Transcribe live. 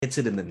hits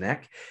it in the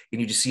neck,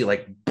 and you just see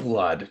like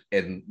blood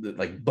and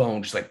like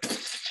bone just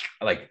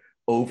like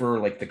over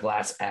like the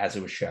glass as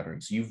it was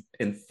shattering. So you've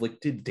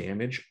inflicted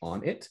damage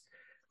on it,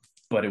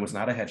 but it was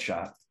not a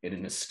headshot. It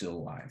is still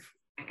alive.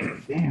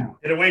 Damn.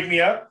 Did it wake me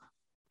up?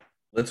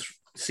 Let's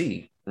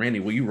see. Randy,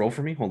 will you roll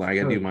for me? Hold on, I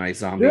gotta do my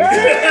zombie.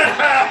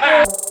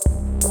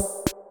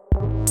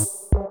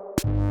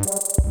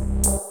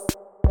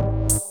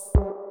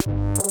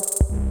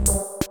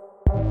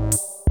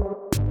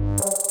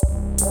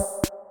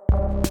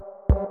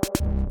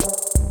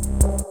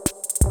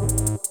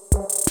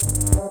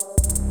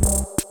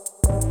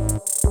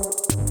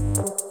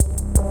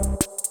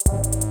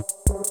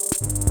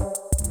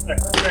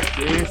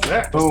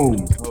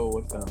 Boom. Oh,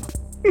 what's up?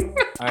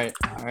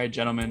 All right,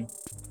 gentlemen.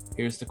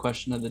 Here's the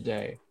question of the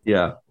day.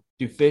 Yeah.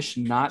 Do fish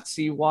not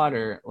see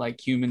water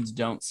like humans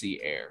don't see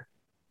air?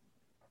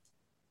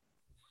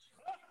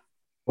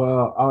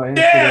 Well, I'll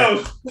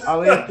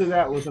answer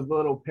that with a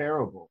little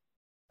parable.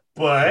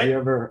 But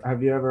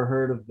Have you ever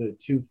heard of the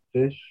two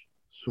fish,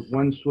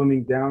 one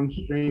swimming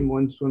downstream,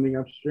 one swimming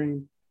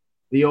upstream?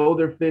 The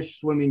older fish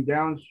swimming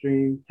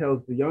downstream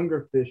tells the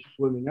younger fish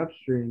swimming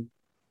upstream,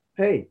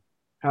 "Hey,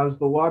 how's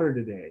the water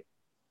today?"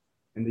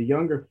 And the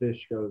younger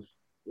fish goes,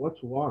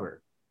 "What's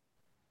water?"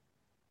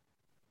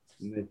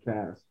 And they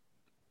pass.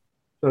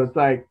 So it's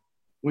like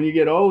when you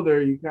get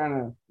older, you kind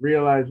of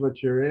realize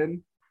what you're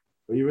in,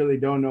 but you really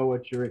don't know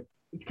what you're in.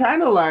 It's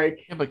kind of like,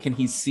 Yeah, but can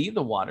he see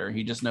the water?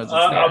 He just knows it's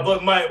there.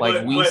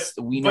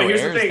 We know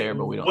air is there,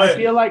 but we don't. But, I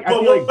feel like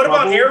what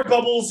about air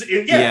bubbles?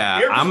 Yeah,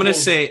 air I'm gonna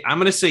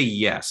bubbles. say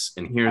yes,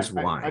 and here's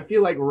why. I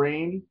feel like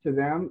rain to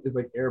them is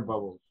like air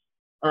bubbles.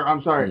 Or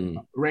I'm sorry,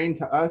 rain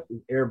to us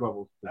is air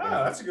bubbles.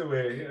 That's a good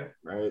way. Yeah.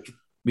 Right.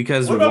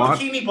 Because what about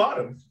Bikini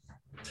Bottom?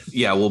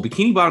 Yeah, well,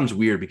 Bikini Bottom's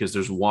weird because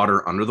there's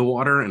water under the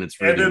water, and it's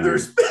really and then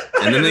weird. there's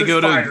and then they go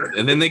fire.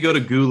 to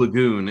Goo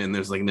Lagoon, and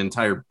there's like an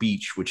entire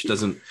beach, which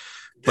doesn't.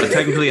 But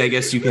technically, I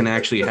guess you can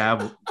actually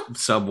have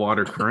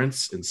subwater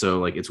currents, and so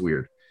like it's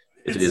weird.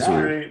 It is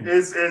weird.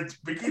 It's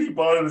Bikini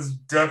Bottom is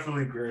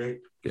definitely great.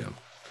 Yeah.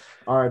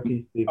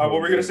 R.I.P. Steve. What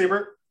were we gonna say,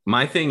 Bert?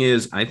 My thing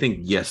is, I think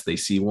yes, they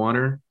see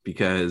water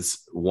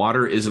because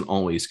water isn't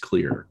always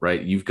clear,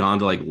 right? You've gone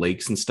to like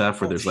lakes and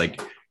stuff where there's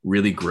like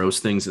really gross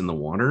things in the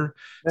water,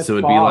 so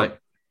it'd be like,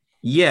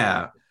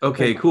 yeah,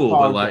 okay, cool,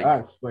 but like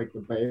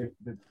the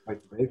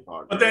bay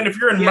fog. But then if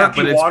you're in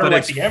murky water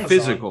like the Amazon,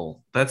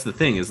 physical. That's the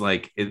thing is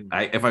like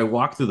if I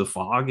walk through the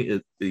fog,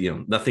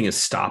 nothing is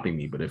stopping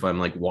me. But if I'm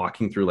like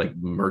walking through like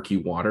murky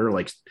water,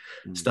 like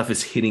stuff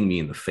is hitting me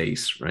in the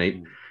face,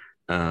 right?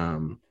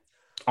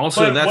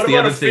 Also, but that's the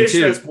other thing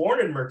too. That's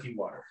born in murky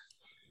water.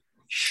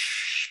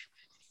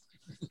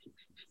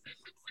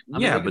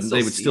 Yeah, but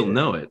they would still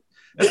know it.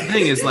 That's the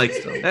thing is like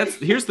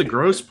here's the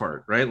gross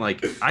part, right?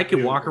 Like I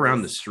could walk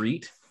around the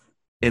street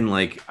and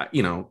like at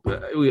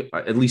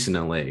least in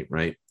LA,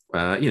 right?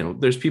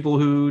 There's people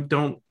who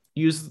don't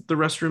use the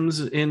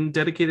restrooms in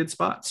dedicated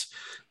spots.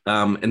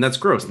 And that's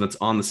gross, and that's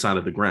on the side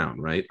of the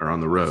ground, right? Or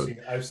on the road.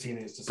 I've seen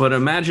it. But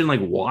imagine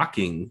like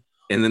walking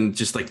and then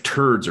just like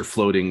turds are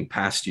floating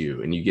past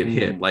you and you get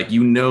hit. Like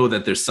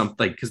that there's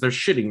something because they're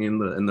shitting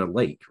in the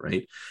lake,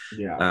 right?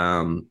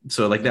 Yeah.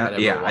 So like that,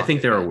 yeah, I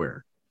think they're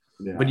aware.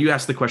 Yeah. But you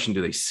ask the question,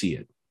 do they see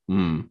it?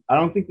 I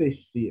don't think they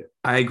see it.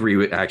 I agree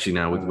with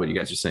what you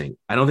guys are saying.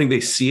 I don't think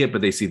they see it,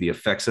 but they see the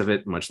effects of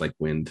it, much like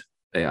wind,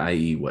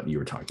 i.e. what you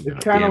were talking about.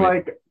 It's kind of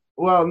like,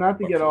 well, not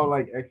to get all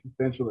like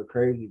existential or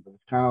crazy, but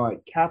it's kind of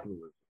like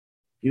capitalism.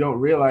 You don't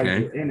realize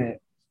you're in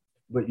it,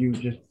 but you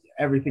just,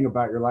 everything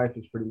about your life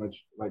is pretty much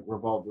like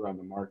revolved around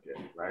the market,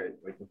 right?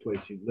 Like the place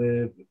you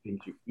live, the things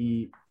you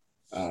eat,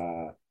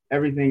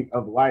 everything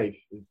of life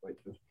is like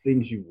the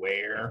things you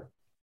wear.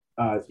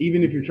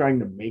 Even if you're trying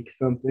to make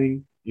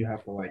something, you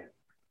have to like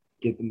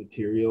get the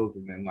materials,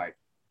 and then like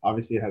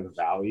obviously it has a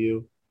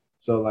value.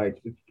 So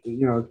like it's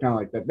it's kind of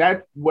like that.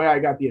 That's where I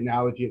got the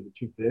analogy of the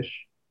two fish,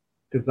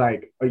 because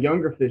like a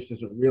younger fish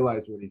doesn't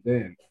realize what he's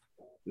in,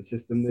 the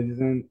system that he's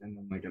in, and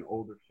then like an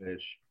older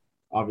fish,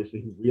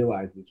 obviously he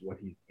realizes what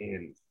he's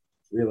in,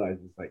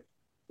 realizes like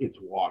it's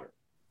water,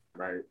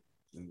 right?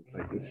 And it's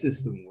like the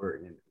system we're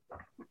in,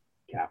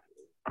 capitalism.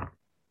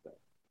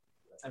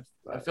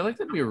 I feel like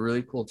that'd be a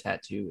really cool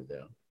tattoo,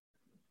 though.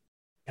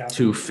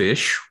 Two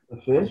fish. The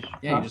fish?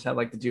 Yeah, you just have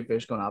like the two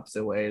fish going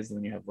opposite ways, and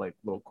then you have like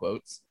little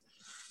quotes.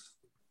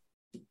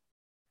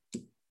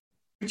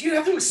 But you'd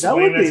have to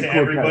explain that to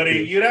everybody.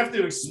 Tattoo. You'd have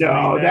to explain.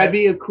 No, that. That'd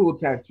be a cool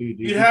tattoo, dude.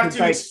 You'd have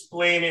to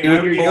explain it.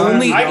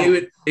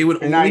 It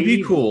would only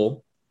be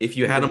cool if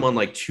you had them on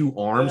like two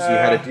arms. You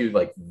had to do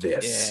like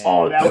this. Yeah.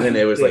 Oh, that and then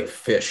it was like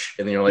fish,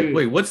 and then you're like, dude.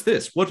 wait, what's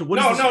this? What?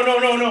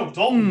 No.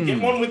 Dalton, get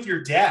one with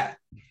your dad,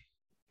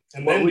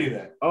 and then do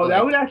that. Oh,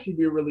 that would actually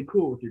be really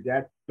cool with your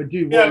dad. But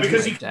dude,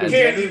 because you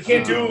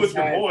can't do it with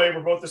your boy.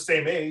 We're both the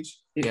same age.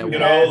 Yeah,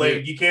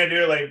 like you can't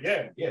do it like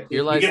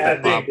You're like, you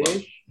get that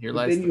thing.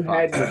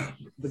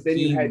 But then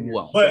you had.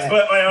 But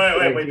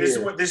wait.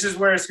 This is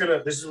where it's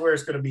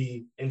gonna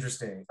be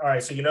interesting. All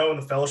right, so in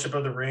the Fellowship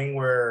of the Ring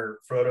where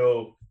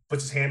Frodo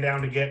puts his hand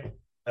down to get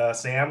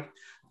Sam,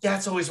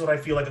 that's always what I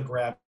feel like a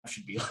grab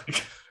should be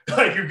like.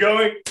 Like you're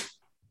going,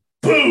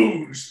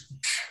 boosh.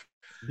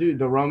 Dude,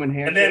 the Roman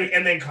handshake.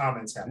 And then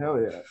comments happen.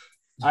 Hell yeah.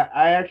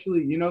 I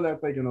actually,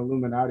 that's like an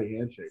Illuminati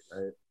handshake,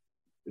 right?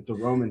 It's a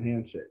Roman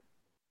handshake.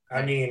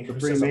 I mean, the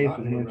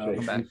Freemason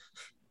handshake.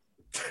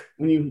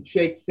 When you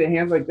shake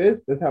hands like this,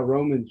 that's how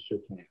Romans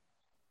shook hands.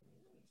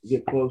 You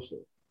get closer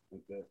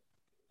like this.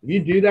 If you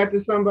do that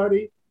to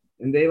somebody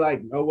and they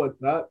like know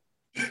what's up,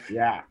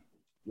 yeah,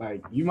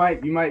 like you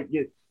might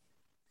get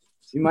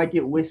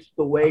whisked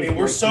away. I mean,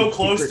 we're so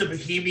close to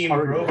Bohemian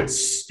Grove. It's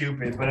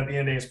stupid, but at the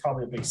end of the day, it's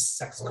probably a big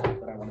sex cult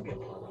that I want to be a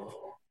part of.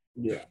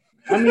 Yeah,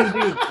 I mean,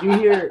 dude,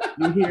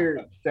 you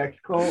hear sex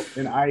cult,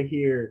 and I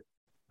hear,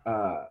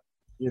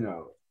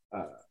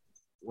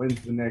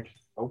 when's the next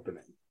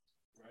opening?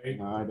 Right.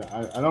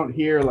 I don't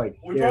hear like.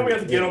 We probably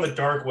have to get on the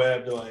dark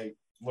web to like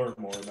learn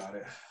more about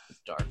it.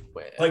 Dark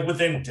web, like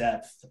within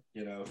depth,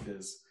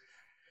 because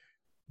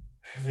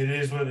if it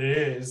is what it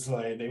is,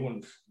 like they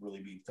wouldn't really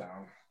be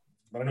down.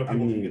 But I know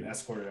people can get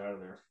escorted out of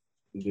there.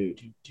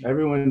 Dude,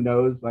 everyone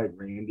knows like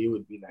Randy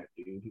would be that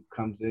dude who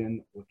comes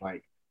in with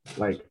like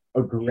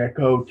a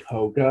Greco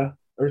toga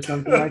or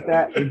something like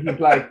that, and he's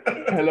like,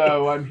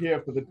 "Hello, I'm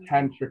here for the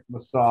tantric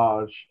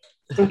massage,"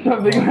 or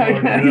something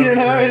like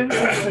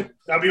that.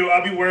 I'll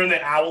be wearing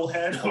the owl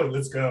head. Oh,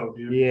 let's go,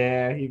 dude.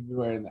 Yeah, he'd be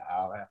wearing the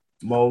owl head.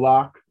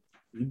 Moloch,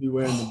 you'd be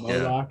wearing the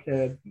Moloch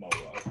head.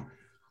 Moloch.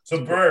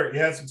 So Bert, you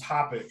had some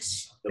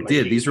topics. I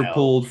did. These were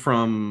pulled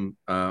from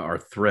our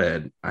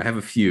thread. I have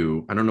a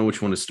few. I don't know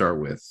which one to start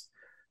with.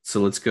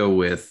 So let's go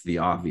with the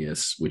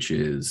obvious, which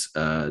is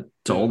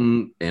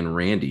Dalton and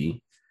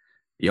Randy.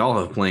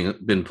 Y'all have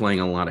been playing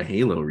a lot of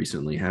Halo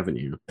recently, haven't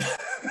you?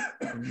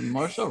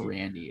 More so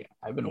Randy.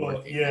 I've been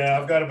working. Yeah,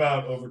 I've got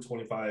about over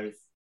 25,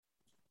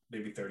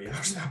 maybe 30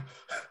 hours now.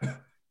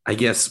 I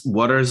guess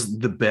what is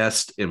the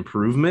best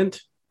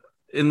improvement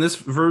in this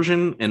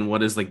version, and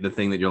what is like the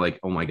thing that you're like,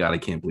 oh my god, I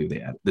can't believe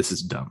they added this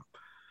is dumb.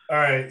 All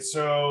right,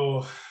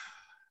 so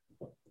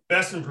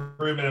best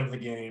improvement of the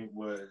game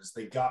was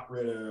they got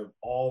rid of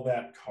all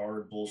that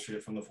card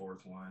bullshit from the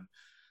fourth one.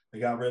 They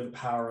got rid of the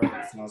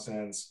power-ups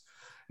nonsense.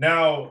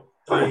 Now,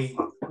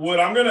 what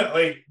I'm gonna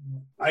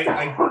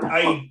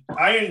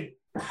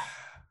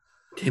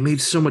they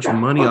made so much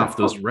money off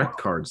those rec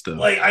cards, though.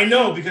 Like I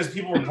know because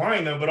people were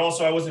buying them, but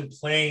also I wasn't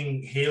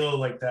playing Halo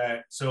like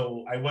that,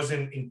 so I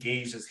wasn't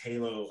engaged as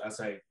Halo as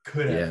I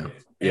could have.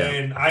 Yeah,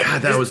 and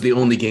that was the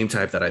only game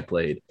type that I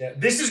played. Yeah,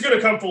 this is gonna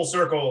come full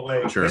circle.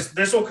 Like sure.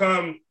 This will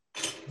come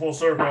full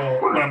circle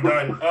when I'm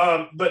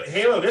done. But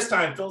Halo this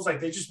time feels like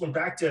they just went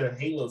back to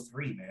Halo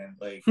 3, man.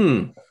 Like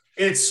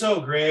it's so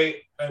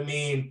great. I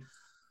mean,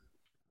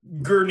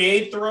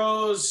 grenade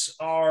throws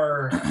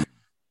are.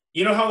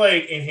 You know how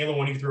like in Halo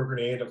 1 you throw a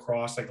grenade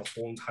across like the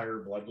whole entire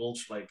blood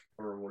gulch, like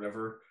or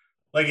whatever?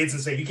 Like it's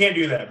insane. You can't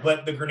do that.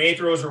 But the grenade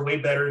throws are way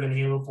better than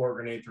Halo 4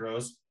 grenade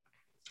throws.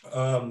 They're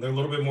a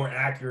little bit more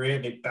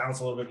accurate. They bounce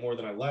a little bit more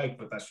than I like,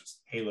 but that's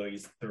just Halo. You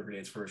throw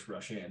grenades first,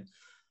 rush in.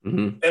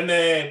 Mm-hmm. And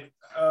then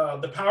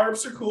the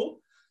power-ups are cool.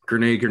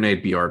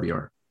 Grenade,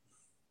 BR.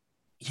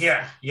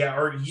 Yeah.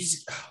 Or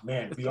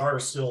BR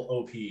is still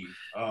OP.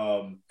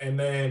 And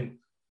then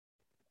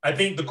I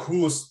think the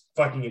coolest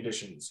fucking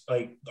additions,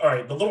 like, all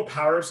right, the little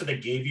power-ups that they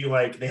gave you,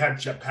 like they had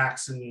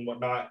jetpacks and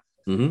whatnot.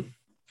 Mm-hmm.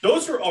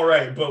 Those were all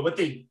right, but what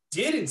they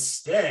did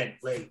instead,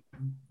 like,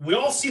 we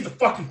all see the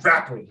fucking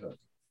grappling hook.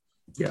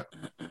 Yeah,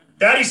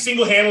 that is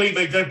single-handedly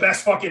like the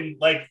best fucking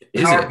like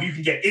power you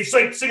can get. It's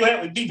like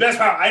single-handedly the best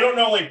power. I don't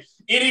know, like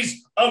it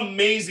is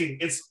amazing.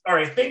 It's all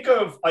right. Think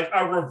of like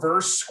a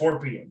reverse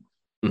Scorpion.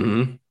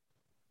 Mm-hmm.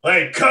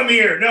 Like, come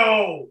here,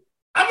 no.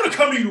 I'm going to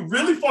come to you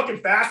really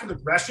fucking fast with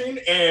aggression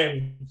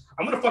and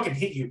I'm going to fucking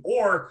hit you.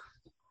 Or,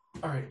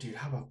 all right, dude,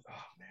 how about,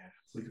 oh man,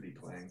 we could be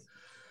playing.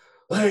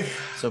 Like,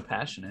 so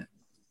passionate.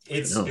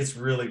 It's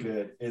really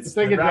good. It's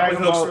like a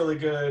Dragon Ball. Really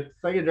good.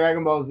 It's like a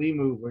Dragon Ball Z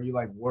move where you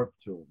like warp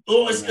to him.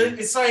 Well,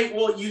 it's like,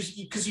 well,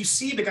 because you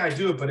see the guy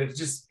do it, but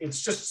it's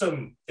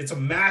a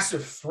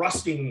massive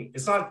thrusting.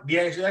 It's not, you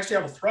actually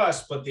have a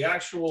thrust, but the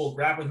actual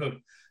grappling hook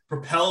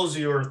propels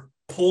you or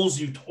pulls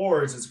you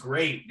towards. It's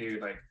great,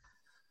 dude. Like,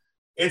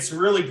 it's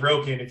really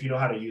broken if you know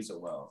how to use it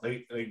well.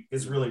 Like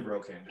it's really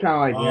broken. Kind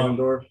of like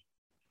Ganondorf.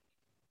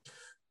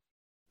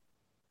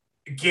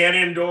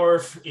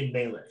 Ganondorf in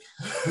Melee.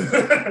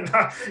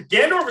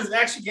 Ganondorf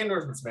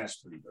in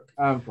Smash 3.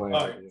 I'm playing.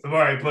 All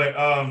right, but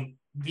I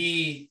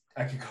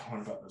could go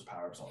on about those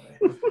powers all day.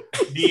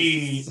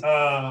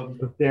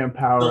 The damn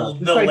power.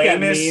 The like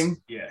lamest, that meme.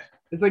 Yeah.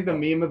 It's like the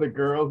meme of the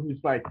girl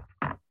who's like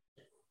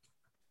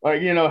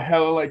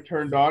hella like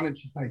turned on and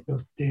she's like,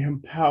 those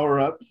damn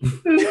power-ups.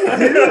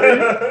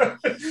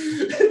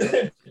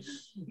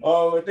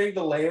 I think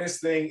the lamest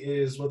thing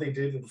is what they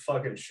did with the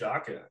fucking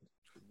shotgun.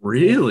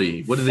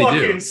 Really? What did they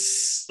do?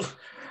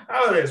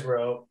 How it is,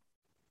 bro.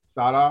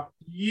 Start off.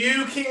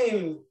 You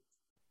can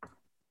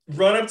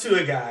run up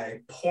to a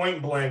guy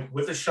point blank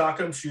with a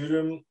shotgun, shoot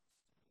him.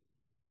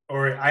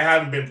 Or I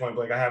haven't been point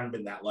blank. I haven't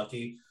been that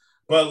lucky.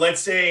 But let's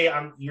say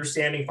you're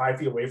standing 5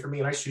 feet away from me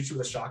and I shoot you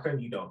with a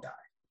shotgun, you don't die.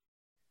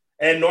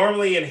 And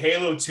normally in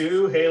Halo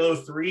 2, Halo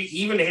 3,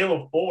 even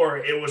Halo 4,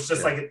 it was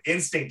just like an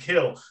instant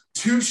kill.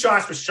 2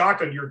 shots with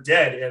shotgun, you're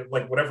dead at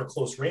like whatever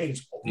close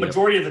range,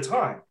 majority of the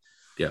time.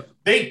 Yeah.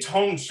 They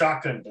toned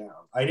shotgun down.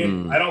 I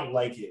don't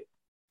like it.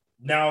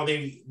 Now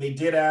they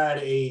did add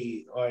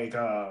a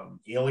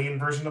alien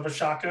version of a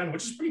shotgun,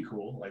 which is pretty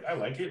cool. Like I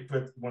like it,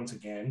 but once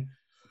again,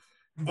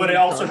 but it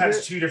also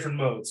has 2 different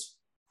modes.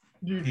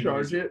 Do you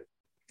charge it?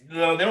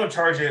 No, they don't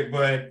charge it,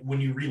 but when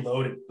you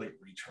reload it, like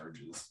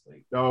recharges.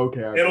 Like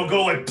okay. It'll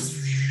go like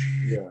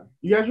yeah.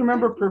 You guys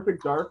remember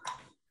Perfect Dark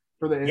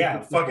for the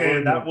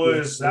fucking that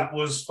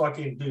was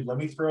fucking dude. Let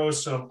me throw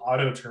some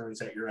auto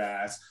turns at your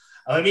ass.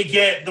 Let me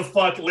get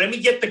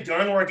the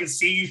gun where I can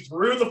see you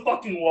through the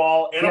fucking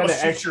wall and I'm gonna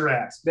shoot your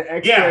ass. The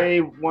X-ray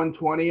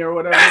 120 or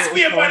whatever. Ask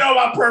me if I know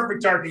about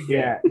Perfect Dark again.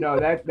 Yeah, no,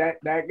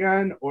 that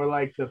gun or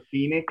like the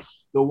Phoenix,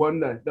 the one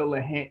the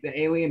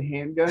alien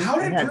handgun. How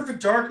did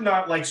Perfect Dark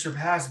not like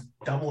surpass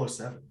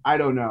 007? I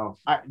don't know.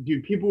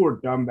 Dude, people were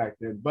dumb back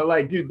then. But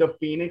like, dude, the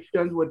Phoenix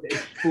guns with the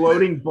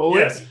exploding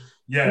bullets.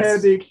 Yes.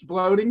 Had the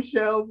exploding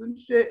shells and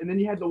shit, and then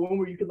you had the one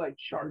where you could like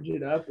charge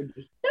it up and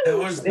just.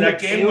 That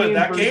game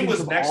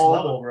was next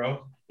level,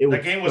 bro.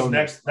 That game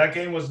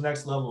was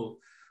next level.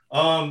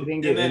 It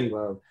didn't get any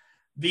love.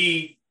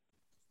 I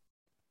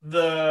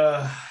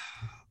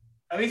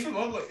mean,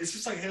 it's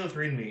just like Halo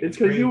 3 to me. It's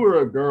because you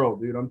were a girl,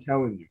 dude. I'm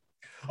telling you.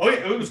 Oh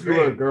yeah, it was great.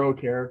 You were a girl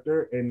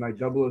character, and like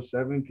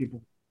 007,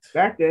 people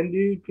back then,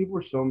 dude, people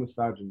were so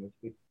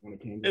misogynistic when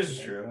it came to this is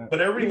true. But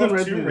everybody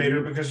loved Tomb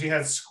Raider because she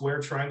had square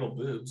triangle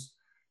boobs.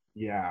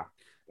 Yeah.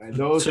 And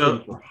those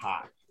things were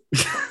hot.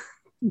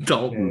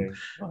 Dalton,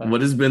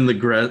 what has been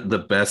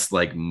the best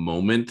like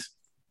moment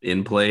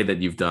in play that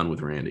you've done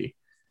with Randy?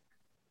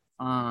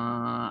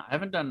 I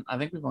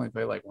think we've only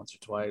played like once or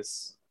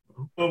twice.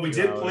 Well, we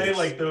did play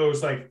like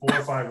those like 4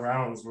 or 5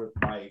 rounds with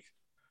Mike.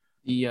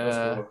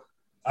 Yeah.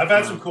 I've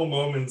had some cool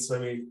moments. I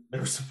mean,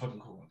 there were some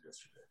fucking cool ones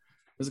yesterday.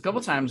 There's a couple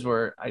times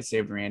where I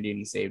saved Randy and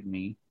he saved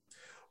me.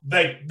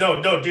 Like,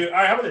 no, dude. All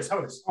right, how about this?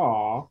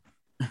 Aw.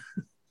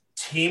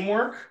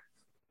 Teamwork.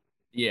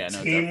 Yeah,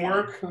 no,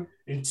 teamwork. Definitely.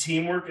 And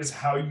teamwork is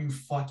how you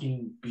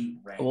fucking beat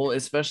Randy. Well,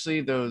 especially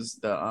I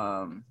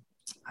don't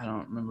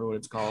remember what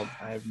it's called.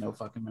 I have no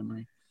fucking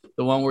memory.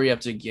 The one where you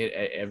have to get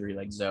at every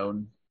like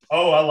zone.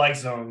 Oh, I like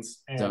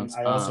zones. And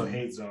I also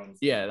hate zones.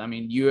 Yeah, I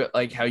mean, you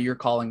like how you're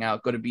calling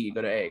out, go to B,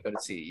 go to A, go to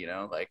C, you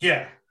know, like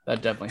yeah,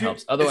 that definitely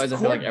helps. Otherwise, I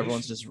feel like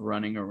everyone's just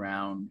running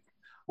around,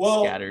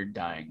 scattered,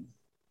 dying.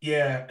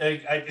 Yeah,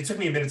 it took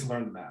me a minute to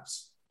learn the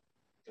maps.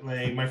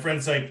 Like my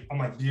friend's like, I'm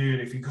like, dude,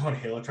 if you go on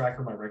Halo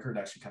Tracker, my record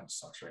actually kind of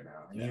sucks right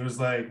now. And he was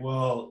like,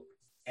 well,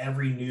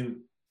 every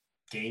new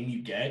game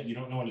you get, you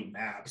don't know any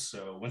maps.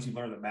 So once you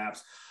learn the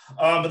maps,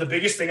 but the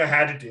biggest thing I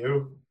had to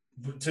do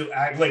to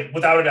act like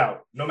without a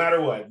doubt, no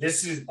matter what,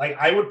 this is like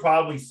I would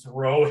probably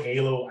throw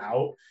Halo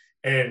out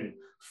and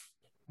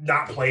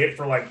not play it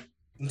for like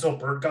until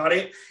Bert got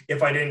it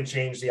if I didn't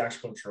change the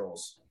actual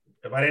controls.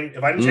 If I didn't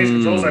change the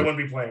controls, I wouldn't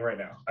be playing right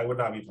now. I would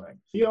not be playing.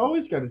 You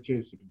always got to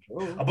change the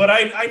controls. But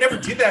I never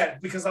did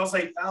that because I was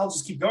like, I'll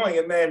just keep going.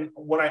 And then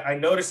when I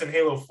noticed in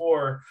Halo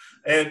 4,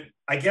 and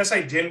I guess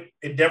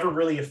it never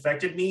really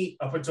affected me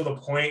up until the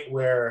point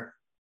where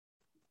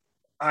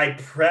I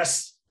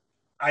pressed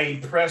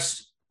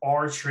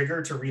R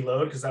trigger to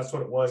reload because that's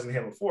what it was in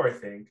Halo 4, I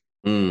think.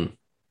 And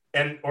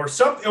or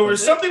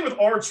something with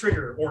R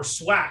trigger or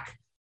SWAC.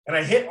 And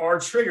I hit R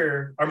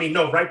trigger,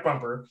 right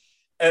bumper.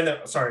 And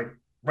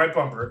right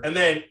bumper. And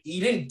then he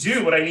didn't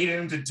do what I needed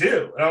him to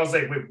do. And I was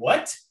like, wait,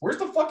 what? Where's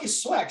the fuck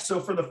is SWAC? So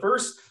for the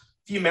first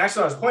few matches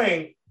I was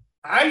playing,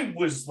 I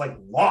was like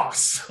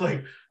lost.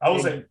 Like I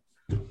was like,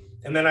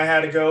 and then I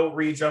had to go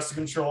readjust the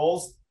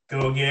controls,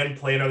 go again,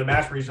 play another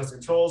match, readjust the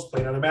controls,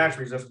 play another match,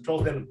 readjust the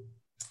controls. Then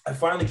I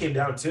finally came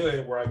down to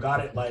it where I got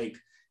it like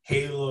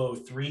Halo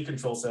 3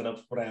 control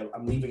setups, but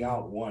I'm leaving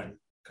out one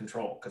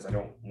control because I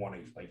don't want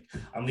to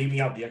I'm leaving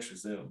out the extra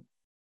zoom.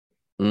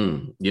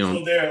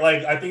 So there,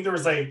 like I think there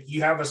was like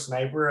you have a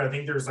sniper. I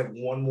think there's like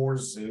one more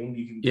zoom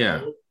you can. Yeah,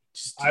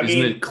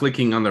 isn't it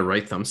clicking on the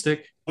right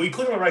thumbstick? Well, you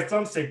click on the right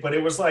thumbstick, but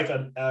it was like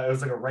a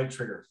right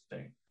trigger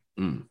thing.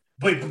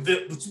 But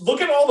look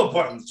at all the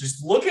buttons.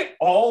 Just look at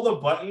all the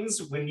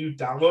buttons when you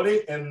download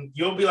it, and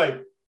you'll be like,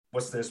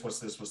 "What's this? What's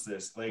this? What's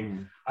this?" Like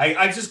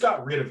I just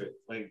got rid of it.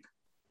 Like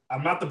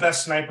I'm not the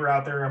best sniper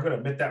out there. I'm gonna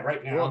admit that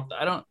right now. Well,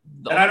 I don't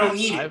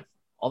need it.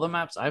 All the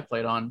maps I've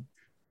played on.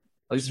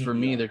 At least for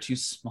me, they're too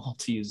small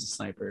to use the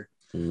sniper.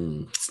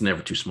 It's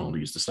never too small to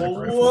use the sniper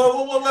rifle.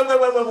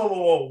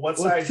 Whoa. What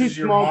size is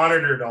your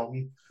monitor,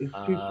 Dalton? It's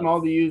too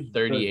small to use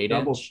 38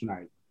 double inch.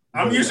 Snipe.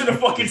 I'm using a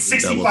fucking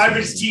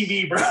 65-inch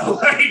TV, bro.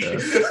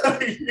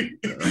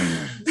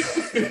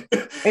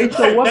 Hey,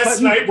 so what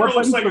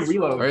buttons like for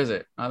reload? Where is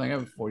it? I think I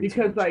have 40.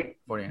 Because like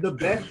 40 the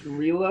best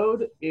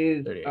reload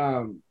is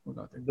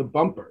the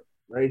bumper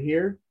right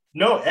here.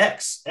 No,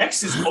 X.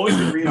 X is always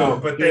the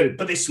reload, but they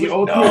switched.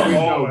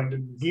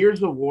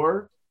 Gears of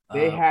War,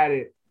 they had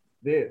it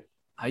this.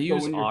 I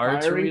use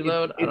R to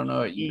reload. I don't know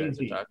what you guys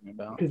are talking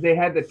about. Because they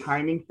had the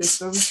timing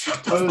system. So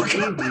it was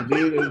easy,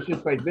 dude. It was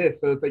just like this.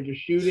 So it's like you're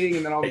shooting,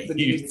 and then all of a sudden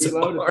you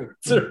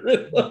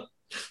reload.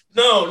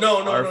 No.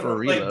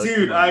 Like,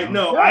 dude,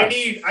 I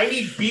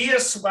need B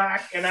as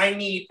swag and I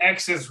need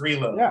X as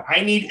reload. Yeah.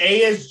 I need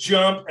A as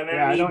jump and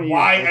I need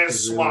Y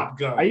as swap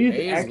gun. I use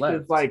X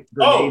as like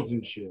grenades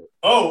and shit.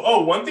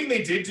 One thing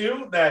they did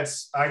do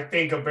that's I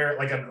think a very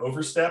like an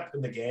overstep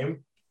in the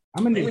game.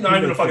 Maybe not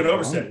even a fucking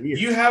overstep.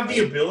 You have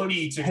the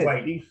ability to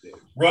like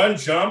run,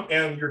 jump,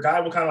 and your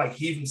guy will kind of like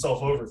heave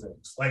himself over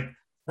things. Like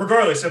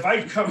regardless, if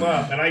I come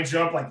up and I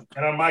jump like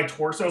and on my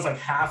torso is like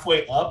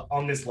halfway up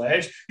on this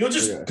ledge, he'll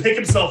just pick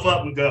himself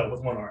up and go with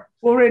one arm.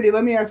 Well, Randy,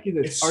 let me ask you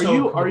this: Are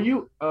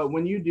you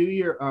when you do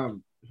your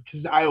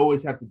because I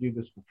always have to do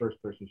this for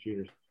first person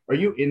shooters. Are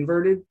you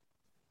inverted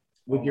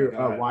with your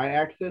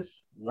y-axis?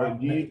 Or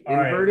do you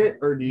invert it,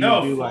 or do you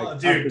do like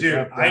dude?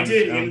 I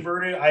did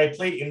inverted. I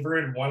played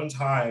inverted one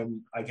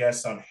time, I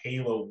guess, on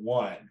Halo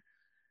 1,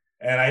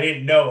 and I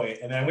didn't know it.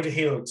 And then I went to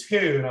Halo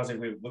 2, and I was like,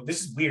 "Wait, well,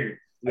 this is weird."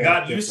 I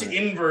got used to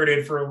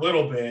inverted for a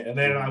little bit, and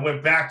then I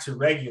went back to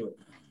regular.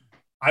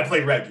 I play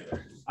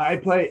regular. I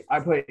play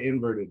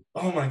inverted.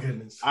 Oh my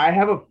goodness! I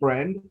have a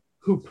friend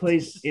who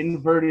plays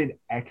inverted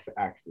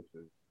x-axis.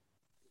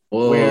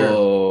 Whoa!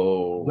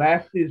 Where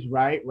left is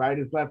right, right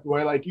is left.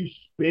 Where like you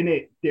spin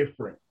it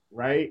different.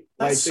 Right?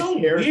 That's like so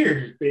the character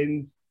weird.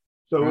 Spins.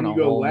 So when you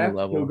go left,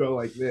 he'll go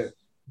like this.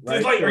 Right?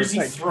 It's like, so is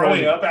he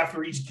throwing up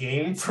after each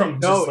game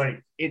from just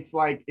like? It's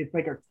like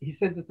he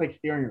says it's like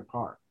steering a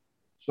car.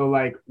 So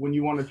like when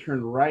you want to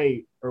turn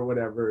right or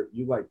whatever,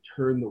 you like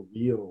turn the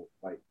wheel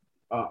like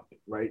up,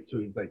 right? So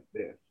he's like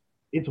this.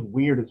 It's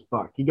weird as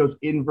fuck. He goes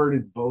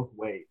inverted both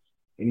ways,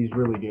 and he's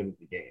really good at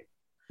the game.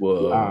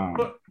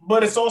 Whoa!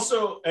 But it's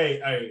also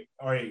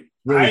all right.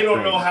 Really I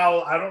don't know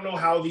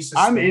how these.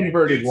 I'm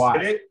inverted.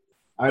 Why?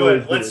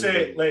 But let's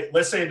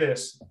say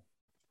this.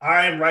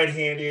 I'm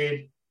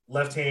right-handed.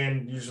 Left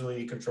hand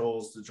usually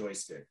controls the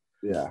joystick.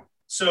 Yeah.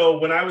 So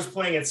when I was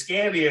playing at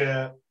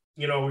Scandia,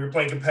 we were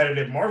playing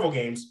competitive Marvel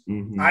games.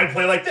 Mm-hmm. I'd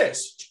play like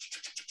this.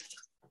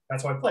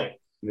 That's how I play.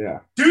 Yeah.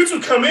 Dudes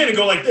would come in and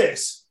go like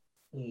this.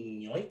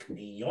 Yoink,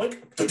 yoink.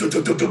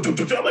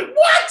 I'm like,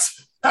 what?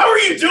 How are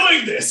you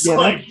doing this? Yeah,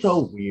 like, that's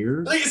so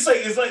weird.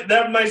 It's like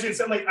that reminds me of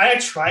something. Like I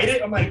tried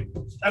it. I'm like,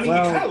 it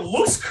kind of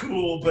looks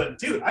cool, but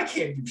dude, I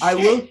can't do shit. I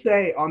will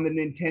say on the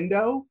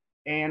Nintendo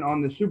and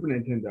on the Super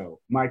Nintendo,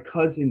 my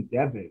cousin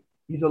Devin,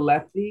 he's a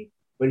lefty,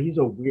 but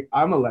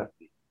I'm a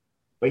lefty,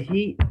 but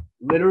he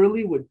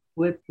literally would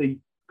flip the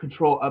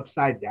control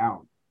upside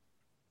down.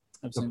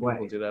 I've seen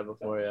people do that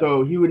before. Yeah.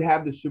 So he would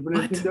have the Super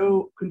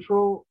Nintendo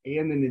control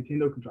and the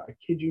Nintendo control. I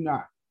kid you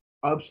not,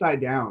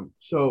 upside down.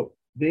 So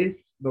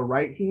the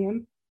right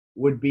hand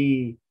would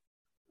be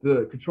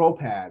the control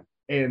pad,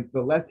 and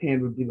the left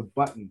hand would be the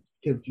buttons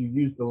because you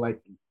use the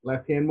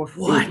left hand more.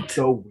 What? It was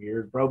so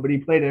weird, bro. But he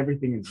played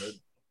everything in good.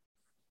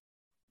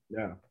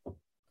 Yeah.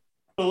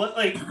 But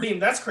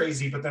that's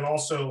crazy. But then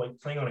also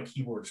playing on a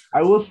keyboard.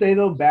 I will say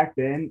though, back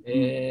then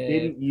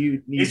didn't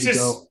you need to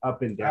go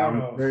up and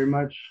down very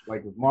much?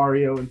 Like with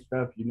Mario and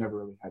stuff, you never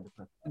really had to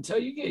press that. Until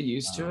you get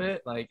used to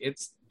it. Like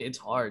it's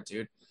hard,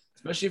 dude.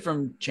 Especially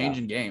from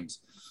changing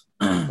games.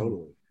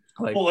 Totally.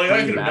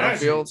 Playing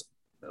Battlefield,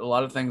 a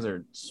lot of things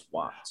are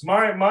swapped.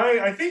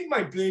 I think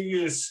my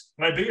biggest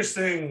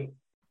thing,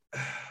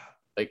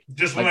 when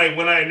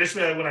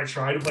I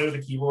tried to play with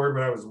a keyboard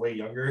when I was way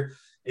younger,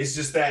 it's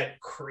just that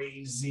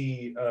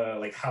crazy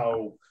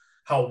how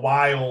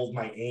wild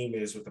my aim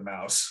is with the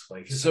mouse.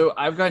 So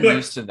I've gotten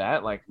used to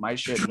that. Like my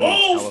shit.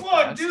 Oh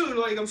fuck, dude!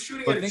 I'm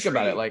shooting. But think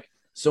about it.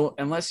 So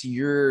unless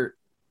your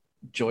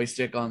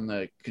joystick on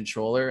the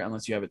controller,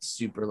 unless you have it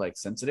super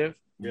sensitive.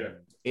 Yeah.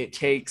 It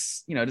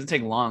takes, it doesn't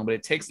take long, but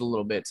it takes a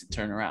little bit to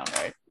turn around,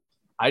 right?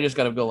 I just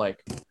got to go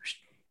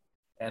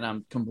and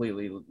I'm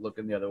completely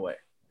looking the other way.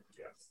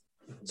 Yes.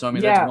 So, I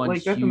mean, that's one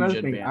huge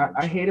another thing. advantage.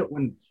 I hate it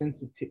when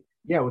sensitivity.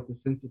 Yeah, with the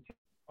sensitivity.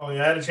 Oh,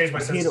 yeah, I had to change my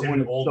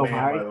sensitivity to old man,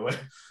 high. By the way.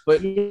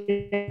 But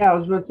yeah, I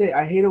was about to say,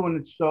 I hate it when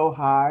it's so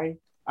high.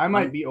 I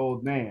might be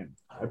old man.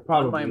 I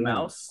probably on my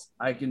mouse,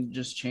 I can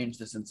just change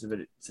the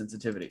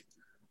sensitivity.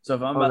 So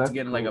if I'm about to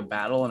get in a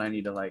battle and I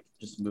need to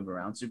just move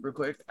around super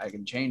quick, I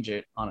can change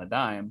it on a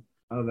dime.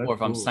 Or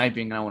if I'm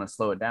sniping and I want to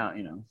slow it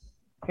down,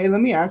 Hey, let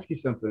me ask you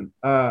something.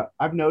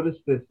 I've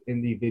noticed this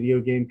in the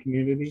video game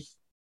community.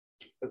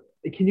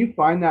 Can you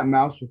find that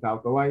mouse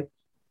without the lights?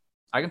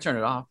 I can turn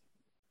it off.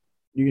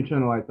 You can turn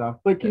the lights off,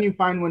 but can you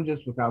find one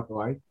just without the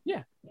lights?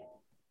 Yeah.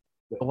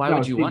 But why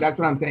would you want? That's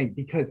what I'm saying.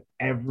 Because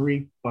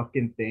every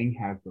fucking thing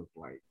has those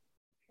lights.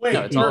 Wait,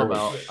 no, it's all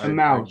about the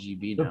mouse,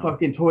 RGB the now.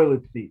 fucking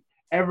toilet seat.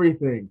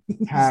 Everything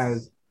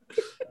has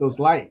those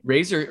lights.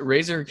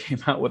 Razer came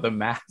out with a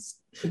mask.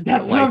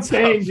 That's what I'm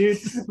saying, dude.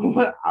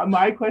 What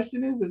my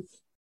question is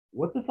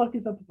what the fuck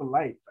is up with the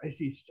lights? I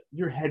see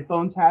your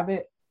headphones have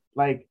it,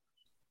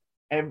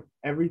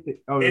 everything.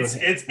 Oh, it's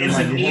a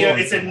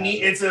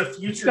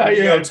future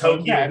Neo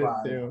Tokyo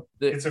vibe.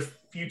 It's a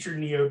future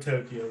Neo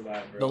Tokyo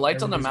vibe. The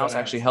lights on the mouse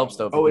actually helps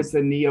though. Oh, it's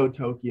a Neo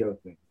Tokyo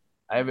thing.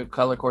 I have it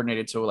color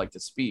coordinated to like the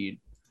speed.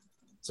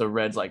 So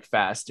red's like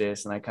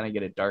fastest, and I kind of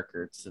get it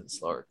darker to the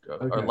slower it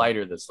goes, or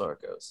lighter the slower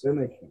it goes. That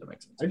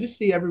makes sense. I just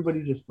see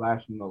everybody just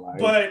flashing the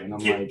lights. But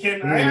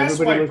can I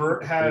ask why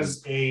Bert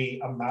has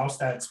a mouse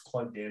that's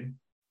plugged in?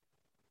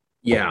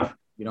 Yeah,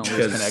 you don't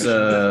lose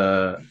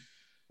connection.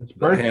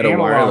 I had a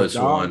wireless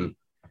one,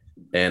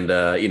 and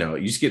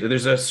you just get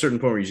there's a certain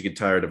point where you just get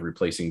tired of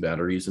replacing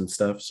batteries and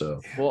stuff.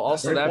 So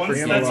also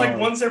that's like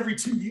once every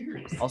 2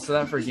 years. Also,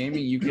 that for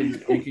gaming, you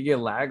could get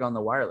lag on the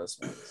wireless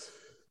ones.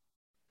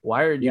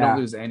 Wired, you don't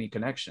lose any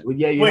connection. Well,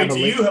 yeah,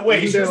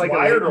 is yours like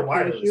wired or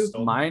wireless?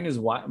 Mine is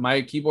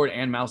my keyboard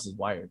and mouse is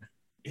wired.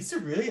 Is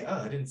it really?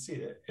 Oh, I didn't see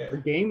that. Yeah. For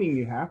gaming,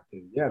 you have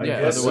to. Yeah,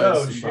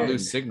 otherwise you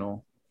lose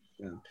signal.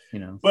 Yeah.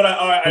 But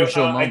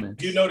I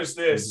do notice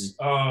this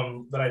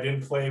that I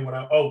didn't play when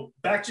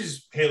back to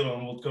Halo,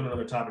 and we'll go to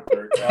another topic.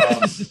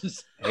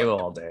 Halo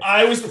all day.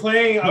 I was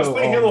playing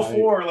Halo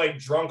 4 like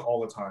drunk all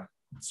the time,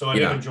 so I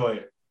didn't enjoy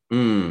it.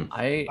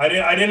 I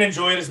didn't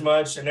enjoy it as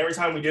much, and every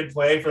time we did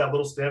play for that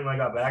little stint when I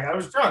got back, I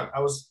was drunk.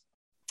 I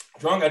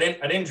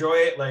didn't enjoy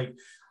it. Like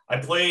I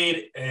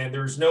played, and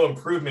there was no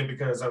improvement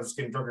because I was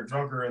getting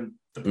drunker, and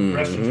the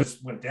progression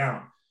just went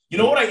down. You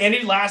know what I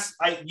ended you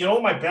know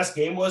what my best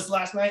game was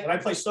last night? And I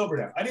played sober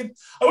now. I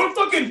went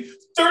fucking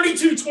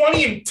 32,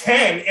 20, and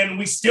 10, and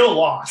we still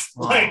lost.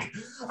 Wow. Like,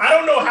 I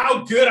don't know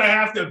how good I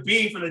have to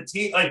be for the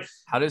team. Like,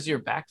 how does your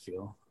back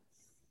feel?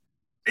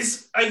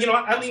 It's I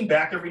lean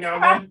back every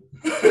now and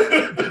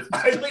then.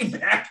 I lean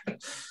back.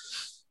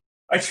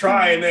 I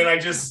try, and then I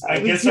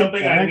get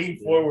something, I lean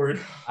forward.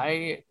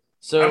 I'm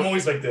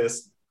always like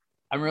this.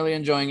 I'm really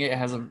enjoying it. It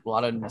has a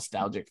lot of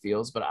nostalgic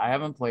feels, but I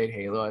haven't played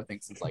Halo, I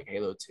think, since like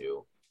Halo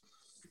 2.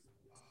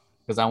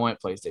 Because I went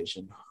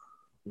PlayStation.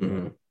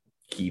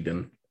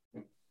 Keaton.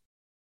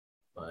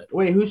 But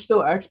wait, who's still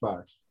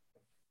Xbox?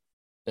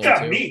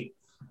 Yeah, me.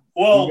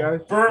 Well,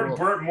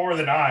 Bert more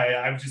than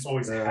I've just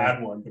always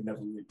had one, but never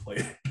really played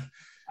it.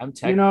 I'm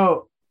tech.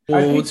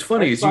 What's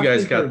funny is you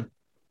guys got.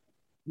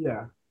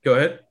 Yeah. Go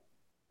ahead.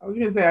 I was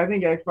gonna say I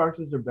think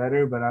Xboxes are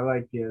better, but I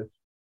like the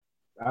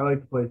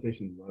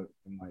PlayStation look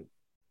and like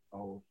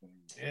all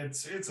things.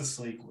 It's a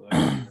sleek look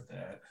with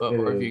that. But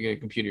or if you get a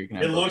computer, you can.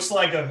 Have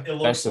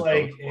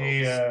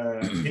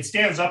it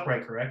stands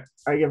upright, correct?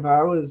 Like if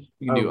I was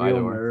a real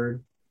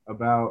nerd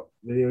about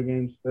video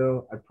games,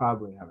 still, I'd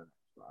probably have an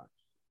Xbox.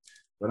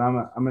 But I'm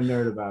a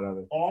nerd about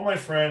other. All my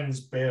friends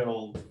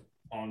bailed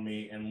on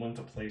me and went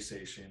to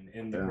PlayStation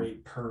in the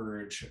great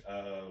purge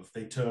of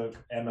they took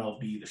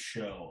MLB The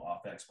Show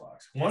off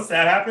Xbox. Once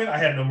that happened, I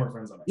had no more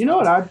friends on Xbox. You know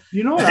what I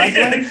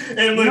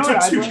and when they took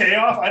 2K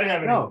off, I didn't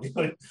have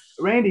any.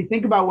 Randy,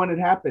 think about when it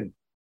happened.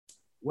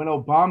 When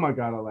Obama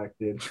got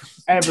elected,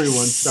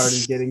 everyone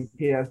started getting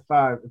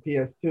PS5,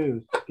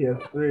 PS2s,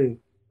 PS3s.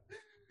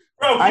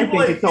 Bro, I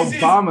think it's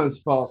Obama's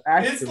fault.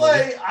 Actually, it's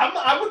like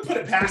I would put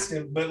it past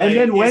him. But and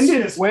then when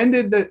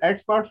did the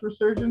Xbox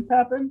resurgence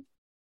happen?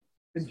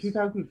 In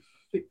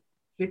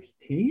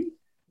 2016?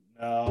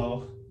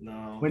 No.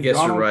 Yes,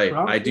 you're right.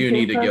 Trump I do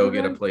need to go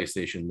get a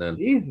PlayStation then.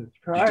 Jesus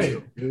Christ,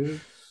 dude.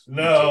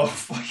 No,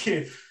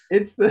 fucking.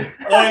 It's the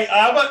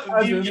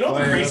you know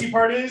what the crazy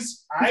part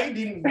is?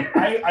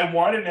 I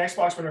wanted an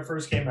Xbox when it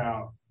first came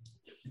out.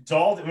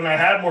 Dalton, when I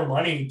had more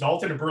money,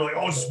 Dalton and Burr like,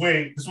 just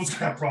wait, this one's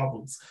gonna have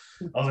problems.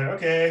 I was like,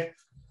 okay.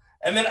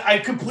 And then I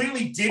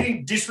completely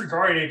didn't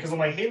disregard it because I'm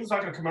like, hey, it's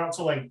not gonna come out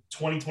until like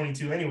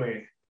 2022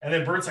 anyway. And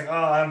then Bert's like,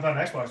 I haven't found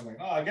an Xbox. I'm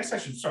like, I guess I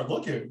should start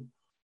looking.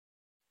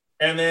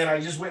 And then I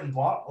just went and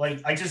bought,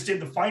 I just did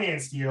the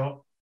finance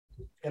deal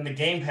and the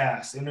Game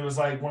Pass. And it was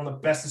like one of the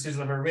best decisions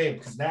I've ever made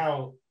because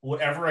now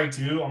whatever I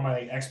do on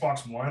my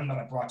Xbox One that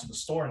I brought to the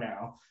store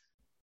now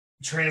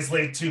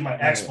translate to my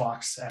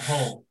Xbox at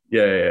home.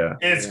 Yeah.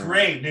 It's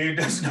great, dude.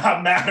 It does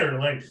not matter.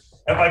 Like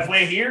if I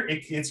play here,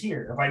 it's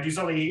here. If I do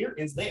something here,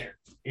 it's there.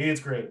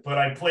 It's great. But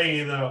I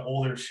play the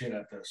older shit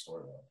at the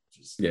store though.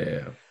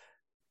 Yeah.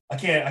 I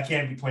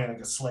can't be playing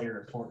like a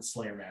important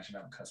Slayer match and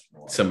have a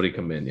customer. Somebody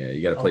come in,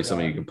 you got to play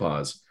something you can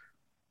pause.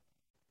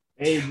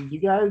 Hey, did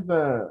you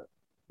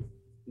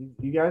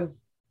guys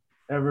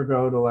ever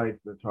go to like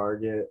the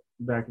Target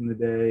back in the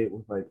day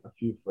with like a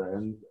few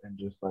friends and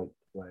just like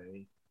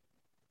play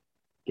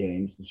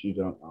games that you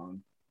don't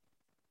own?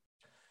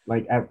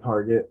 Like at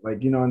Target,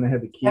 like and they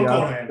had the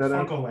kiosk.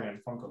 Funko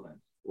Land.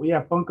 Well,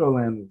 yeah, Funko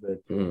Land was there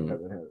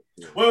too.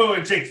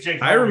 Wait,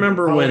 Jake. I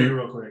remember when.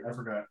 Real quick, I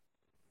forgot.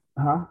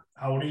 Huh?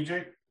 How old are you,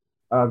 Jake?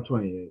 I'm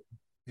 28.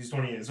 He's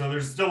 28. So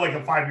there's still like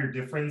a 5-year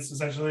difference,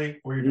 essentially.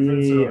 4-year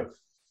difference.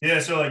 Yeah.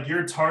 So like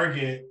your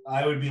Target,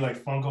 I would be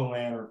like Funko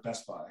Land or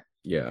Best Buy.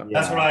 Yeah.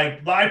 That's what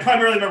I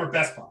primarily remember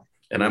Best Buy.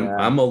 And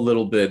I'm a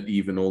little bit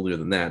even older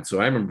than that. So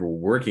I remember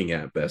working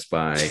at Best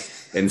Buy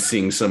and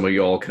seeing some of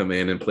y'all come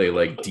in and play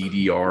like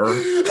DDR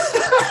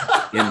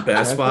in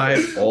Best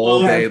Buy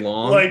all day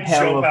long. Like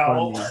Joe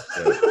Powell.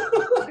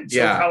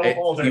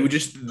 You would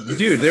just,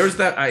 dude, there's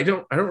that. I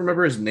don't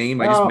remember his name.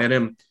 I just met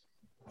him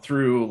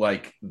through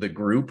like the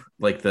group,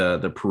 like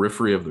the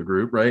periphery of the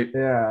group, right?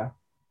 Yeah.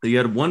 You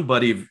had one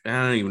buddy, I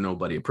don't even know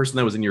buddy, a person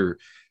that was in your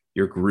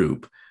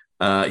group.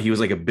 He was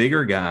like a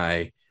bigger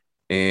guy,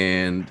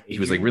 and he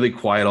was like really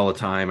quiet all the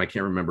time. I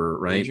can't remember,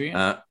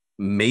 right?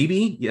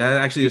 Maybe. Yeah,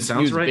 actually, it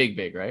sounds right.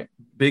 Big, right?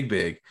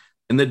 Big.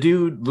 And the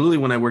dude, literally,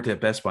 when I worked at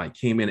Best Buy,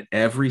 came in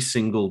every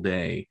single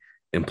day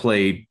and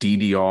played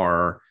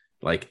DDR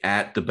like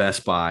at the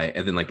Best Buy,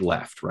 and then like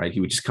left. Right? He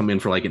would just come in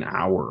for like an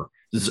hour,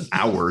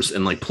 hours,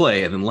 and like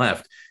play, and then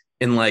left.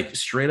 And like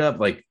straight up,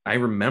 like I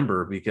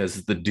remember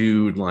because the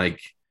dude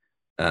like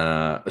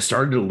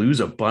started to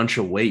lose a bunch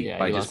of weight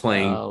by just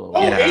playing.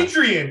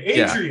 Adrian.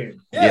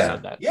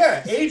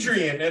 Yeah,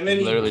 Adrian, and then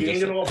he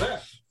gained it all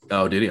back.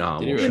 Oh, did he?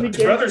 His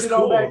brother's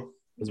cool.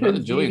 His brother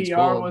Julian's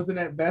cool. Wasn't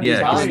at Best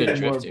Buy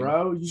anymore,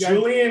 bro.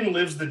 Julian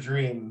lives the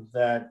dream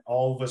that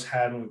all of us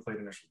had when we played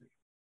initially.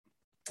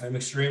 I'm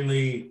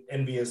extremely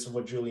envious of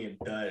what Julian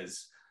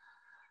does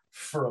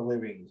for a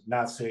living.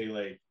 Not say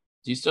like.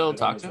 Do you still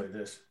talk to him? Like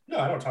this. No,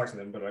 I don't talk to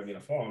them, but I mean, I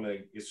follow him.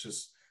 Like, it's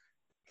just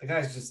the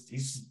guy's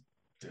he's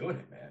doing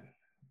it, man.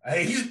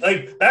 He's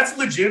like, that's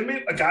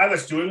legitimate. A guy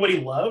that's doing what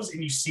he loves,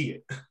 and you see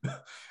it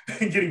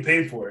and getting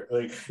paid for it.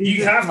 Like,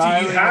 you have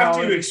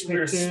to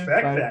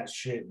respect that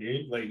shit,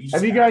 dude. Like,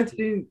 have you guys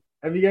seen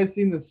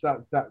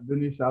the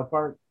new South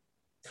Park?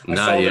 I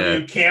saw the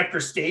new Camp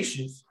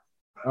Cretaceous.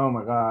 Oh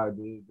my god,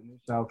 dude! The new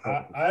South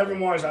Park. I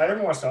haven't watched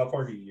South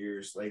Park in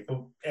years. Like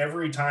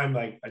every time,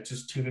 like I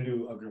just tune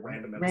into a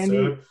random episode.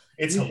 Randy,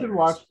 it's hilarious. Should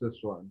watch this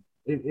one.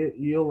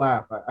 You'll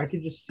laugh. I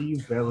can just see you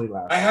belly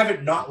laugh. I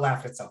haven't not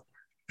laughed at South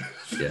Park.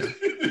 Yeah.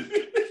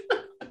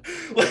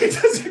 Like,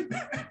 it doesn't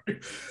matter.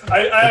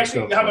 I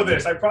actually, how about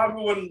this? I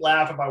probably wouldn't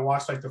laugh if I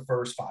watched like the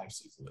first 5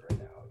 seasons right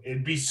now.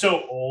 It'd be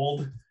so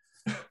old.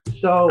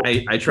 So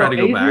I try to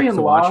go back to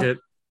watch it.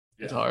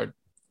 It's hard.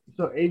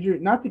 So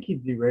Adrian, not to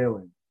keep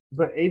derailing,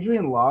 but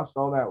Adrian lost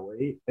all that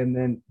weight, and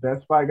then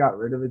Best Buy got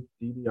rid of its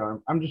DDR.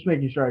 I'm just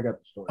making sure I got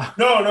the story.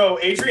 No.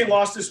 Adrian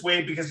lost this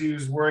weight because he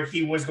was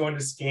going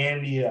to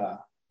Scandia.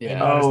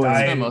 Yeah. He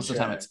spent most of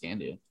the time at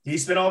Scandia. He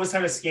spent all his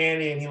time at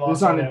Scandia, and he lost. He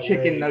was on a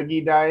chicken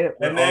nugget diet,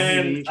 and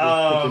then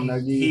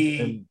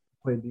he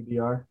played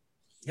DDR.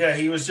 Yeah,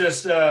 he was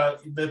just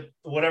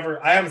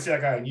whatever. I haven't seen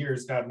that guy in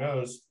years. God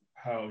knows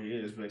how he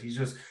is, but he's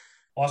just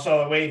lost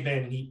all the weight.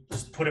 Then he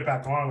just put it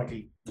back on like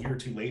a year or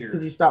two later.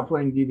 Because he stopped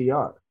playing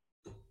DDR.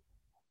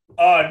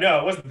 No,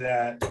 it wasn't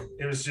that.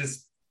 It was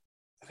just,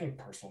 I think,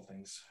 personal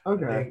things.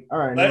 Okay, all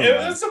right.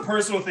 It's some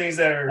personal things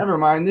that are. Never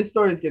mind. This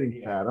story is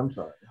getting sad. I'm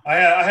sorry. I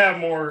have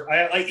more.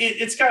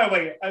 It's kind of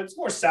like it's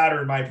more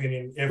sadder in my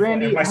opinion.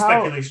 If my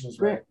speculation is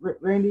right.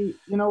 Randy,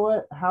 you know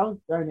what? How's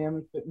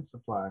Dynamic Fitness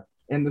Supply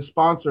and the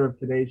sponsor of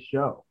today's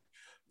show?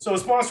 So the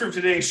sponsor of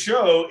today's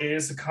show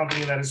is the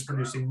company that is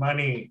producing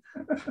money.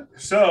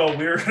 So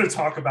we're going to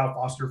talk about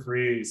Foster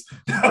Freeze.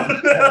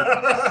 Foster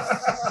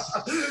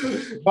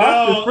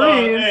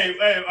Freeze.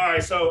 All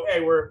right. So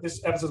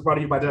this episode is brought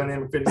to you by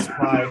Dynamic Fitness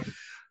Supply.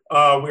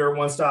 We're a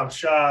one-stop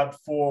shop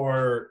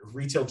for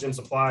retail gym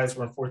supplies.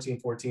 We're on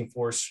 1414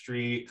 4th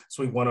Street,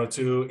 Suite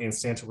 102 in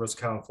Santa Rosa,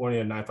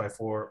 California,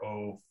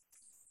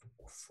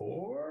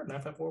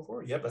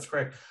 95404. Yep, that's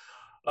correct.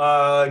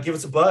 Give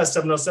us a buzz,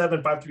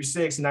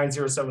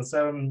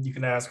 707-536-9077. You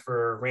can ask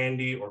for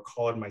Randy or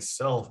call it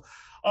myself.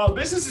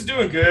 Business is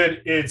doing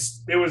good. It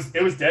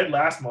was dead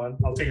last month.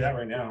 I'll tell you that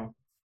right now.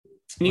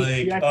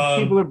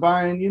 People are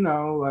buying,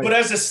 but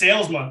as a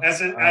sales month,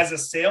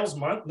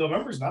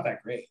 November's not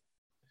that great.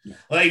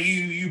 Like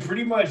you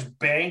pretty much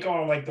bank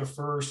on like the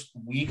first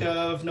week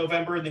of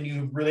November, and then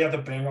you really have to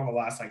bank on the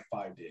last like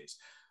 5 days.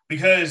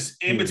 Because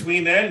in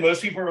between then,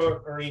 most people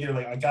are either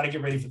like, I got to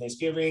get ready for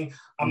Thanksgiving.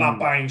 I'm not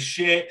buying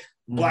shit.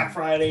 Black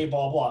Friday,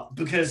 blah, blah.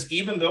 Because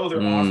even though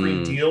they're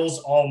offering deals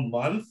all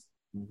month,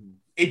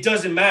 it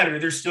doesn't matter.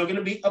 There's still going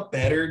to be a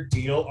better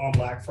deal on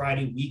Black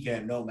Friday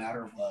weekend, no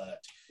matter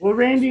what. Well,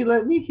 Randy,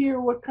 let me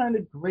hear what kind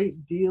of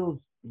great deals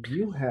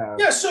you have.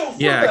 Yeah. So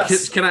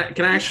can I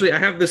actually? I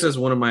have this as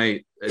one of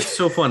my. It's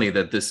so funny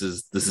that this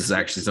is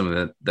actually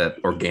something that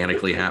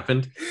organically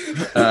happened.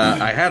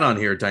 I had on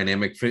here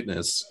Dynamic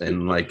Fitness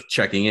and like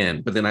checking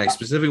in, but then I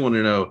specifically want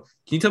to know.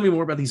 Can you tell me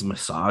more about these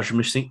massage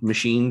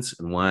machines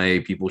and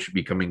why people should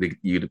be coming to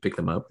you to pick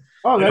them up?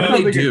 Oh, that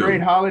sounds like a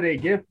great holiday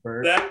gift,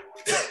 Bert.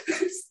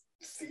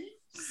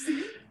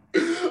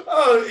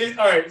 All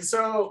right.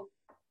 So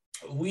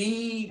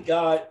we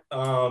got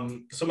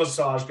some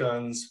massage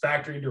guns,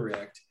 factory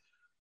direct.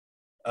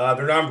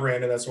 They're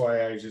non-branded. That's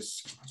why I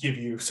just give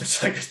you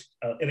such like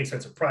an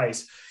inexpensive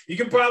price. You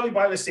can probably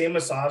buy the same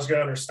massage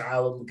gun or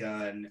style of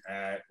gun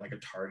at like a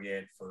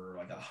Target for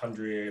like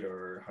 $100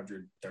 or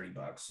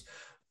 $130.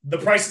 The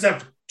prices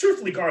have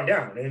truthfully gone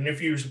down. And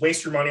if you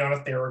waste your money on a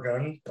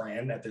Theragun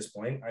brand at this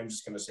point, I'm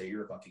just going to say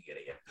you're a fucking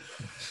idiot.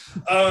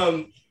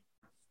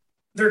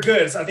 They're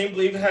good. So I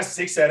believe it has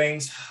 6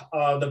 settings.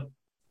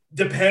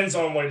 Depends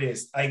on what it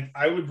is.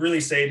 I would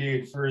really say,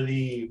 dude, for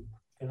the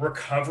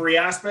recovery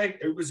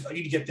aspect, you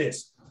need to get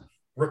this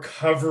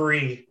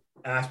recovery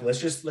aspect.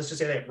 Let's just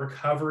say that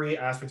recovery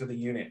aspect of the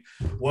unit.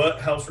 What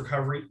helps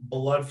recovery?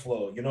 Blood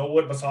flow. You know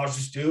what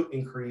massages do?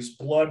 Increase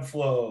blood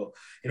flow.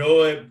 You know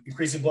what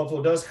increasing blood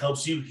flow does?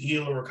 Helps you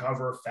heal and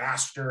recover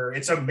faster.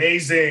 It's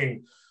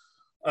amazing.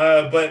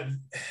 But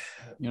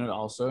you know,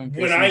 also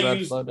increases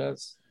red blood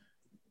does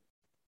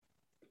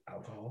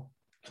alcohol.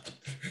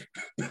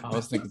 I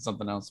was thinking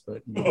something else,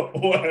 but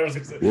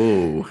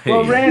whoa. Hey.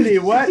 Well, Randy,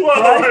 what?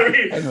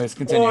 Anyways,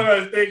 continue.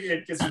 What's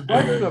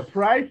the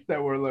price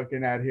that we're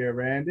looking at here,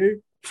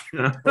 Randy?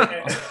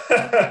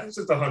 It's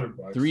just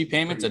 $100. 3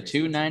 payments of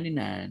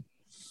 $299.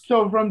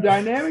 So from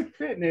Dynamic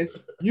Fitness,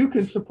 you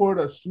can support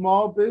a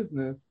small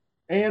business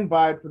and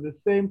buy it for the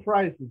same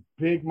price as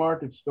big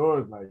market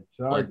stores like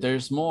Target. But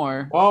there's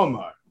more.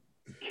 Walmart,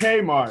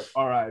 Kmart,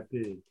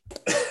 RIP.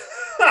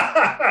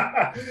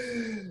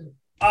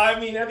 I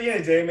mean, at the end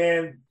of the day,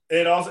 man,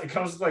 it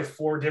comes with like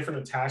 4 different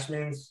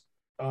attachments,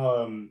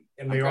 and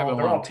they're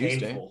all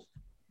painful.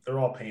 They're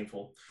all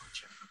painful.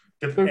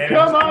 So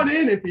come on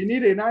in if you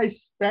need a nice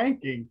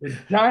spanking. The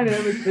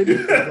Dynamic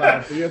Fitness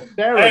class.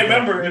 Hey,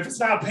 remember, if it's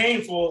not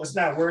painful, it's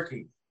not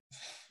working.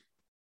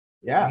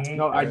 Yeah,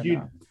 no, I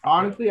do.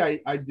 Honestly,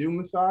 I do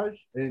massage,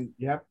 and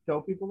you have to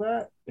tell people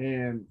that.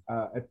 And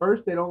at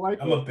first, they don't like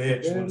it. I'm a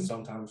bitch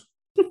sometimes.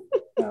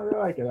 No, they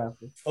like it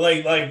after.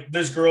 Like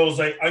this girl's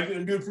like, I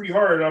can do it pretty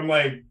hard. I'm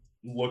like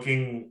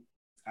looking.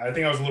 I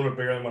think I was a little bit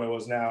bigger than what I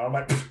was now. I'm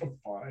like, I'm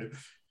fine.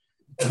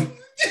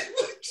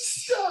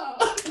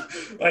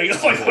 like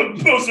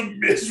the most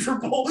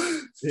miserable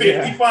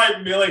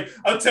 55 million.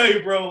 I'll tell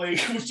you, bro. Like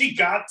when she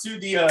got to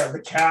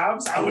the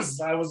calves, I was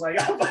like,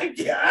 oh my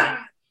god.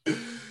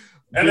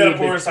 And then of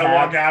course I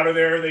walk out of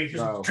there. They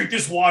just drink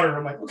this water.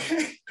 I'm like,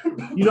 okay.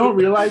 You don't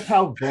realize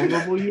how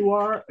vulnerable you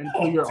are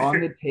until you're on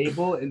the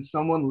table and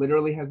someone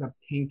literally has a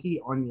pinky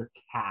on your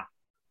calf,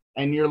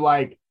 and you're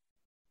like,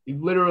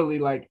 literally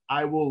like,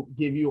 I will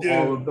give you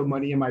all of the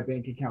money in my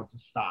bank account to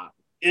stop.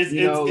 It's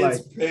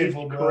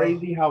painful, it's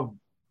crazy how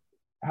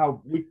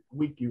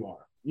weak you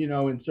are, you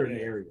know, in certain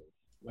areas.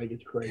 Like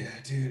it's crazy. Yeah,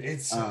 dude,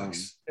 it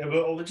sucks.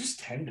 They're just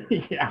tender.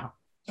 Yeah,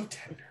 so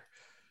tender.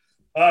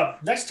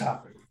 Next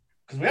topic,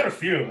 because we had a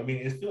few. I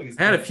mean, I feel like it's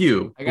had a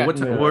few.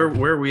 Where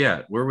are we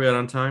at? Where are we at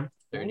on time?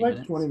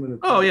 30 20 minutes.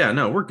 Oh yeah,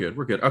 no, we're good.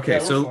 We're good. Okay,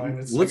 so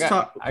let's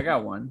talk. I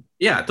got one.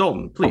 Yeah,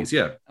 Dalton, please.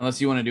 Yeah. Unless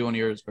you want to do one of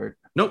yours, Bert.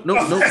 Nope.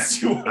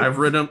 I've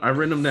written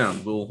them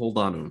down. We'll hold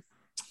on to them.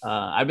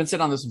 I've been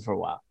sitting on this one for a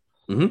while.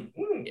 Mm-hmm.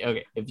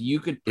 Okay,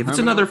 if it's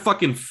another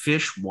fucking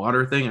fish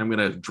water thing, I'm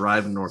gonna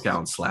drive to NorCal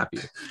and slap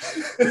you.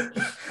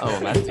 Oh,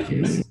 that's the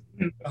case.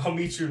 I'll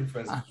meet you in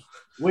Fresno.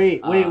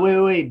 Wait,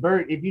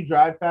 Bert. If you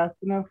drive fast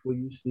enough, will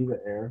you see the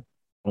air?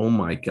 Oh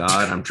my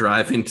god, I'm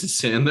driving to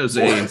San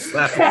Jose and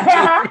slap you.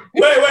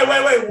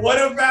 Wait.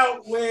 What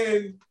about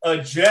when a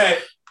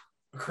jet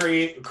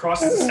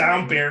crosses the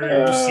sound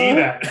barrier? You see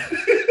that?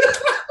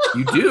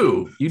 You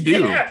do.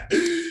 Yeah.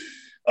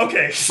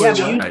 Okay. Yeah, but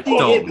you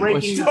see it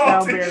breaking the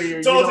sound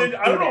barrier. Dalton,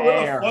 I don't know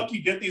where the fuck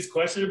you get these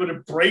questions, but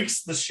it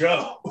breaks the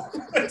show. What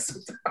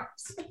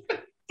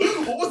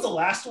was the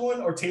last one?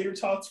 Or tater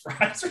tots,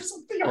 fries, or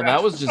something? Well,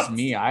 that was just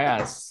me.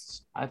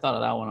 I thought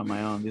of that one on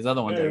my own. These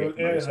other ones,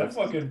 that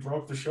fucking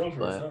broke the show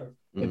for a second.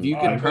 If you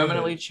could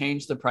permanently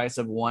change the price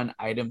of one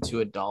item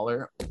to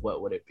 $1,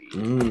 what would it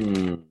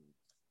be?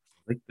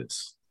 Like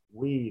this.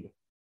 Weed.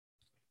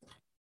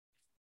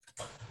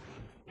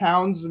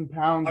 Pounds and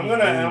pounds. I'm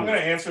gonna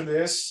answer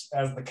this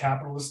as the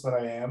capitalist that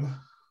I am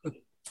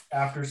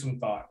after some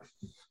thought.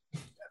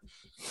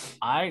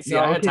 I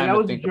had time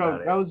to think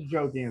about it. That was a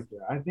joke answer.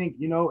 I think,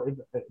 you know,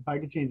 if I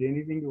could change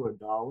anything to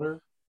 $1.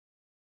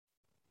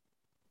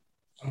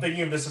 I'm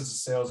thinking of this as a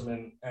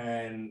salesman,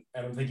 and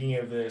I'm thinking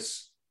of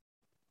this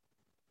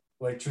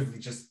like truthfully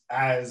just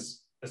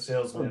as a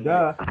salesman.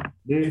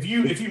 If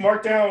you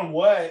mark down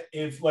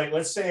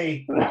let's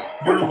say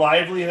your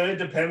livelihood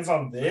depends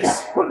on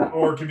this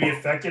or can be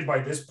affected by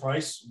this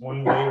price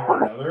one way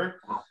or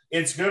another,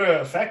 it's gonna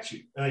affect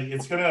you.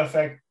 It's gonna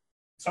affect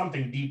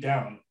something deep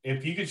down.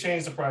 If you could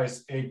change the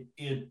price, it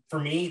for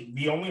me,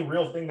 the only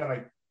real thing that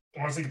I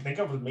honestly can think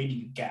of was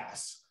maybe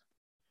gas.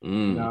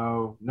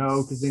 No,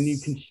 because then you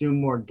consume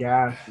more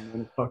gas and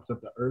then it fucks up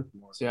the earth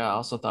more. So, yeah, I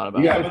also thought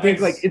about that. Think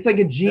like it's like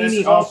a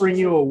genie offering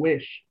you a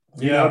wish.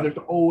 You know, there's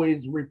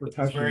always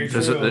repercussions.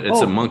 It's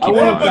a monkey.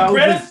 But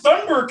Greta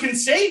Thunberg can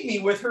save me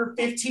with her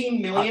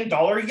 $15 million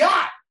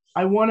yacht.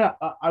 I want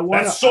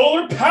That's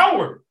solar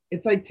powered.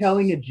 It's like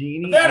telling a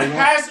genie that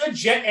has a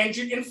jet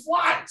engine and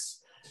flies,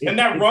 and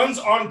that runs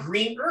on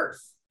green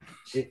Earth.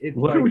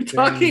 What are we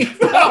talking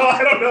about?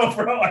 I don't know,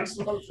 bro. I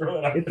just want to throw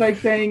it out. It's like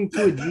saying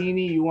to a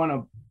genie you want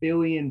 $1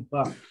 billion,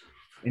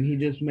 and he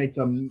just makes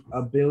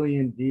a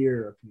billion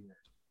deer appear.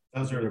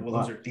 Those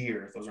are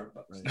deer. Those aren't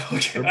bucks.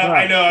 Right. Okay.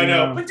 I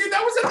know. But dude,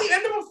 that was at the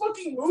end of a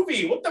fucking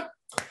movie. What the?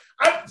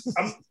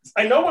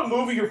 I know what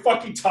movie you're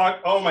fucking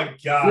talking. Oh my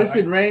god.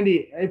 Listen,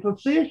 Randy, if a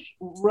fish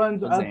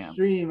runs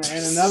upstream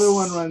and another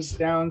one runs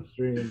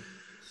downstream,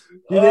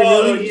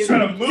 you're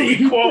trying to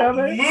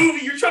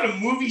You're trying to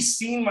movie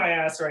scene my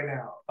ass right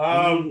now.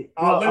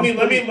 Let me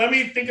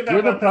think of that.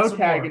 You're the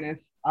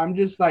protagonist. I'm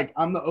just like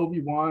I'm the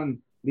Obi-Wan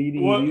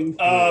leading you.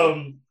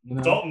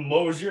 Dalton,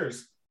 what was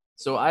yours?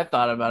 So I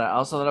thought about it. I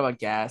also thought about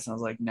gas, and I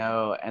was like,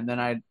 no. And then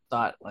I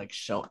thought, like,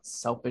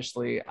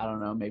 selfishly, I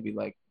don't know, maybe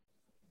like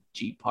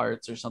Jeep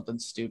parts or something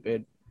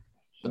stupid.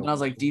 But then I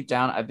was like, deep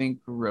down, I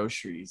think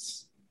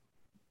groceries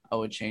I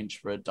would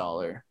change for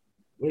 $1.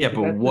 Yeah,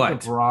 but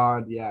what?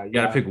 Broad, you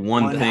gotta pick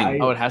one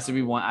thing. It has to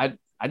be one. I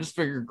just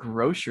figure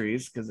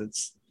groceries because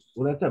it's.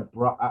 Well, that's a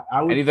broad.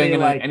 I would anything say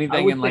like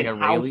anything in like a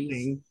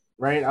Raley's,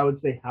 right? I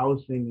would say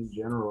housing in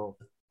general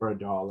for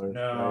 $1. No,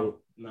 right?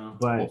 No.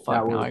 But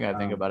now I gotta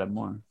think about it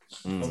more.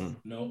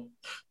 No,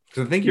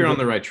 because I think you're on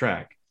the right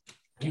track.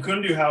 You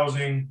couldn't do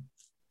housing.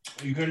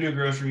 You couldn't do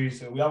groceries.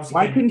 We obviously.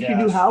 Why couldn't you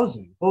do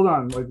housing? Hold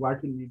on, like why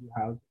couldn't you do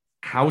housing?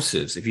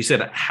 Houses. If you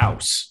said a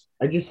house.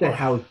 I just said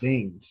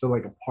housing, so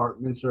like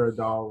apartments are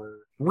 $1.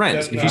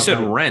 Rent. If you said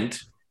rent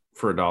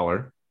for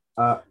 $1.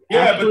 Actually,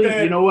 but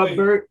then, you know what,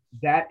 Bert?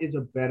 That is a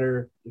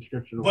better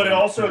description. But it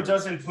also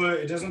doesn't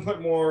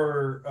put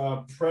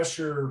more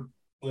pressure,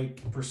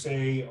 like per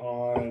se,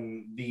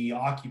 on the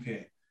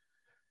occupant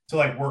to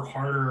like work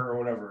harder or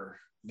whatever.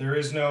 There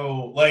is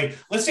no like.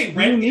 Let's say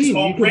rent is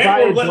home.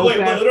 Rent.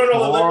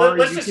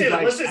 Let's just say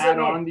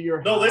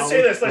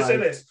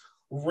this.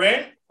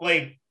 Rent,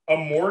 like. A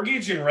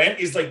mortgage and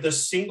rent is like the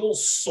single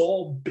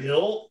sole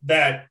bill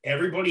that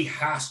everybody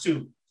has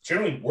to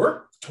generally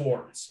work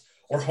towards,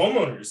 or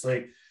homeowners.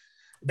 Like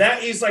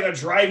that is like a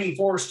driving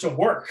force to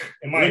work,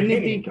 in my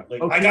opinion.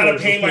 I gotta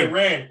pay my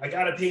rent.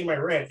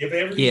 If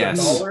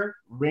everything's $1,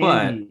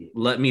 but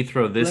let me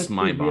throw this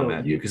mind bomb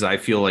at you because I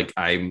feel like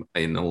I'm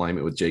in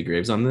alignment with Jay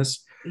Graves on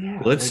this.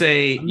 Yeah, let's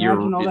say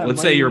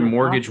your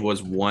mortgage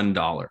was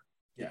 $1.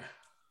 Yeah.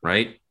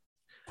 Right.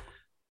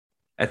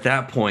 At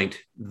that point,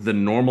 the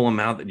normal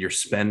amount that you're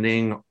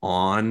spending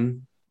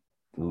on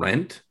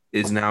rent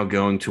is now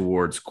going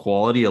towards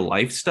quality of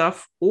life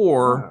stuff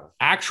or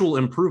actual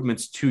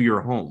improvements to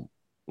your home.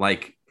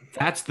 Like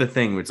that's the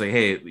thing. It's like,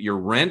 hey, your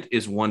rent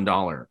is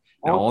 $1.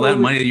 Now, all that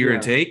money that you're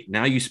going to take,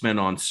 now you spend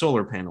on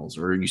solar panels,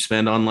 or you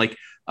spend on like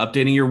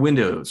updating your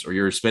windows, or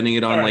you're spending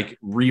it on like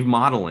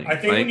remodeling. I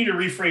think we need to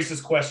rephrase this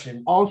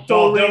question.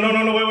 Also,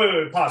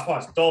 wait.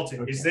 Pause.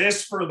 Dalton, is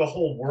this for the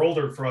whole world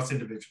or for us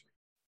individually?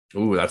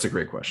 Ooh, that's a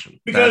great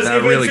question. Because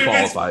that really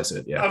qualifies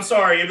it. Yeah. I'm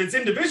sorry. If it's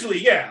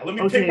individually, yeah. Let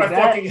me pick my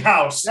fucking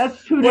house.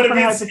 That's two different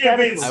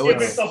hypotheticals.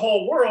 If it's the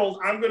whole world,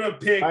 I'm gonna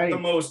pick the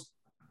most.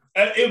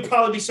 It would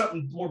probably be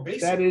something more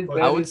basic.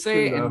 I would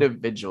say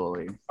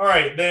individually. All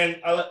right, then.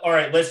 All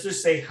right, let's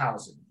just say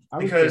housing.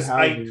 Because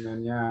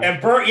and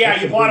Bert,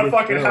 you bought a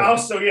fucking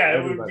house, so yeah,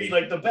 it would be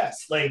like the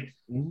best. Like,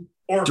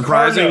 or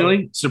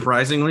surprisingly,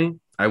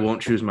 I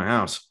won't choose my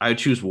house. I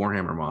choose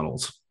Warhammer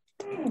models.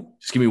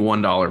 Just give me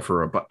 $1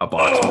 for a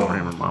box of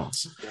Warhammer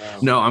models. Yeah.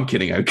 No, I'm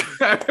kidding. I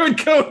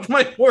would go with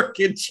my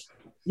mortgage.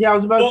 Yeah, I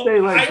was about to say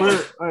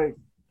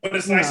but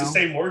it's nice to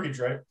say mortgage,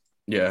 right?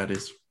 Yeah, it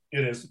is.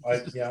 It is.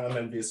 I'm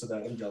envious of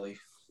that. I'm jelly.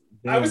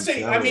 I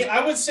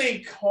would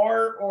say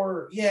car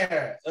or all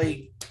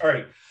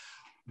right.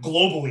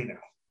 Globally now.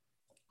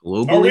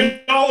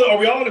 Globally? Are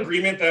we all in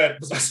agreement that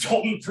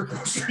Dalton for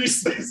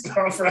groceries is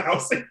not for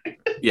housing?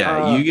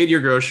 Yeah, you get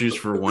your groceries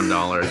for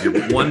 $1. You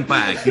get one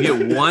bag. You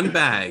get one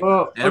bag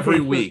every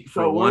week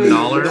for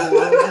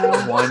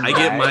 $1. I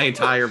get my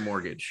entire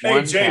mortgage.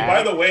 Hey, Jay,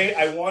 by the way,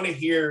 I want to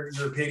hear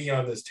your opinion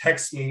on this.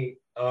 Text me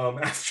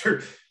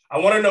after. I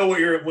want to know what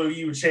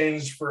you would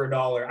change for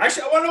 $1.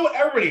 Actually, I want to know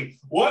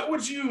what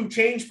would you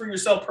change for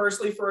yourself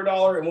personally for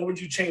 $1, and what would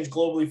you change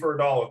globally for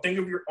 $1? Think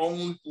of your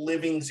own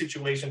living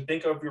situation.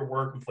 Think of your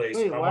workplace.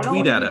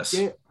 Tweet at us.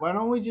 Why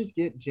don't we just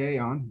get Jay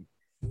on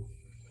here?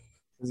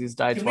 Because he's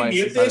died Can twice.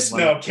 We mute this?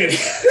 No, I'm kidding.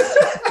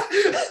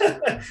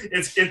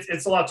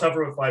 It's a lot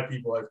tougher with 5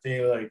 people. I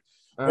think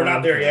we're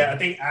not there yet. I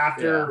think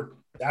after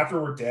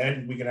we're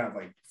dead, we can have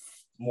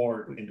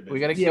more individuals. We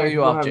got to kill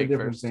you off, Jake,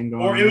 first.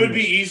 Or it would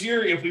be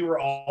easier if we were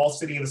all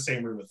sitting in the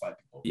same room with 5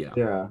 people.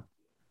 Yeah.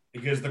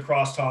 Because the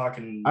crosstalk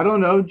and I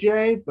don't know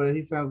Jay, but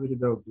he sounds like a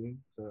dope dude.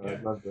 So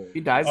I'd love to. He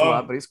dies a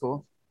lot, but he's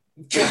cool.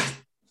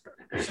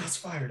 Shots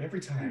fired every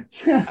time.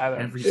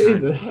 Every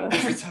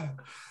time.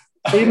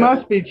 He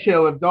must be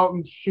chill if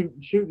Dalton's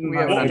shooting.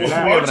 Why don't you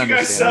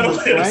guys settle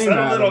it?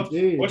 Why don't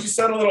you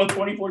settle it on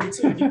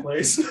 2042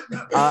 place?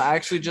 I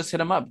actually just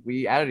hit him up.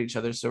 We added each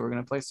other, so we're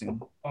gonna play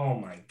soon. Oh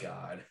my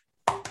god.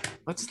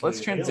 Let's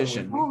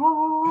transition. No, I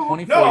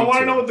want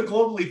to know what the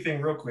globally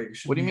thing real quick.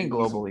 What do you mean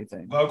globally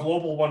thing? A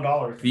global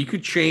 $1. If you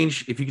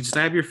could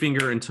snap your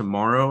finger and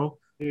tomorrow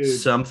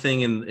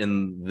something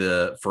in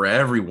the for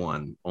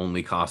everyone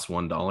only costs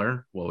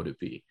 $1, what would it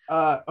be?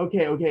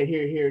 Okay,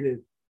 here it is.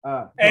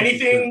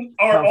 Anything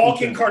or all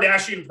Kim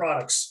Kardashian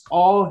products.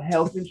 All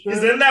health insurance.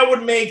 Because then that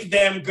would make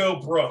them go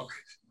broke.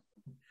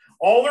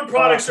 All their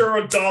products are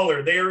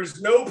 $1. There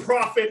is no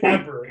profit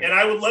ever, and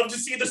I would love to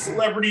see the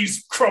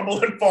celebrities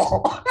crumble and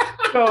fall.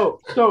 So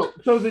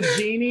the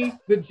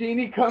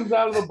genie comes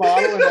out of the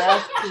bottle and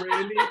asks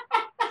Randy,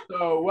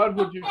 so what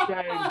would you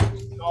say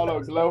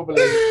globally?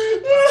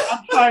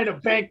 I'm trying to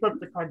bankrupt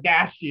the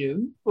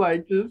Kardashians.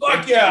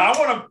 Fuck yeah, I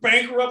want to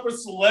bankrupt a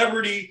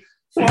celebrity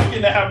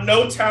fucking that have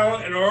no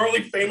talent and are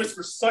only famous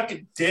for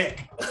sucking dick.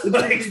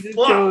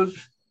 Fuck.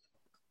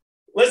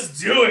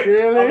 Let's do it.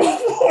 Really? I'm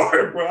for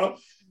it, bro.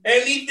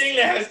 Anything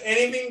that has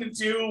anything to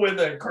do with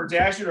a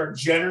Kardashian or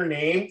Jenner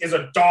name is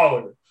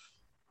 $1.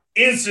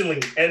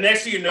 instantly. And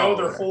next thing you know,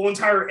 their whole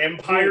entire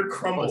empire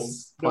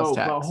crumbles. No,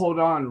 but hold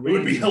on. Randy, it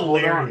would be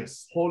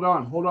hilarious. Hold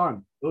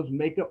on. Those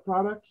makeup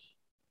products,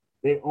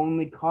 they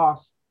only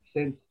cost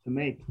cents to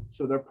make,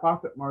 so their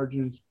profit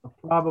margins are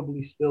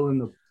probably still in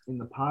the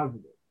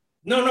positive.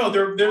 No,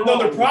 their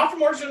profit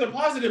margins are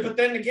positive, but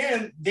then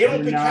again, they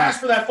don't pay cash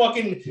for that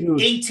fucking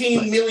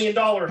 $18 million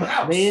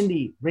house.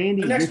 Randy, the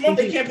next month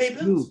they can't pay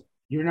bills. Dude,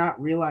 you're not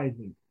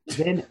realizing.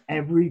 Then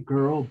every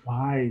girl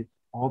buys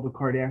all the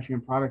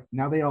Kardashian products.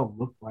 Now they all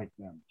look like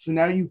them. So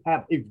now you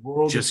have a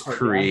world just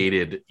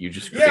created. You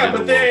just created yeah,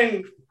 but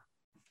then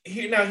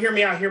now hear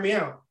me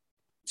out.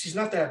 She's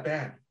not that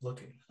bad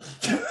looking.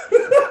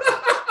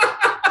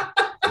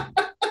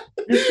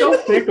 You're so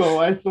fickle,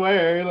 I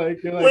swear.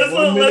 Like you're like,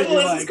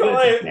 let's go.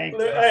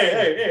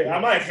 Hey, I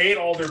might hate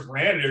all their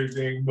brand and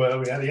everything, but I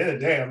mean, at the end of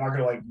the day, I'm not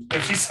gonna like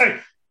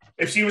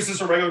if she was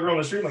just a regular girl on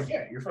the street, like,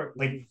 yeah, you're fucking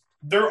like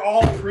they're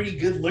all pretty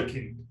good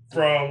looking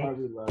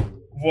from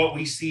what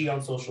we see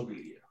on social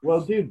media. Well,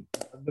 dude,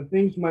 the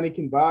things money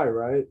can buy,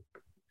 right?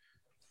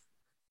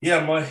 Yeah,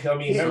 I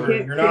mean,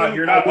 you're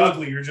not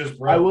ugly, you're just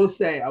broke. I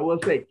will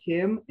say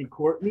Kim and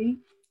Courtney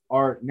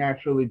are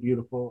naturally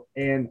beautiful,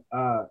 and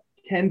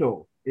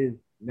Kendall is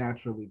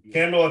naturally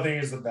beautiful. Kendall, I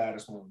think, is the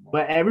baddest one.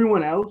 But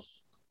everyone else,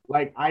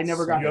 like, I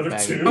never got the other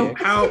two.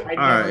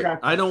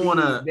 I don't want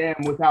to them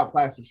without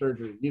plastic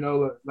surgery. You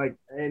know, like,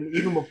 and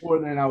even before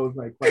then, I was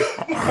like,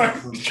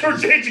 you're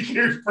changing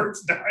gears.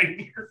 Bert's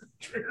dying here.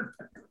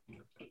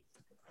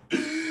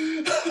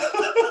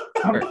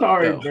 I'm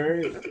sorry,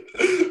 Bert.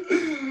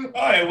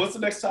 All right, what's the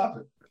next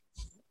topic?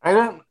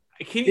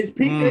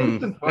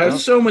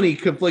 There's so many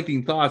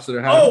conflicting thoughts that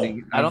are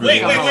happening.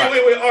 Wait.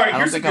 All right,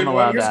 here's a good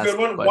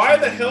one. Why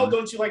the hell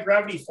don't you like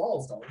Gravity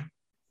Falls, though?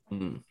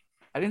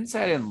 I didn't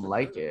say I didn't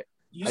like it.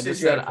 I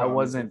just said I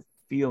wasn't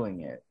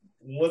feeling it.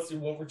 What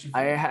were you?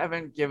 I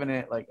haven't given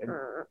it like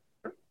a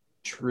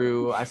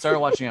true. I started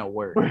watching at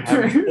work.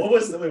 What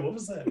was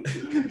that?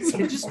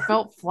 It just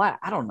felt flat.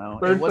 I don't know.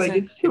 It wasn't.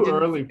 Like, it's too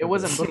early. It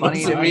wasn't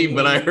funny to me,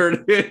 but I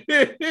heard it.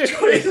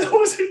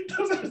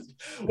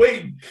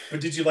 Wait, but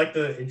did you like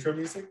the intro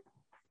music?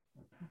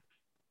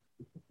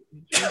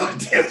 God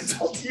damn it!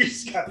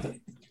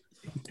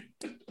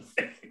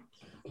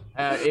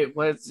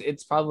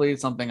 It's probably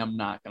something I'm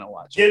not gonna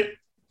watch.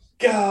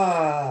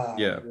 God.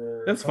 Yeah,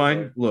 that's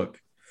fine. Look.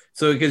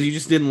 So because you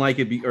just didn't like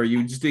it, or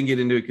you just didn't get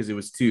into it because it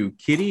was too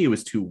kiddie, it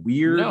was too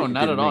weird. No,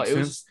 not at all. It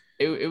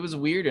was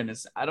weird, and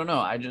I don't know.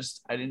 I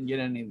didn't get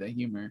any of the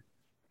humor.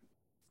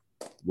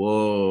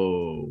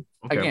 Whoa.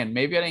 Okay. Again,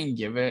 maybe I didn't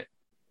give it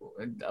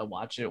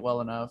watch it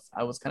well enough.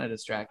 I was kind of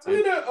distracted. I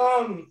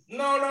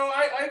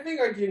think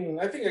I can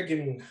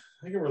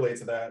relate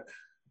to that.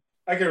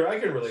 I can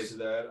relate to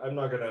that. I'm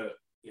not gonna.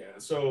 Yeah.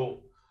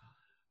 So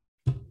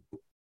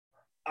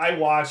I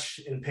watch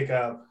and pick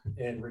up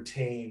and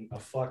retain a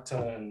fuck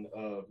ton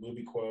of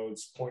movie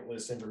quotes,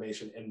 pointless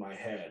information in my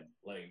head.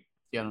 Like,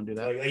 yeah, don't do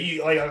that.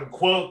 Like a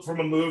quote from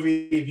a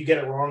movie. If you get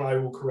it wrong, I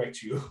will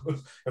correct you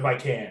if I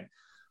can.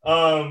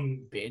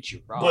 Bitch,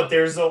 you're wrong. But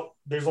there's a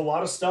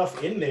lot of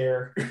stuff in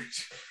there.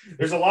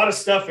 There's a lot of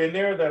stuff in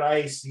there that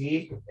I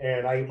see,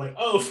 and I'm like,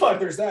 oh fuck,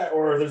 there's that.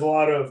 Or there's a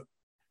lot of,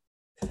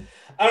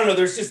 I don't know.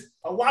 There's just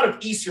a lot of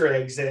Easter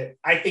eggs that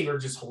I think are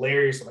just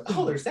hilarious. I'm like,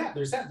 oh, there's that.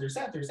 There's this.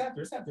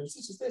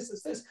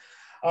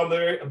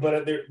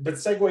 But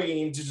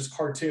segueing into just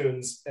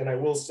cartoons, and I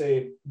will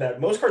say that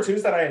most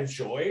cartoons that I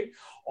enjoy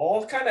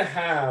all kind of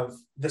have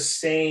the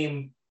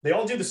same. They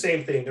all do the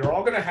same thing. They're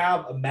all going to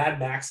have a Mad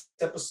Max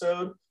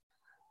episode.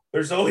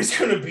 There's always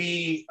going to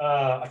be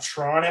a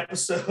Tron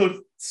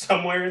episode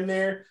somewhere in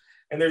there,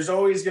 and there's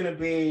always going to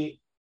be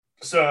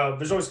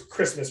there's always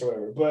Christmas or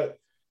whatever. But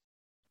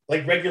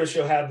like regular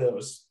show had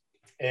those,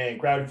 and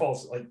Gravity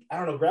Falls. Like, I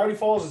don't know, Gravity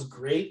Falls is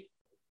great.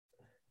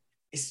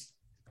 It's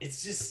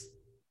just.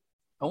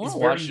 I want to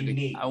watch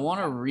it. I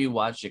want to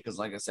rewatch it because,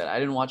 like I said, I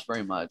didn't watch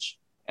very much.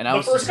 And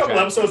the first couple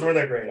episodes weren't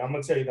that great. I'm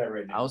gonna tell you that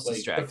right now. I was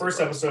distracted. The first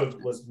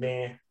episode was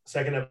meh.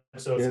 Second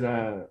episode,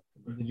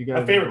 did you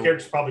guys? My favorite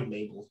character is probably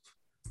Mabel.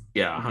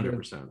 Yeah,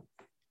 100%.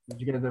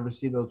 Did you guys ever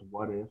see those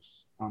What Ifs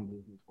on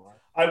Disney Plus?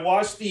 I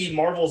watched the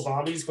Marvel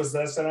Zombies because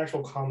that's an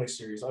actual comic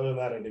series. Other than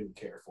that, I didn't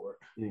care for it.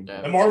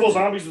 Yeah. And Marvel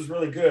Zombies was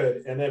really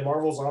good, and then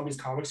Marvel Zombies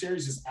comic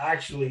series is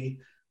actually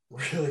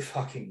really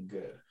fucking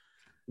good.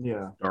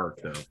 Yeah, dark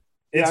though.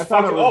 It's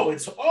fucking.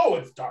 It's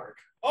dark.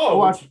 I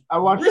watched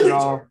really it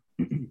all. Dark.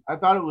 I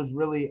thought it was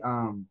really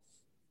I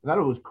thought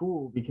it was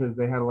cool because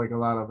they had like a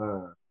lot of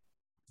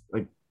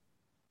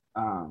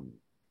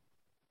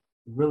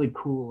really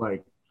cool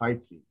like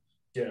fight scenes.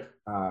 Yeah.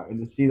 And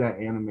to see that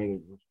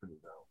animated was pretty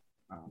dope.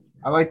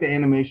 I like the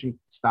animation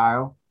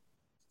style.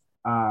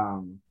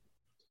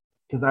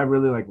 Because I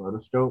really like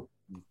Rotoscope.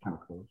 It's kind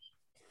of close.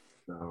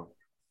 So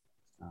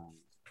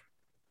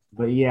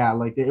but yeah,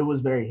 like it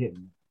was very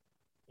hidden.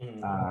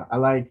 I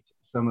liked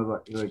some of the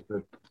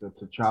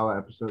T'Challa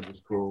episode was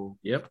cool.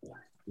 Yep.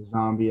 The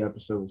zombie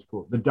episode was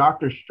cool. The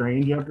Doctor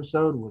Strange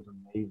episode was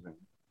amazing.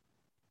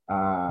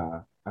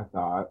 I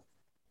thought.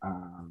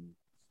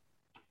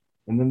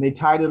 And then they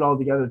tied it all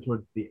together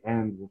towards the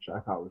end, which I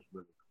thought was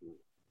really cool.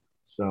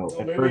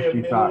 So at first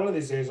you thought, one of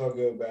these days I'll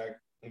go back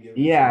and give it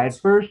yeah, at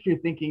first you're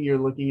thinking you're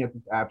looking at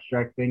this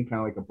abstract thing,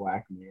 kind of like a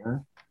Black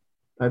Mirror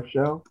type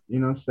show,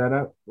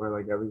 setup where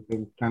like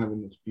everything's kind of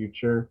in this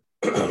future,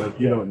 like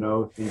you don't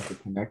know if things are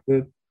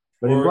connected.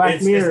 But in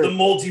Black Mirror, it's the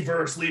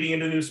multiverse leading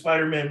into a new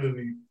Spider-Man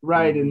movie.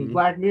 Right, in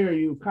Black Mirror,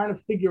 you kind of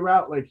figure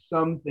out like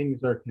some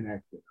things are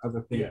connected,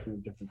 other things in a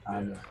different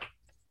timeline. Yeah.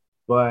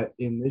 But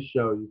in this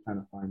show, you kind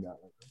of find out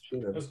like,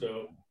 shit, that's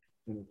dope.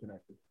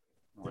 Interconnected.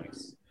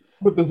 Nice.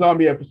 But the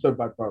zombie episode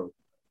by far.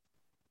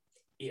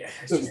 Yeah.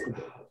 It's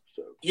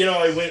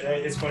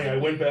funny. I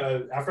went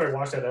after I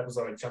watched that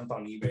episode. I jumped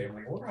on eBay. I'm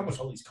like, I wonder how much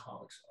all these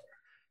comics are.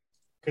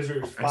 Because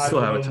there's 5. I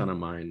still have a ton of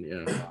mine.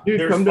 Yeah. Dude,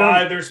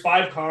 there's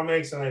 5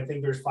 comics, and I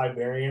think there's 5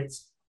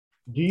 variants.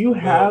 Do you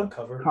have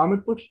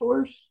comic book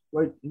stores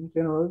like in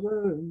Santa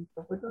Rosa and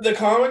stuff like that? The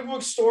comic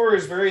book store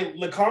is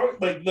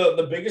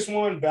the biggest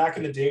one back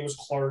in the day was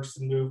Clark's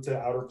and moved to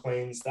Outer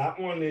Plains. That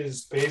one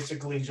is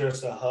basically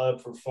just a hub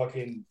for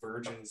fucking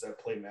virgins that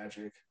play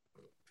Magic.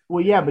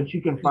 Well, yeah, but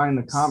you can find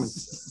the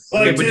comics.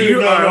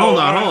 Hold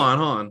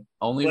on.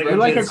 Only like,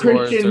 like a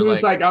Christian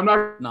who's like, I'm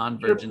not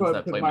non-virgins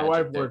that play my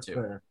wife works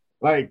there.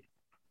 Like,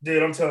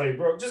 dude, I'm telling you,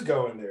 bro, just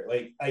go in there.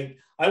 Like, I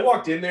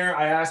walked in there.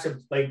 I asked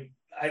him, like,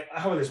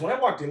 how about this? When I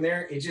walked in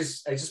there, I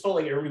just felt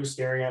like everybody was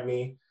staring at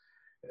me.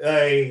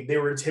 They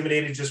were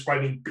intimidated just by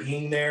me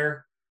being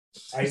there.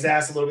 I just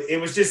asked a little bit.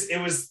 It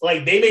was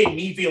like they made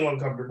me feel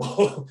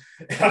uncomfortable.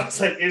 I was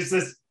like, "Is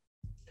this?"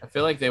 I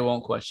feel like they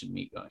won't question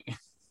me going.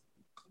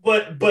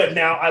 But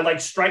now I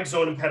like Strike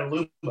Zone and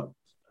Petaluma.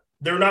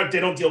 They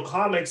don't deal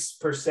comics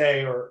per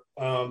se,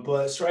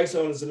 but Strike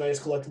Zone is a nice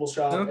collectible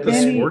shop. The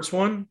sports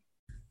one.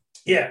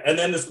 Yeah, and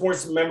then the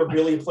sports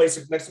memorabilia place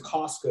next to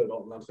Costco.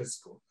 That place is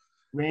cool.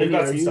 Randy,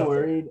 are you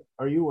worried?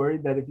 Are you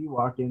worried that if you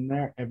walk in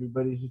there,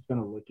 everybody's just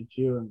gonna look at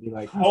you and be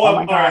like, "Oh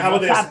my God, how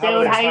about this?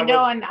 Dude, how you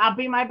doing? I'll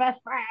be my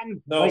best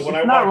friend." No, when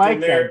I walked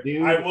in there,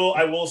 dude.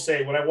 I will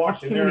say when I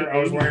walked in there, I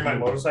was wearing my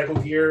motorcycle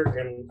gear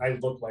and I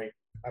looked like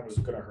I was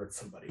gonna hurt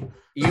somebody.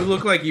 You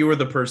look like you were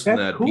the person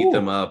that beat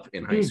them up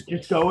in high school.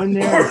 Just go in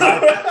there,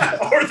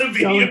 or the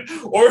video,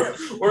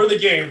 or the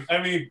game.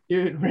 I mean,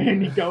 dude,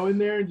 Randy, go in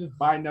there and just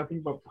buy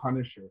nothing but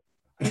Punisher.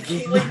 How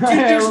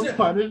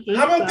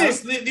about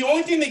this? The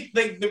only thing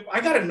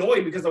I got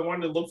annoyed because I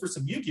wanted to look for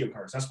some Yu-Gi-Oh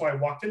cards. That's why I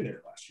walked in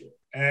there last year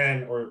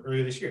or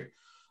earlier this year.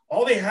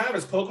 All they have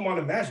is Pokemon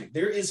and Magic.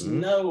 There is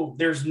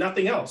there's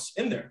nothing else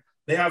in there.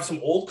 They have some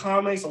old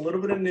comics, a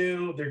little bit of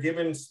new. They're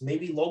giving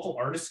maybe local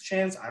artists a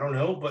chance. I don't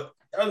know, but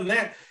other than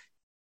that,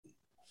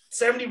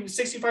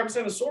 65%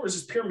 of the store is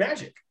just pure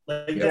Magic.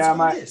 Like that's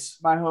what it is.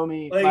 My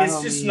homie,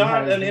 it's just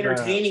not an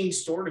entertaining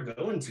store to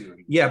go into.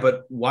 Yeah,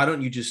 but why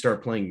don't you just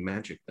start playing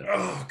Magic then?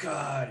 Oh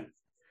God,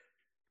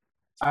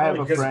 I have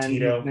a friend.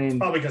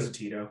 Probably because of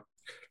Tito.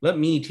 Let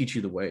me teach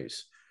you the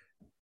ways.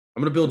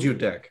 I'm gonna build you a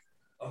deck.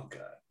 Oh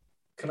God,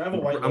 can I have a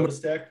White Lotus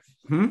deck?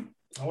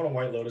 I want a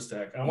White Lotus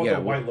deck. I want the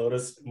White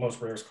Lotus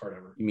most rarest card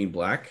ever. You mean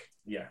black?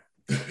 Yeah.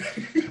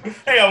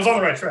 Hey, I was on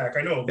the right track.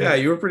 I know. Yeah,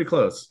 you were pretty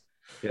close.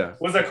 Yeah.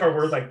 Was that card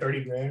worth like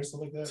 30 grand or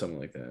something like that? Something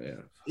like that, yeah.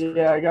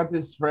 Yeah, I got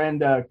this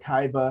friend,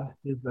 Kaiba.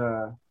 He's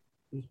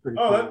pretty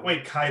cool.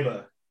 Wait,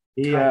 Kaiba.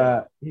 He's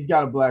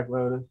got a Black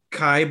Lotus.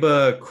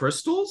 Kaiba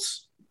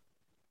crystals?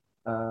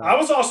 I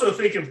was also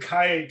thinking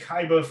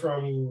Kaiba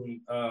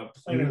from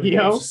Planet of the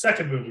Apes,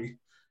 second movie.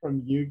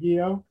 From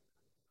Yu-Gi-Oh?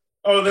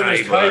 Oh, then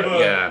there's Kaiba.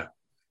 Yeah.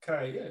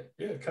 Kaiba.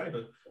 It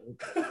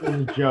was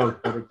a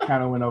joke, but it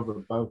kind of went over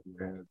both of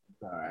them.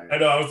 Right. I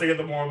know. I was thinking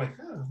the more I'm like,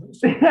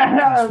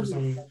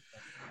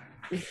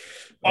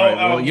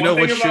 well, you know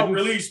what?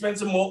 Really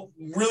expensive.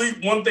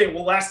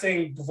 Last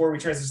thing before we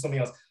transition to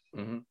something else.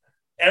 Mm-hmm.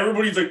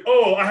 Everybody's like,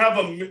 "Oh, I have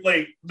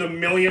the $1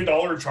 million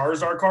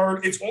Charizard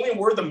card. It's only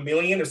worth $1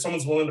 million if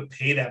someone's willing to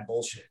pay that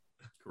bullshit."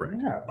 Correct.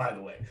 Yeah. By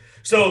the way,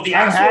 so the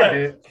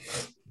actual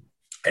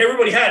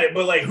everybody had it,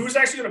 but like, who's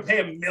actually going to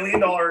pay $1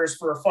 million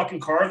for a fucking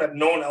card that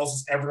no one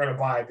else is ever going to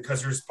buy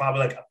because there's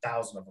probably like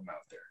 1,000 of them out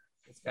there?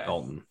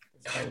 Dalton.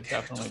 I would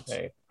definitely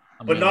pay.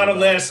 But not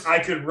unless I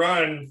could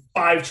run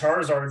 5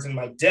 Charizards in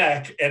my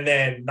deck and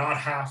then not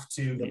have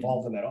to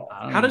evolve them at all.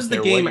 How does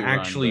the game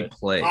actually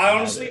play?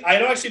 I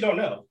actually don't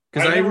know.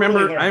 Because I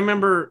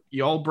remember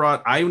y'all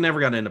brought. I never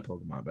got into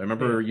Pokemon, but I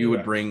remember you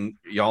would bring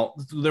y'all.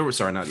 There was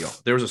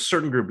a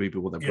certain group of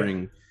people that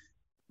bring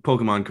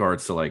Pokemon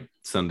cards to like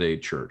Sunday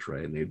church,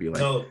 right? And they'd be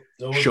like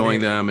showing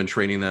them and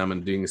training them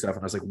and doing stuff.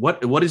 And I was like,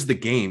 what is the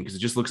game? Because it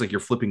just looks like you're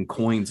flipping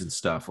coins and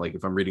stuff. Like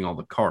if I'm reading all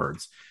the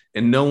cards,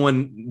 and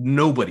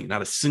nobody,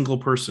 not a single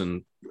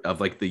person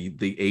of like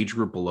the age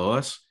group below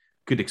us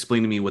could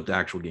explain to me what the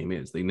actual game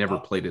is. They never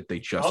played it. They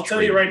just I'll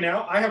tell you right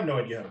now, I have no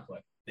idea how to play.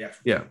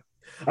 Yeah.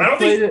 I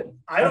played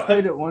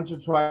it once or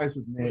twice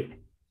with Nick.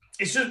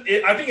 it's just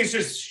I think it's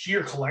just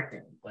sheer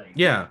collecting. Like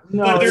yeah,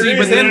 no, but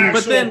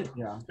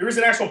there is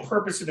an actual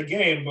purpose to the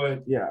game,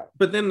 but yeah.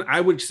 But then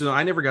I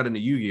never got into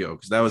Yu-Gi-Oh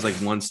because that was like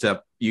one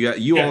step.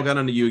 All got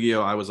into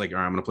Yu-Gi-Oh. I was like, all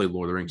right, I'm gonna play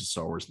Lord of the Rings and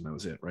Star Wars, and that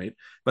was it, right?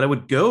 But I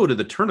would go to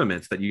the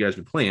tournaments that you guys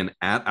were playing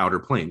at Outer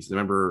Plains. I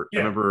remember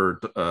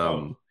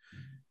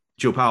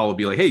Joe Powell would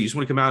be like, hey, you just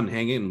want to come out and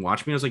hang it and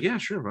watch me? I was like, yeah,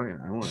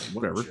 sure, I want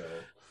whatever.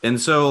 And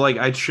so like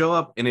I'd show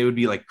up and it would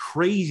be like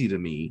crazy to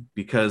me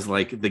because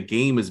like the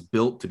game is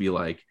built to be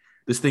like,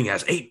 this thing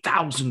has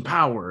 8,000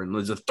 power and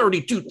there's a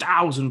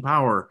 32,000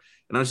 power.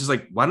 And I was just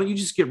like, why don't you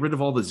just get rid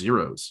of all the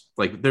zeros?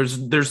 Like there's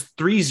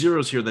 3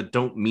 zeros here that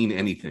don't mean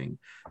anything.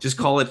 Just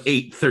call it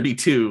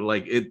 832.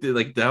 Like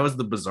that was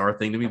the bizarre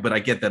thing to me. But I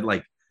get that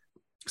like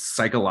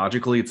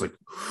psychologically it's like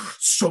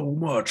so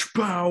much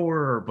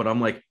power. But I'm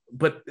like,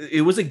 but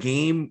it was a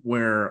game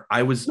where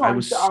I was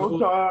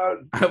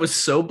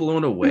so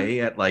blown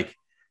away at like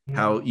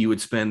how you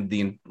would spend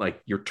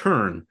your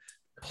turn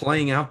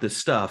playing out this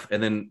stuff,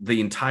 and then the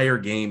entire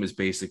game is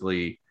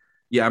basically,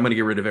 I'm gonna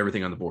get rid of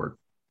everything on the board.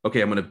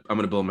 Okay, I'm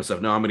gonna build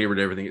myself. No, I'm gonna get rid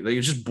of everything.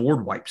 It's just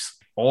board wipes,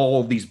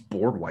 all these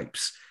board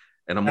wipes,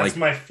 and that's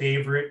my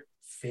favorite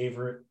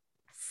card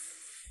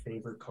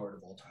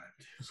of all time,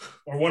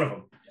 or one of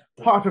them.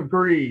 Pot of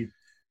Greed.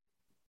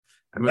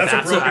 I mean,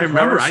 I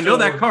remember. I know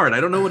that card.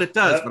 I don't know what it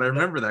does, but I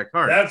remember that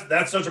card.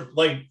 That's such a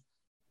the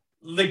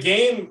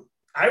game.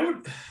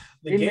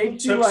 The game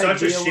took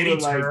such a shitty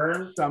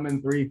turn.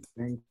 Summon 3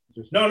 things.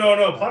 No.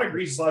 Pot of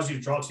Greed just allows you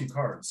to draw 2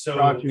 cards. So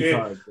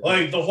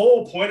like the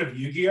whole point of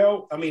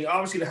Yu-Gi-Oh! I mean,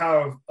 obviously to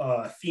have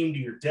a theme to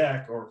your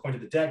deck or a point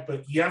of the deck,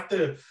 but you have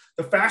to.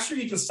 The faster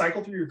you can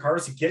cycle through your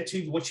cards to get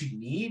to what you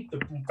need, the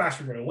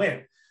faster you're going to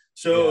win.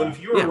 So if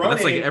you're running,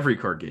 that's like every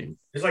card game.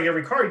 It's like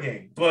every card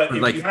game, but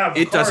if like you have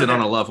it does it on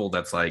a level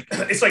that's like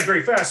it's like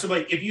very fast. So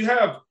like if you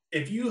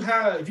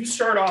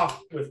start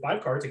off with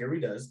 5 cards like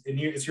everybody does, and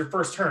it's your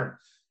first turn,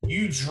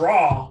 you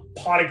draw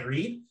Pot of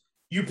Greed.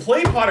 You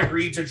play Pot of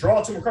Greed to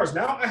draw 2 more cards.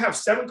 Now I have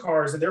 7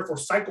 cards and therefore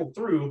cycled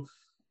through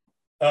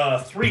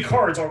 3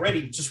 cards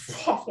already just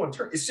off one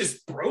turn. It's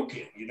just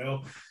broken, you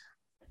know.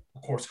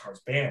 Of course,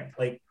 cards banned.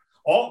 Like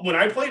when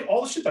I played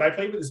all the shit that I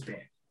played with is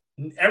banned.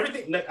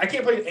 Everything I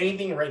can't play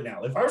anything right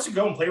now. If I was to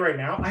go and play right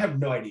now, I have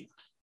no idea.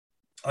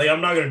 Like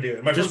I'm not gonna do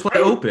it. Just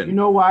play open. You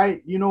know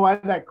why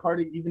that card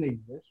even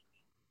exists?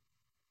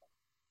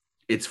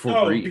 It's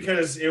for greed.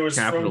 Because it was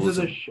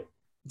capitalism.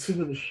 Because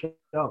of the show.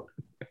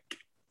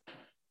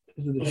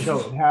 Because of the show.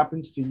 It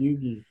happens to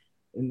Yugi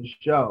in the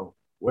show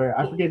where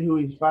I forget who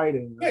he's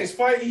fighting. Yeah, he's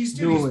fighting. He's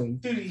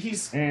dueling.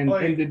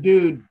 And the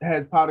dude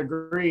has Pot of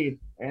Greed,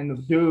 and the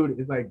dude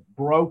is like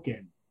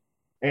broken.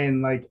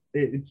 And like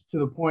it's to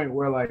the point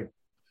where like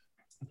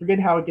I forget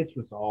how it gets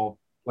resolved.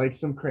 Like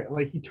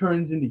like he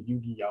turns into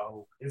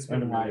Yu-Gi-Oh!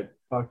 And like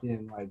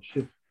fucking like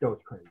shit goes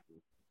crazy.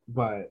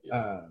 But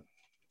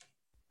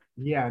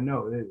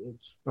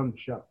it's from the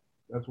show.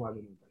 That's why they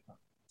made that.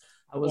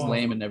 I was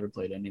lame and never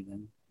played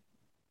anything.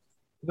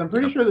 Because I'm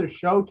pretty sure the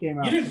show came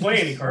out. You didn't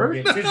play any card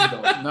games, did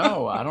you?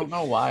 No, I don't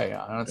know why.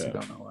 I honestly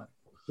don't know why.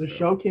 The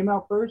show came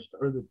out first,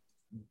 or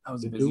I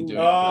was busy doing.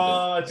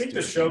 I think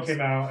the show came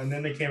out, and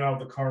then they came out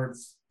with the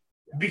cards.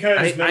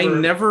 Because I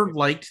never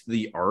liked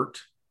the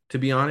art, to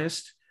be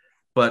honest.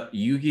 But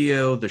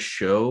Yu-Gi-Oh! The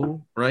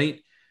show,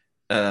 right?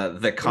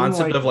 The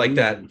concept of like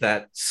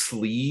that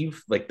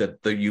sleeve, like the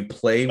you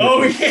play with.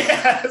 Oh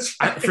yeah,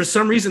 for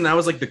some reason that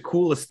was like the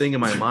coolest thing in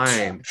my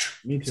mind.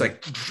 It's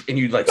like, and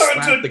you like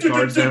slap the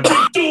cards down.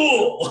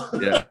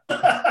 Yeah,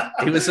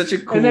 it was such a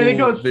cool. And then it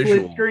goes visual.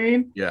 Split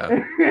screen. Yeah,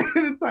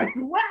 it's like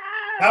wow.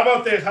 How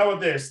about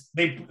this?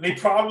 They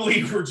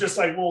probably were just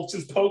like, well,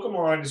 since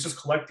Pokemon is just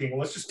collecting,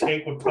 let's just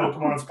take what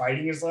Pokemon's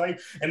fighting is like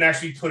and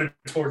actually put it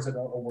towards a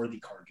worthy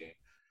card game.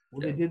 Well,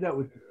 they did that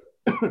with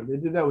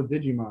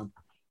Digimon.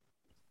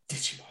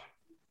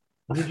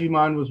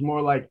 Digimon was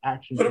more like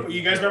action.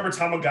 You guys remember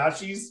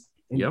Tamagotchis?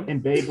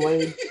 And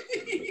Beyblade?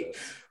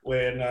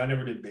 When I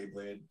never did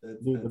Beyblade.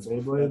 The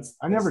Beyblades?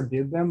 I never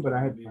did them, but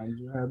I had friends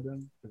who had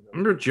them. I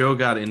remember Joe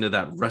got into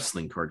that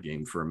wrestling card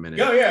game for a minute.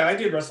 Oh yeah, I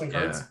did wrestling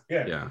cards.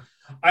 Yeah.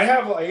 I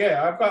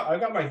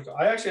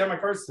actually have my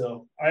cards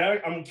still.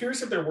 I'm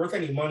curious if they're worth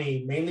any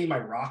money. Mainly my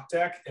Rock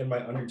deck and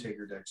my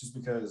Undertaker deck, just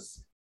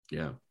because.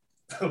 Yeah.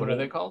 What are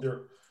they called?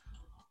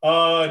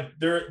 I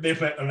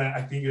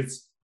think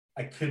it's.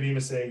 I could be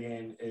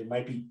mistaken. It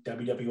might be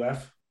WWF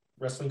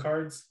wrestling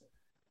cards.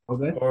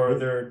 Okay. Or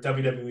they're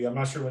WWE. I'm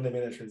not sure when they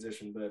made that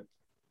transition, but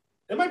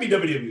it might be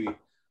WWE.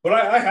 But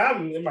I have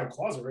them in my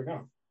closet right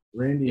now.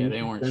 Randy,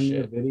 they weren't send me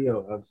a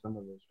video of some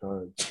of those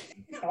cards.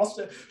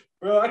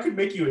 Bro, I could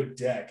make you a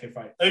deck if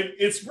I.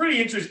 It's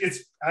pretty interesting.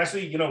 It's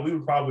actually, we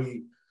would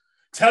probably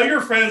tell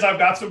your friends I've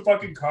got some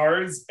fucking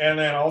cards, and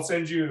then I'll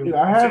send you. Dude,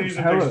 I have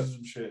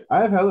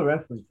hella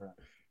wrestling cards.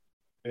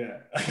 Yeah.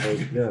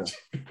 Yeah.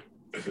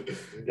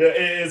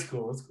 Yeah, it's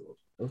cool. It's cool.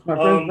 It's my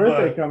friend's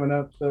birthday coming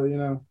up,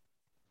 so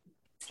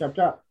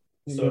chop.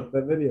 So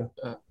that video.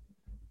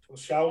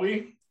 Shall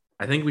we?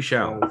 I think we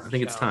shall. I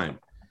think it's time.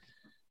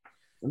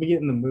 Let me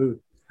get in the mood.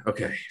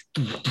 Okay.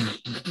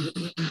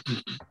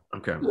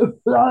 Okay.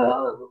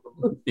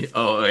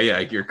 Oh yeah,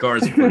 your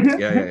car's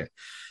flipped.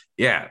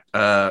 Yeah.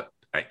 I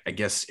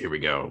guess here we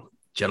go,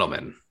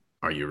 gentlemen.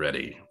 Are you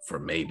ready for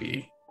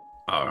maybe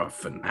our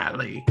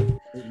finale?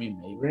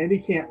 Randy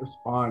can't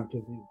respond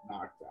because he's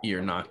knocked out.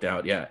 You're knocked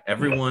out. Yeah.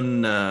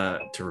 Everyone,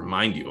 to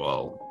remind you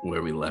all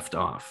where we left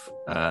off,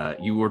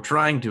 you were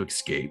trying to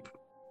escape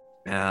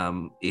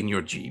in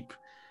your Jeep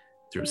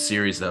through a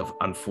series of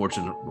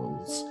unfortunate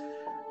rolls.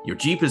 Your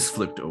Jeep is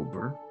flipped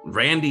over.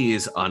 Randy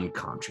is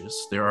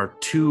unconscious. There are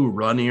 2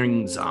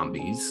 running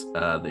zombies.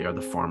 They are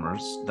the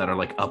farmers that are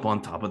like up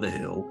on top of the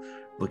hill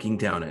looking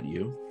down at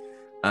you.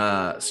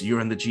 So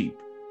you're in the Jeep.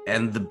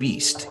 And the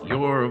beast,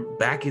 you're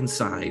back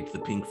inside the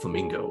Pink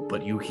Flamingo,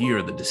 but you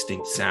hear the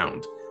distinct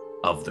sound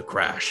of the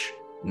crash,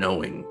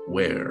 knowing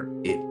where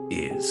it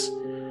is.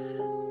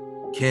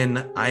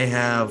 Can I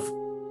have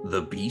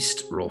the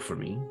beast roll for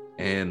me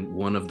and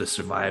one of the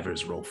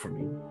survivors roll for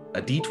me?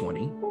 A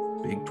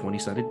D20, big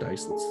 20-sided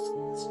dice. Let's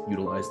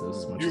utilize those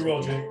as much as we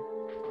can. Jake.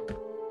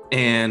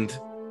 And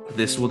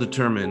this will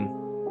determine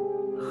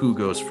who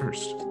goes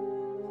first.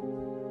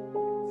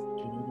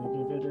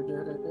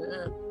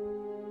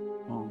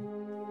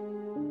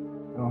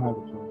 I don't have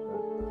a choice.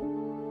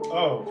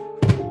 Oh.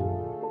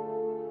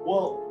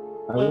 Well,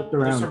 I looked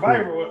around.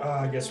 Survivor,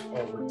 I guess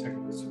we're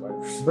technically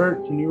survivors.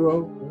 Bert, can you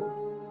roll?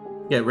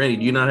 Yeah, Randy,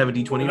 do you not have a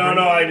D20? No,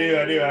 I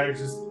do. I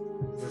just,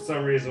 for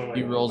some reason, like,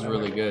 he rolls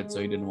really good,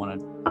 so he didn't want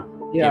to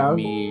give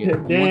me,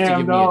 damn, wants to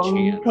give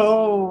me a chance.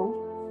 Cold.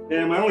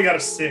 Damn, I only got a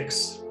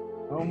 6.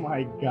 Oh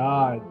my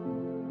god.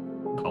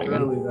 I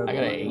got an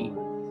 8.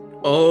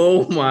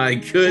 Oh my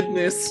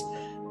goodness.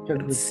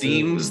 It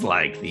seems seems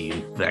like the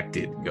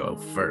infected go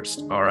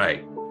first. All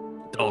right,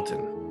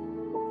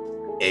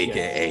 Dalton,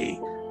 aka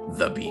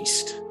the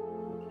Beast.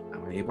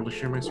 Am I able to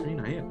share my screen?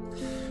 I am.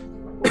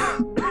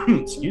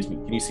 Excuse me.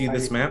 Can you see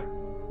this map?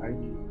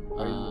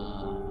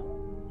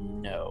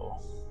 No.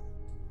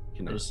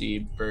 I see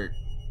Bert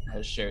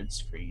has shared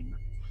screen.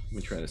 Let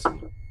me try to see.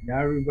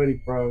 Now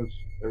everybody froze.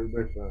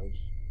 Everybody froze.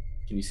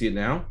 Can you see it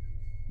now?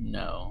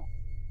 No.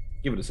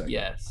 Give it a second.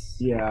 Yes.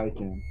 Yeah, I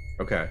can.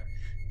 Okay.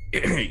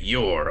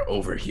 You're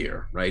over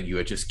here, right? You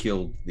had just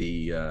killed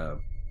the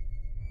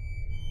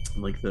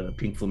the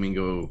Pink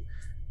Flamingo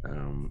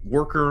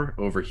worker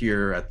over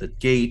here at the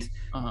gate.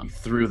 You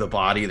threw the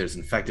body. There's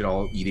infected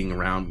all eating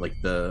around like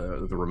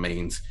the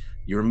remains.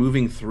 You're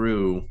moving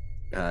through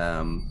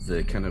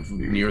the kind of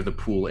near the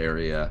pool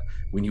area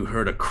when you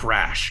heard a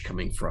crash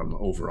coming from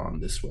over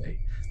on this way.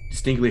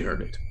 Distinctly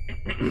heard it.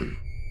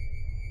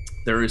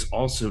 There is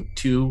also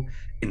 2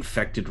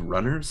 infected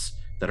runners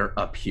that are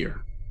up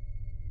here.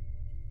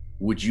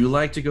 Would you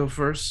like to go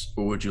first,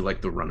 or would you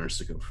like the runners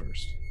to go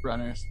first?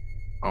 Runners.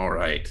 All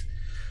right.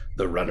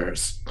 The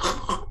runners.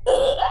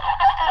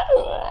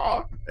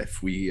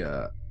 If we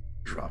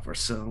drop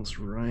ourselves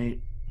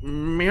right.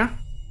 Yeah.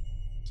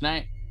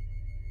 Tonight.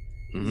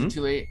 Is it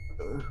too late?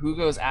 Who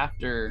goes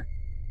after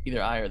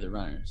either I or the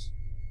runners?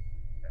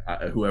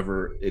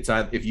 Whoever.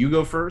 If you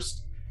go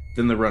first,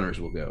 then the runners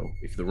will go.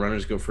 If the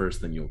runners go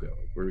first, then you'll go.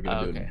 We're going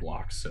to do it in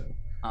blocks, so.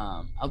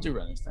 I'll do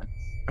runners then.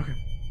 Okay.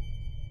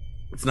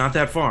 It's not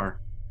that far,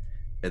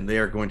 and they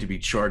are going to be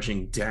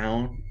charging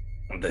down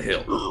the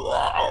hill.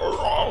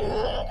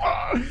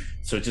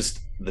 So just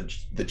the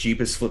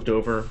Jeep is flipped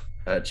over.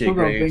 Jay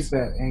Graves. I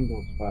don't think that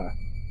angle's fine.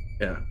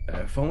 Yeah,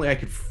 if only I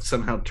could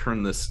somehow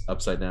turn this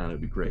upside down, it'd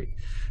be great.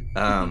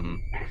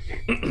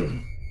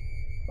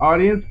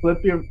 Audience,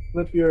 flip your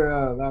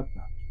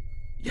laptop.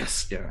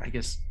 Yes, yeah, I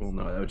guess. Well,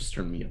 no, that would just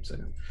turn me upside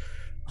down.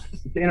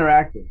 It's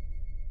interactive.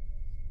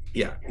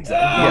 Yeah,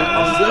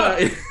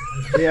 exactly.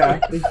 Yeah,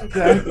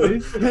 exactly.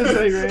 It's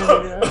like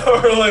random, yeah.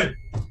 Or like,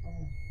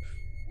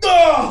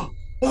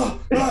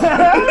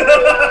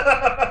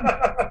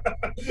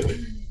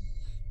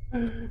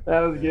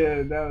 That was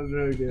good. That was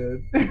really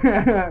good.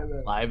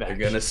 Live action.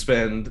 They're gonna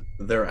spend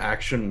their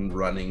action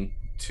running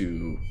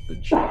to the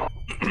Jeep.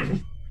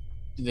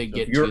 Do they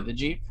get to the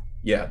Jeep?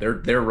 Yeah,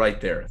 they're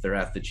right there. They're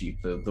at the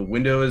Jeep. The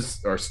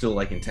windows are still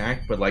like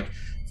intact, but like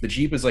the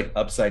Jeep is like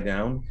upside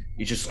down.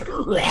 You just like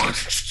they're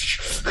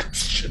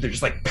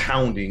just like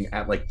pounding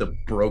at like the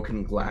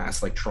broken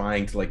glass, like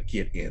trying to like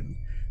get in.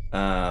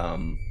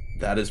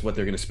 That is what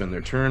they're gonna spend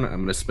their turn.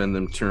 I'm gonna spend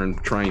them turn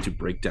trying to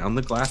break down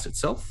the glass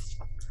itself.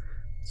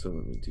 So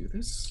let me do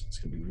this. It's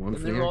gonna be one.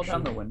 Did they roll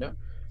down the window?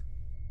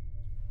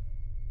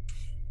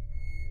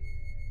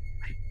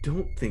 I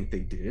don't think they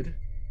did.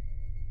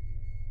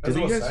 That's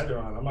what side they're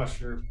on. I'm not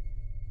sure.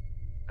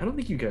 I don't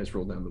think you guys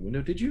rolled down the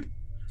window, did you?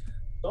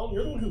 Dalton,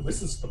 you're the one who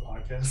listens to the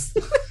podcast.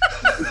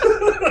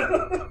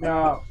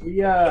 No,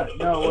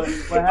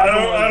 what happened?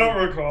 I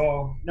don't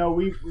recall.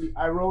 No,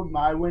 I rolled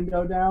my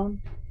window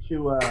down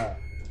to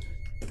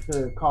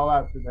call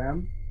out to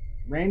them.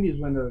 Randy's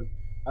window's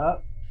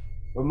up,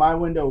 but my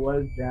window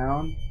was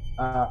down.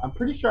 I'm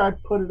pretty sure I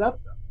put it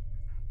up though.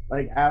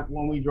 Like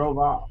when we drove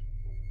off,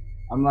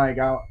 I'm like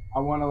I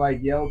want to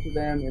like yell to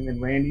them, and then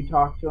Randy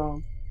talked to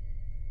them,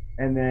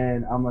 and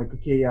then I'm like,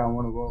 okay, yeah, I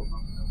want to roll.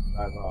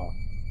 Drive off.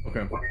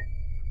 Okay.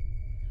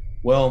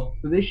 Well,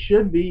 so they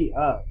should be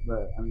up,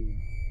 but I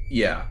mean,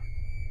 yeah,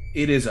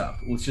 it is up.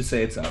 Let's just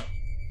say it's up.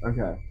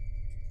 Okay,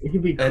 it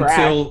could be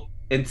cracked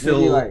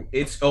until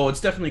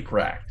it's definitely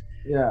cracked.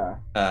 Yeah.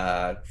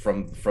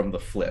 From the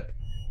flip,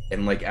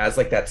 and like as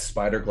like that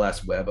spider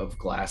glass web of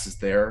glass is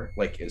there,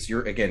 like as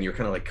you're kind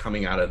of like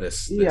coming out of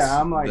this.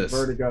 I'm like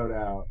vertigoed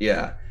out.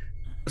 Yeah.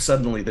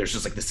 Suddenly there's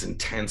just like this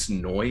intense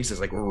noise.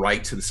 It's like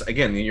right to the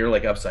again, and you're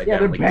like upside down.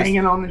 They're like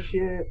banging on the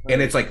shit. And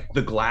it's like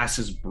the glass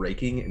is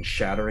breaking and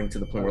shattering to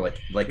the point where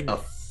like a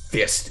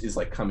fist is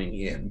like coming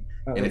in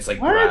and it's like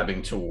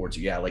grabbing towards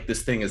you. Yeah, like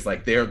this thing is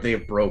like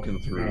they've broken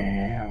through.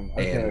 Damn.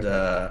 Okay. And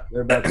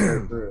they're about to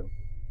go through.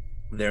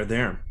 They're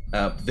there.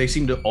 They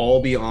seem to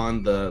all be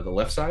on the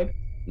left side,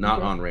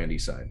 not on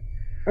Randy's side.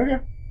 Okay.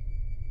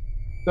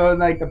 So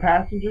like the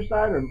passenger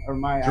side or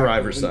my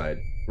driver's side,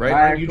 right?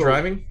 Are you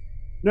driving?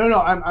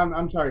 No,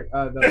 I'm sorry.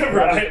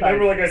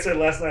 Remember, like I said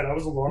last night, I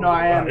was along. No,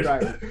 I am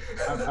driving.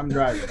 I'm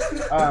driving.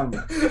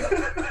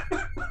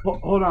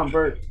 Hold on,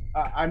 Bert.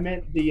 I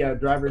meant the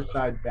driver's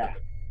side back.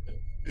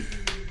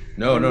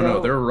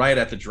 No. They're right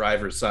at the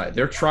driver's side.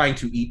 They're trying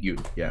to eat you.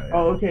 Yeah.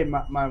 Oh, okay.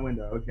 My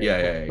window. Okay.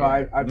 Yeah. So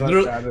I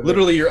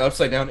literally, you're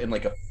upside down, and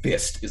like a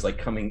fist is like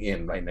coming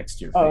in right next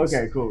to your face. Oh,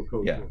 okay. Cool.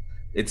 Yeah. Cool.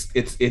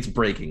 It's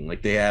breaking.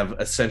 Like they have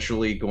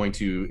essentially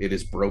it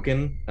is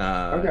broken.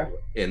 Okay.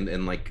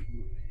 And like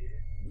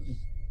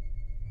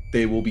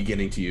they will be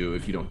getting to you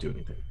if you don't do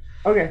anything.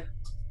 Okay.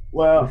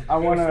 Well, I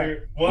want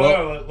to.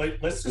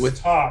 Let's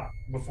just talk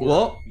before.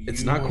 Well,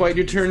 it's not quite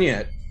your turn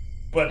yet.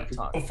 But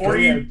before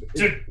you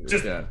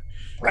just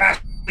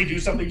rashly do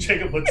something,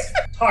 Jacob, let's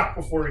talk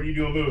before you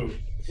do a move.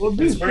 Well,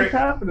 dude, it's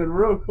happening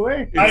real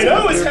quick. I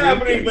know it's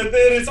happening, but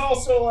then it's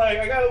also like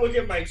I gotta look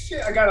at my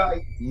shit. I gotta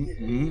like.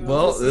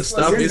 Well, this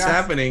stuff is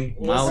happening.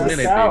 Mile a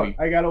minute, baby.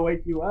 I gotta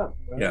wake you up.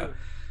 Bro. Yeah.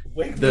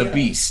 The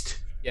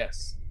beast.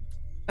 Yes.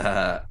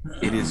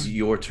 It is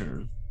your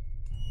turn.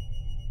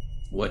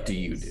 What do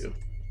you do?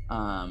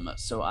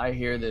 So I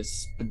hear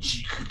this.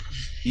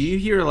 You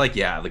hear like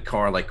the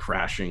car like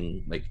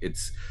crashing. Like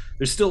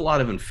there's still a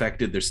lot of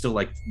infected. There's still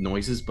like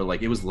noises, but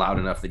like it was loud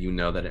enough that you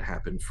know that it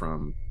happened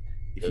from.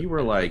 If you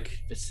were like,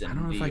 I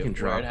don't know if I can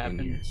drop in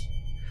here.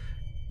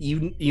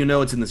 You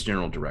know it's in this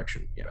general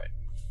direction. Yeah.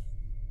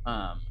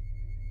 Right.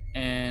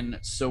 And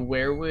so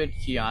where would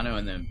Keanu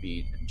and them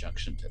be in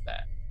junction to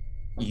that?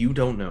 You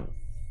don't know.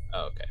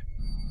 Oh, okay.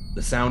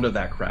 The sound of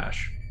that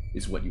crash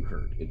is what you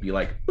heard. It'd be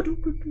like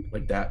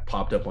that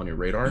popped up on your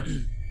radar.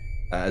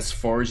 As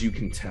far as you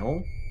can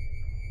tell,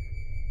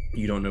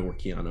 you don't know where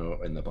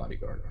Keanu and the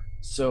bodyguard are.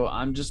 So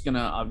I'm just gonna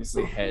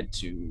obviously head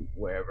to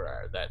wherever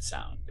I heard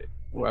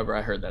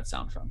that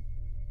sound from.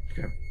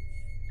 Okay.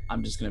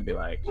 I'm just gonna be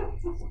like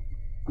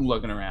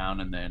looking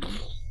around, and then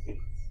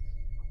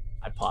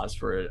I pause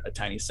for a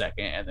tiny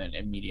second, and then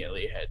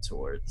immediately head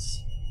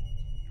towards.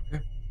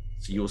 Okay.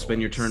 So you will spend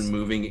your turn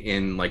moving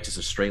in like just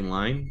a straight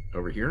line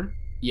over here?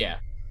 Yeah.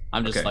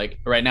 I'm just like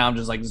right now I'm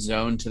just like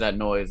zoned to that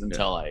noise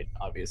until I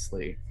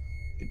obviously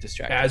get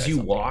distracted. As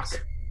you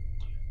walk,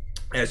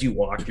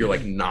 you're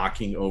like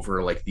knocking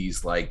over like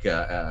these like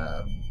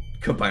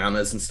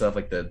cabanas and stuff,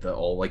 like the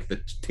all like the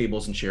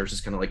tables and chairs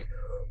just kind of like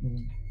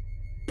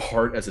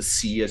part as a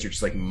C as you're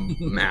just like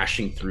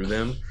mashing through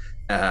them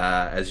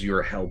as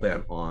you're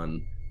hell-bent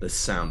on the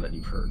sound that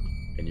you've heard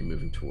and you're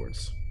moving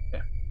towards.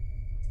 Yeah.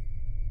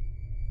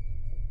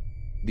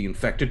 The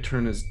infected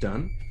turn is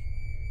done.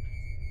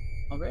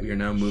 Okay. We are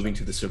now moving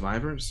to the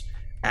survivors.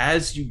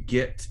 As you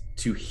get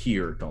to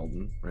here,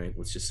 Dalton, right?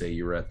 Let's just say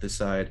you were at this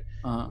side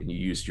and you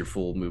used your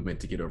full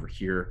movement to get over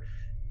here.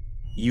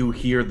 You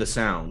hear the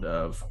sound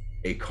of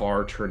a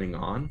car turning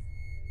on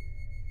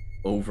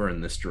over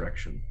in this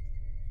direction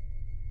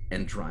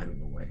and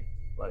driving away.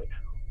 Right.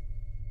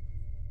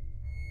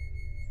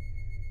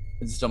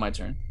 Is it still my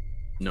turn?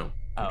 No,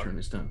 your turn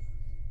is done.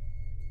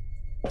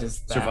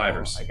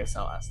 Survivors. I guess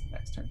I'll ask the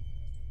next turn.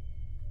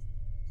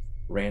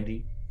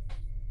 Randy.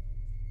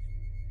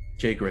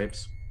 Jay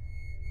Graves.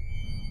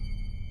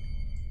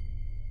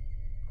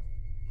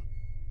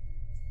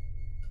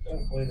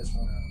 Play this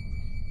one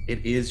out.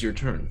 It is your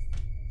turn.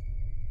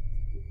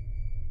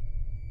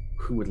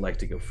 Who would like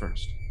to go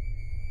first?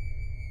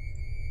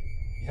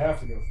 You have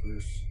to go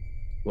first.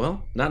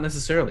 Well, not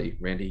necessarily,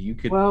 Randy. You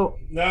could no.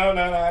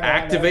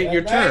 activate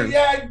your turn.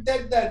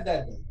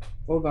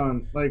 Hold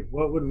on. Like,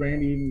 what would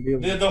Randy even be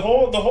able to do? The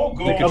whole goal.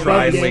 He could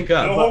try and wake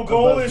up. The whole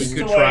goal is he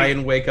could try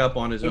and wake up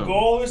on his own. The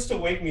goal is to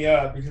wake me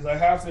up because I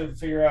have to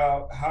figure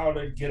out how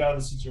to get out of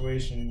the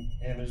situation,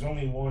 and there's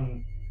only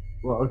one.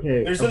 Well,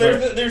 okay. There's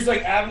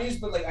like avenues,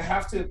 but like I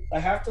have to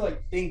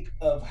like think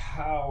of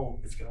how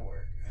it's gonna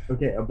work.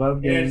 Okay,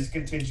 above game. And it's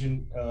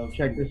contingent of.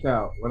 Check this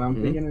out. What I'm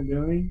thinking of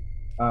doing.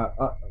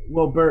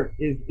 Well, Bert,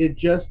 is it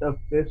just a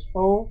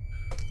fistful?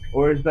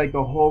 Or is like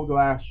the whole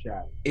glass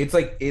shattered? It's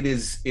like it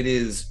is.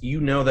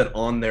 You know that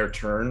on their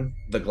turn,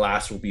 the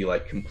glass will be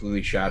like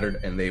completely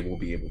shattered, and they will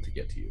be able to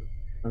get to you.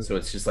 Okay. So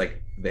it's just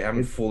like they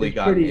haven't fully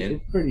gotten in.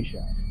 It's pretty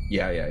shattered.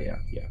 Yeah.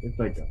 It's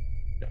like that.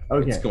 Yeah,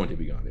 okay. It's going to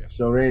be gone. Yeah.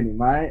 So Randy,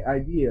 my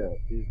idea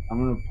is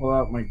I'm gonna pull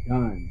out my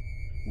gun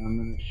and I'm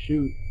gonna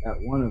shoot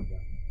at one of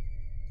them,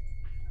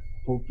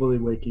 hopefully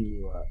waking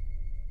you up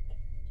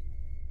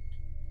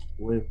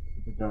with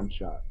the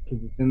gunshot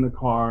because it's in the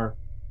car.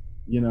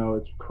 You know,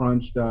 it's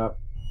crunched up.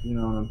 You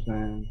know what I'm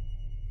saying?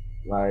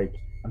 Like,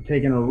 I'm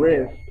taking a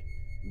risk,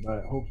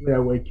 but hopefully I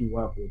wake you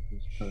up with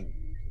this turn.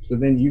 So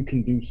then you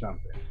can do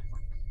something.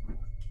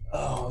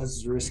 Oh, this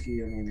is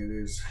risky. I mean, it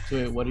is. So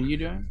wait, what are you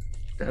doing?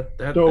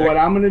 What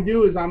I'm gonna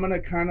do is I'm gonna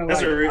kind of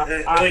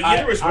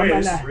either which way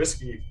is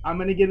risky. I'm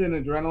gonna get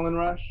an adrenaline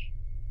rush,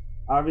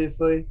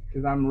 obviously,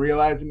 because I'm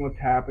realizing what's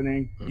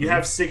happening. You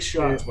have 6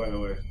 shots, by the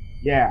way.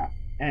 Yeah,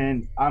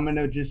 and I'm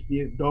gonna just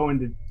go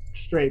into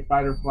straight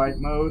fight or flight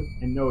mode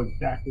and know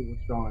exactly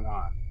what's going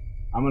on.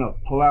 I'm gonna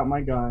pull out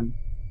my gun,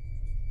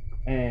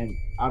 and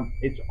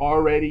it's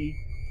already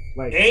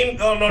like aim.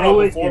 Oh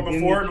no!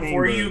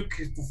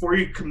 Before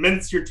you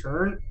commence your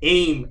turn,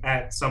 aim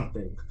at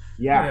something.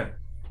 Yeah.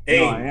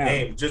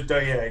 Aim. Just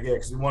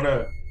because we want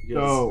to.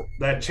 So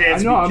that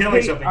chance of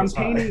killing something. I'm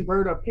painting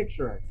Bert a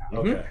picture right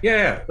now. Okay.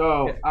 Yeah.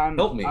 So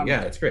help me.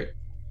 That's great.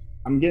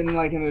 I'm getting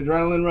like an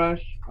adrenaline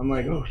rush. I'm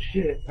like, oh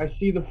shit! I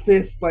see the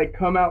fist like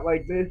come out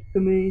like this to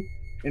me,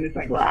 and it's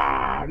like,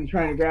 rah, and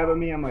trying to grab at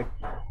me. I'm like,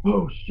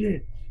 oh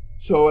shit!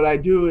 So what I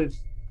do is,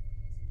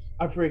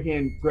 I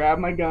freaking grab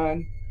my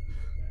gun.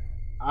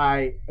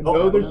 I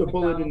know there's a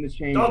bullet in the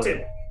chamber.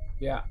 Dalton.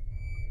 Yeah.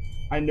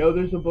 I know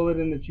there's a bullet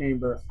in the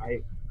chamber.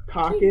 I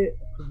cock it,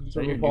 it's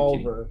a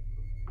revolver,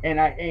 and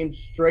I aim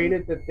straight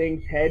at the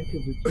thing's head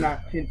because it's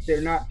not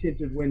they're not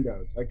tinted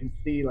windows. I can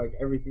see like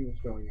everything that's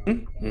going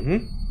on.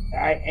 Mm-hmm.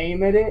 I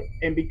aim at it,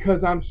 and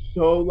because I'm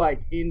so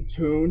like in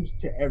tuned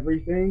to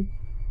everything,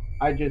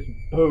 I just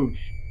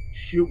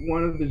shoot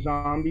one of the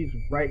zombies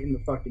right in the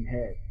fucking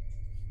head.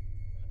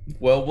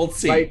 Well, we'll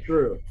see. Right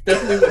through.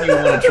 Definitely what you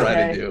want to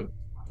try to do.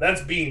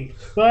 That's Bean.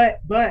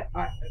 But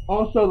I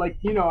also, like,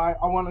 you know, I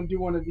want to do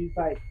one of these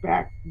like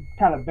back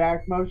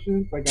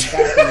motions, like I'm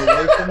backing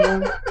away from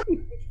them.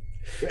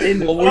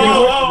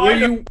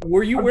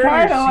 Were you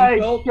wearing your seatbelt?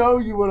 Like, show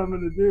you what I'm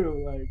gonna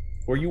do. Like,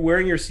 were you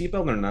wearing your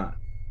seatbelt or not?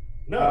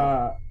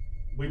 No,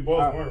 we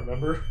both weren't.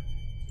 Remember?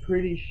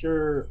 Pretty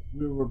sure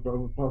we were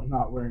both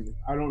not wearing it.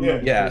 I don't know.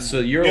 Yeah.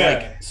 So you're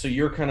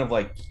you're kind of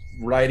like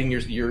riding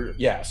your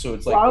So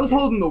it's like I was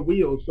holding the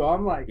wheel, so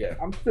I'm like,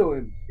 I'm still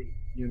in the seat,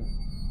 you know.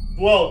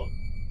 Well,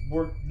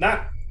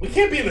 we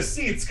can't be in the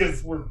seats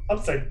because we're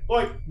upside.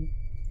 Like,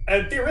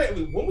 and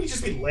theoretically, won't we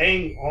just be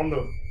laying on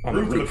the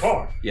roof of the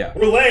car? Yeah.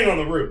 We're laying on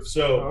the roof.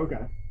 So, okay.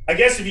 I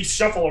guess if you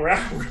shuffle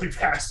around really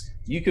fast,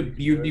 you'd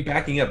be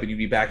backing up, and you'd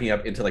be backing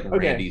up into like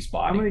Randy's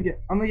body. I'm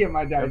gonna get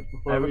my dice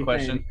before I have a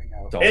question.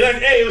 And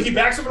then, he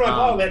backs up into my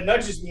ball. That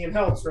nudges me and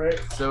helps, right?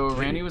 So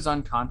Randy was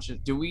unconscious.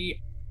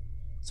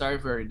 Sorry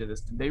if we already did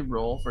this. Did they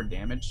roll for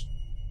damage?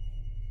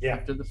 Yeah.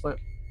 After the flip?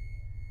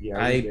 Yeah,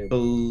 I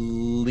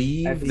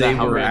believe they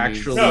were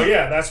actually. No,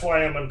 that's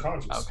why I'm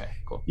unconscious. Okay,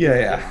 cool.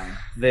 Yeah.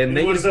 Then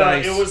it was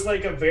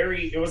like a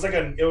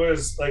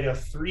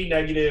 3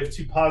 negative,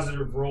 2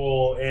 positive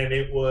roll, and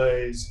it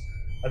was,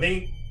 I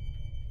think,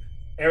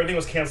 everything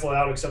was canceled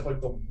out except like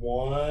the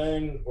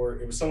 1, or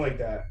it was something like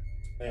that,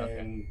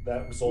 and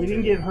that resulted. We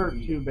didn't get hurt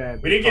too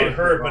bad. We didn't get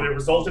hurt, but it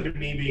resulted in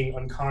me being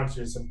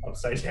unconscious and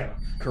upside down.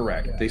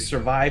 Correct. Yeah. They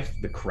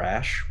survived the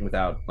crash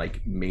without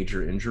like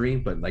major injury,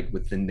 but like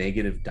with the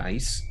negative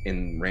dice,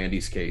 in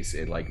Randy's case,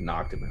 it like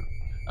knocked him out.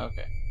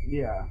 Okay.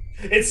 Yeah.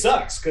 It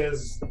sucks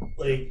because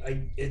like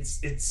it's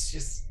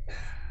just.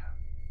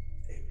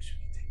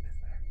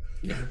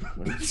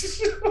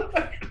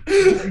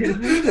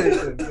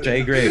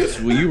 Jay Graves,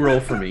 will you roll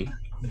for me?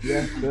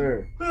 Yes,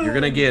 sir. You're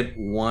gonna get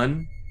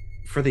 1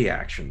 for the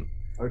action.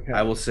 Okay.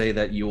 I will say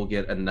that you will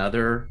get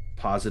another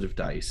positive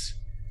dice.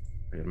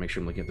 I gotta make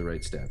sure I'm looking at the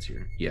right stats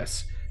here.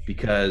 Yes,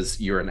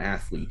 because you're an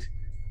athlete.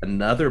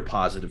 Another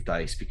positive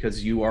dice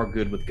because you are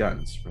good with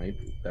guns, right?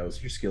 That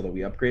was your skill that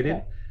we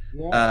upgraded.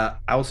 Yeah.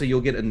 I will say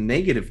you'll get a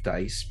negative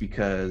dice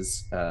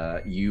because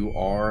you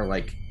are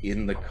like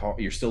in the car.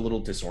 You're still a little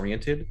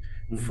disoriented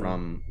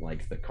from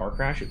like the car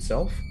crash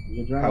itself.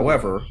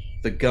 However,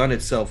 the gun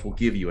itself will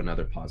give you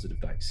another positive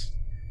dice.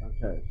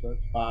 Okay, so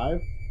it's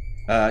 5.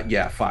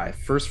 5.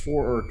 First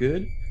 4 are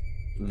good.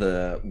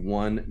 The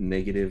 1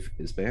 negative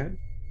is bad.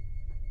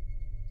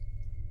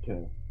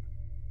 Okay.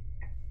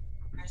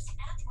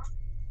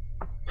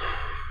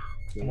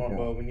 Come on,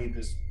 Bo. We need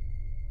this.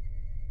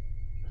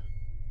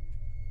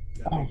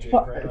 Oh,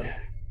 fuck.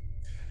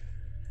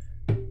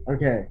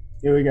 Okay,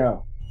 here we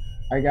go.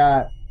 I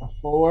got a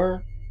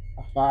 4,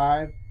 a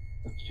 5,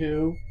 a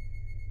 2,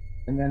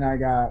 and then I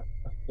got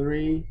a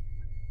 3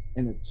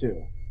 and a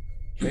 2.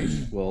 Okay.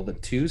 Well, the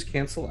 2s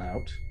cancel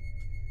out,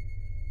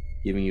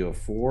 giving you a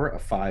 4, a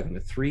 5, and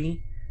a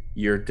 3.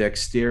 Your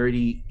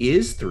dexterity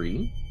is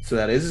 3, so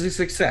that is a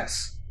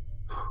success.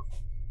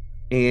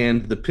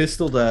 And the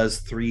pistol does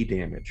 3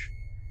 damage.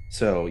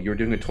 So you're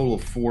doing a total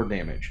of 4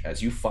 damage.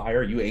 As you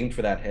fire, you aim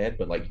for that head,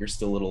 but like you're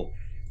still a little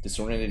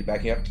disoriented,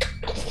 backing up.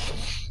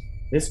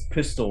 This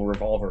pistol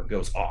revolver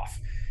goes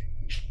off,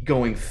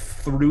 going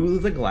through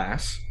the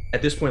glass.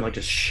 At this point, like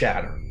just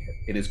shattering it.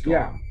 It is gone.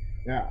 Yeah.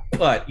 Yeah.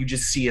 But you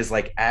just see as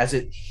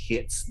it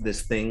hits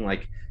this thing,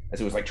 like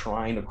as it was like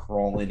trying to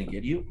crawl in and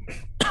get you,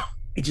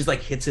 it just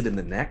like hits it in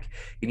the neck,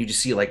 and you just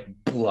see like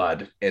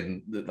blood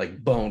and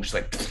like bone just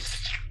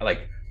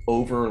like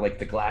over like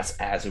the glass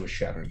as it was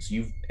shattering. So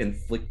you've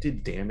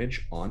inflicted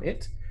damage on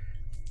it,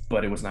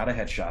 but it was not a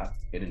headshot,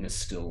 and it is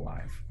still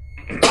alive.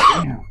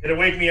 Did it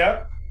wake me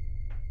up?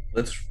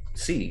 Let's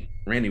see.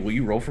 Randy, will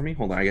you roll for me?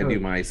 Hold on, I gotta do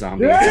my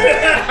zombie.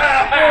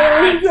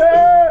 I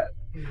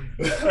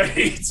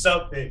need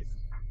something.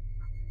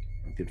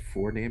 Did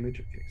 4 damage.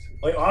 Okay, so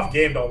like off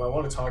game, Dalton, I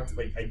want to talk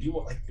to I do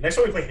like next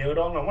time we play Halo,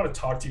 Dalton, I want to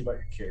talk to you about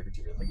your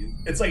character. Like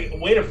it's like a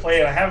way to play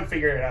it. I haven't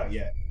figured it out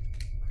yet.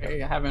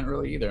 I haven't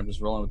really either. I'm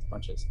just rolling with the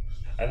punches.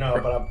 I know,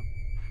 but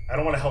I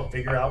don't want to help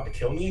figure out to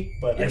kill me.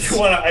 But yes.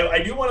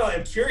 I do want to.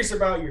 I'm curious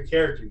about your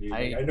character, dude.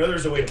 I know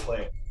there's a way to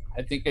play it.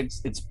 I think it's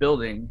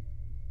building.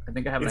 I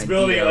think I have. It's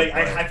building. Like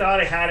I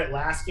thought I had it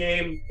last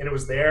game, and it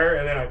was there,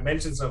 and then I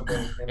mentioned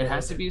something. It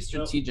has to be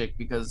strategic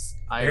because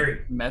I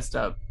messed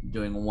up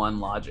doing one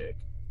logic.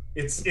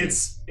 It's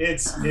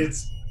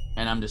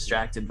and I'm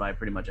distracted by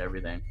pretty much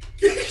everything.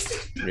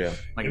 Yeah.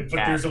 But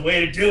there's a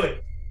way to do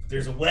it.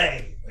 There's a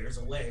way. There's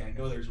a way. I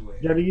know there's a way.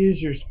 You gotta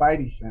use your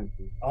spidey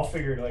senses. I'll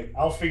figure it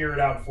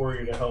out for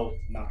you to help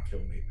not kill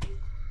me.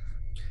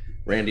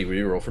 Randy, will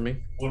you roll for me?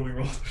 What do we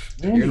roll?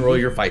 You're gonna roll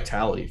your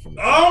vitality from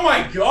me. Oh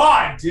my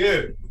god,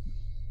 dude.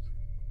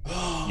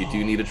 You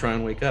do need to try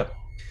and wake up.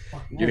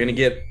 You're gonna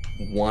get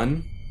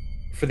 1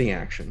 for the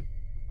action.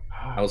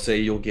 I'll say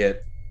you'll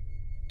get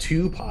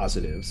 2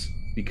 positives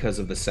because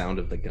of the sound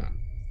of the gun,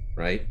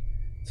 right?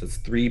 So it's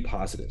 3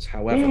 positives.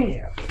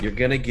 However, you're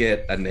gonna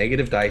get a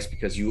negative dice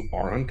because you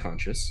are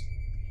unconscious,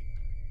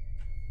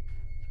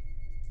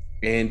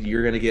 and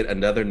you're gonna get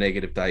another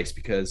negative dice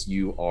because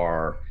you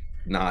are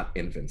not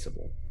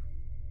invincible.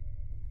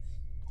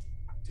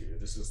 Dude,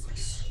 this is like.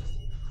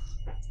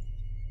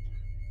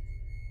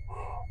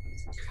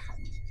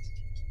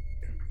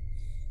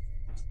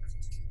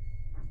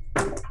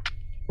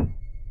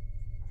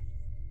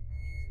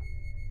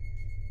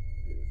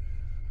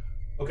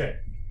 Okay.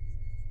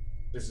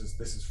 This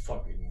is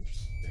fucking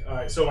interesting. All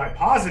right, so my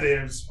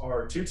positives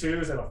are 2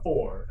 2s and a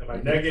 4, and my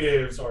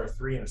negatives are a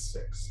 3 and a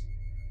 6.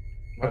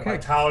 My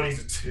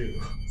vitality's a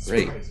 2.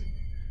 Great. Crazy.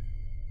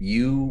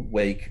 You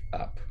wake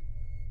up,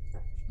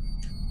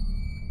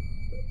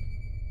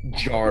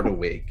 jarred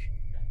awake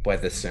by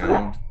the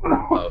sound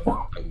of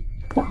a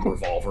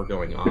revolver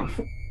going off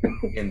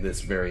in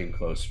this very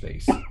enclosed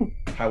space.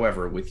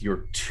 However, with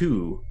your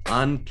 2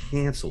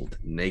 uncanceled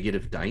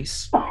negative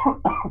dice,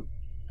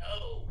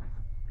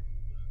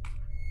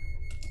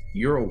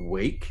 you're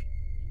awake,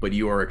 but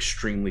you are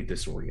extremely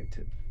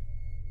disoriented.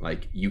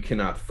 Like, you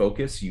cannot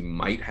focus. You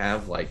might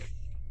have like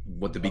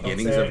what the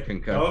beginnings of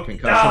concussion.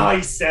 No,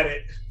 he said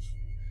it.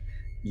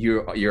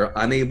 You're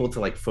unable to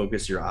like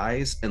focus your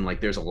eyes, and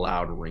like there's a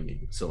loud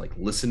ringing. So like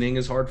listening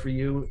is hard for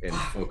you, and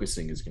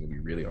focusing is going to be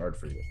really hard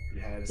for you.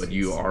 But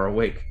you are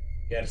awake.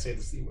 You had to say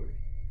the C word.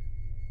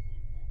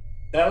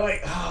 That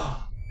like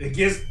it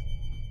gives.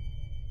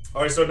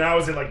 All right, so now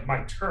is it like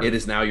my turn? It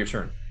is now your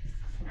turn.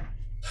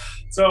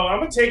 So I'm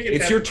gonna take it.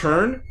 It's your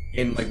turn,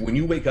 and like when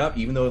you wake up,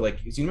 even though like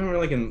you remember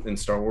like in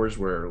Star Wars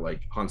where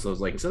like Han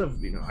Solo's like, instead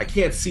of I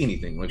can't see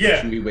anything, like when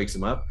Chewie wakes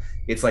him up,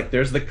 it's like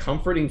there's the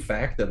comforting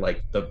fact that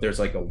like there's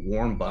like a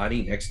warm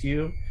body next to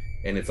you,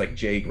 and it's like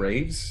Jay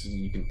Graves.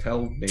 You can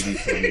tell maybe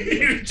from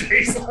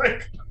Jay's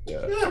like,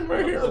 I'm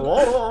right here.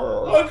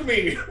 Hug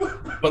me.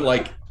 But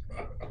like,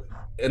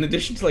 in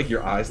addition to like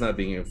your eyes not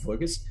being able to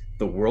focus,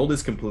 the world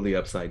is completely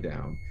upside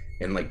down.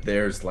 And like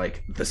there's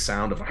like the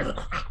sound of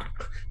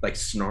like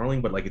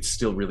snarling, but like it's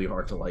still really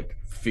hard to like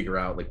figure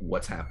out like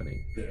what's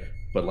happening. Yeah.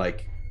 But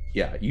like,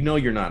 yeah, you know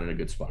you're not in a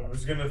good spot. I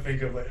was gonna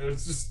think of like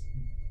it's just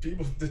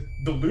people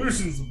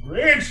delusions of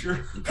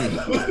grandeur.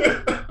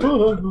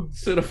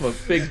 Instead of a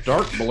big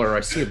dark blur,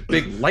 I see a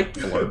big light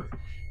blur.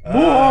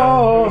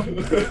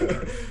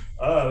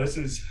 This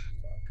is.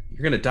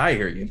 You're gonna die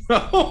here, you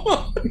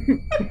know.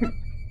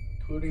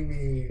 Putting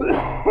me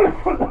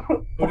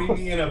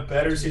in a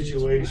better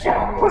situation instead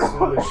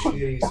of a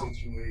shitty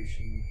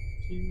situation.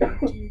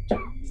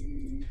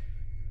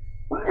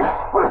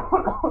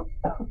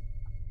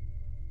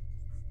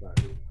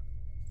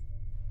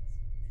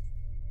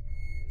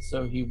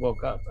 So he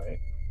woke up, right?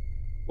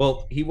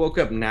 Well, he woke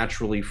up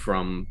naturally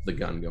from the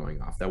gun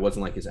going off. That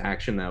wasn't like his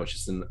action. That was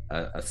just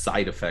a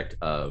side effect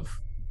of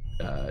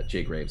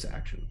Jay Graves'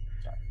 action.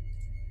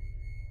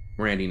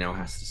 Randy now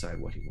has to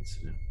decide what he wants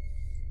to do.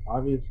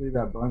 Obviously,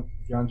 that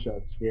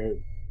gunshot scared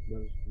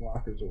those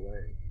walkers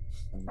away.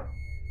 And,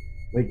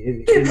 like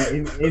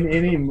in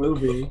any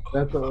movie,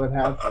 that's what would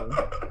happen.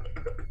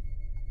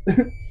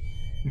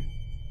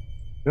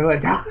 They're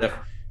like,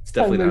 it's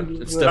definitely not.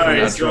 It's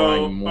definitely not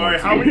drawing more. All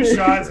right, how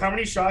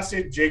many shots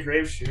did Jay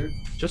Graves shoot?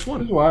 Just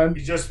one. Just one.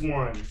 He just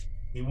won.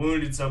 He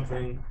wounded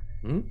something.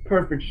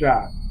 Perfect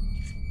shot.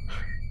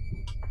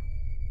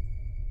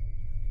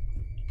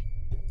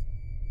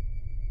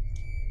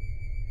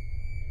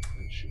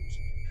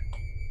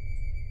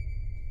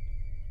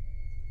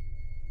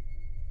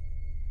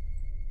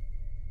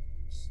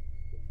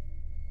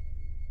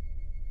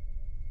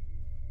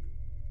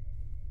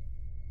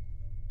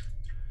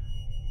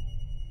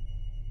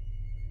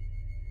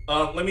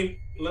 Let me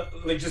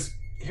just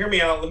hear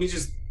me out. Let me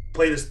just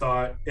play this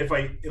thought.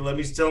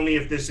 Tell me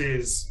if this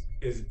is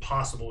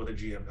possible with a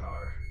GM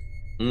power.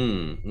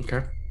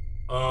 Okay.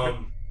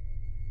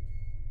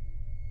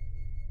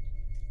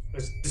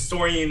 It's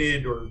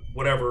disoriented or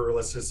whatever. Or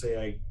let's just say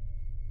I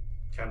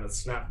kind of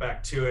snap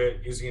back to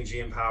it using a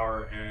GM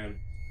power, and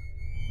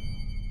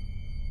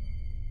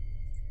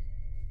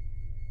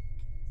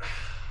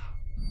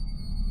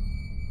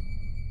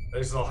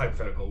this is all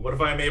hypothetical. What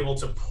if I'm able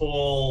to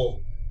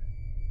pull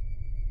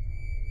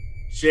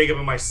Jacob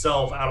and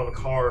myself out of the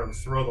car and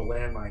throw the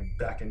landmine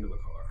back into the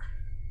car,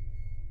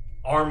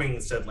 arming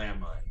said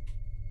landmine,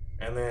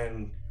 and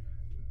then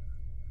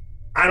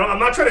I'm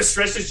not trying to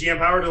stretch this GM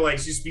power to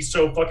like just be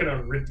so fucking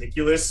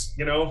ridiculous,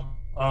 you know.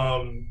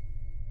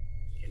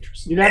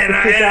 Interesting. You have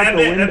to kick out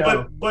the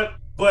window,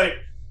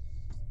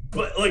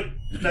 but like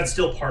that's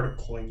still part of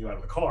pulling you out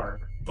of the car.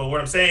 But what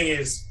I'm saying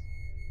is,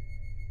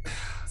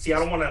 see, I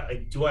don't want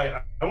to. Like,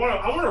 I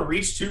want to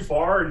reach too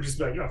far and just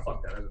be like,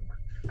 fuck that.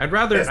 I'd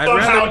rather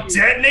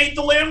detonate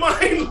the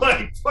landmine,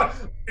 like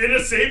in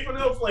a safe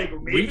enough, like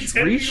maybe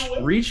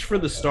reach for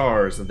the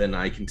stars, and then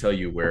I can tell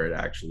you where it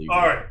actually.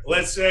 All right,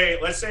 let's say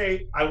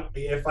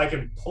if I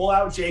can pull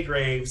out Jay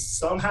Graves,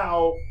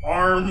 somehow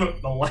arm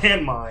the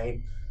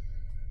landmine,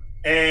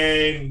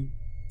 and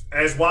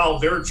as while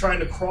they're trying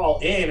to crawl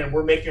in and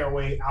we're making our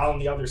way out on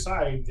the other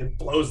side, it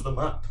blows them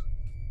up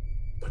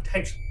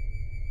potentially.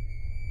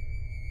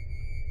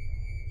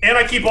 And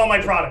I keep all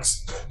my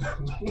products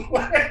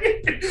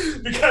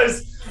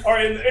because,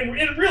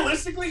 and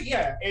realistically,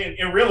 yeah, and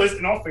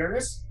in all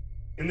fairness,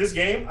 in this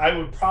game, I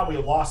would probably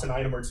have lost an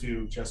item or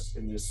two just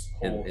in this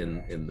whole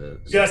in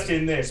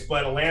this.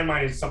 But a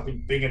landmine is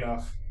something big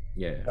enough,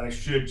 that I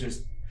should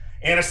just,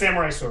 and a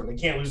samurai sword. They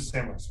can't lose a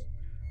samurai sword.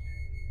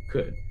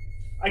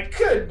 I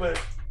could,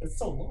 but it's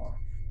so long.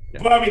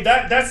 Yeah. But I mean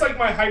that's like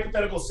my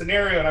hypothetical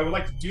scenario, and I would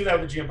like to do that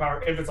with the GM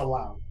power if it's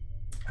allowed.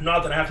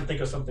 Not that I have to think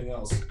of something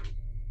else.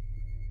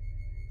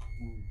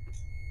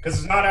 Because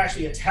it's not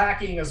actually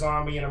attacking a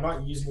zombie, and I'm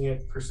not using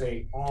it per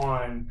se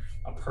on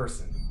a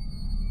person.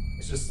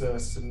 It's just a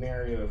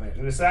scenario event,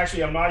 and it's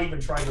actually I'm not even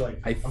trying to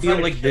like. I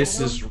feel like this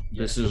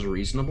is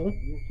reasonable.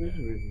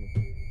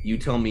 You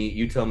tell me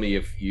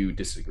if you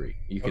disagree.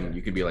 You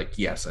can be like,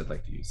 yes, I'd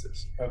like to use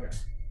this. Okay.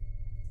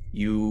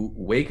 You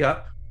wake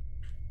up,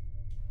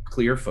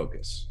 clear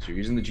focus. So you're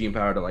using the GM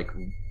power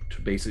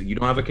to basically, you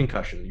don't have a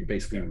concussion. You're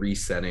basically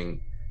resetting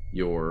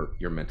your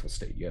mental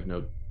state. You have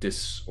no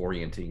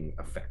disorienting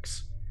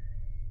effects.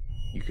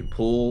 You can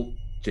pull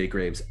Jay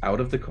Graves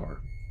out of the car,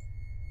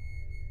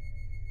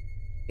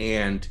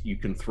 and you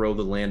can throw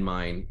the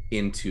landmine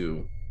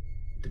into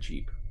the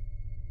Jeep.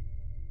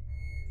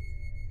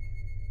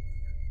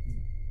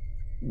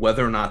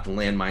 Whether or not the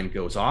landmine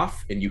goes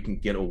off and you can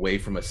get away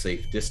from a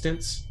safe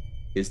distance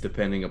is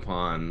depending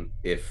upon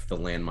when the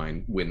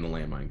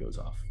landmine goes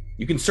off.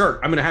 You can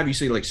start, I'm going to have you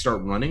say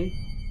start running,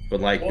 but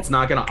it's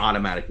not going to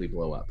automatically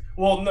blow up.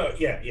 Well, no,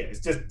 yeah. It's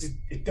just,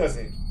 it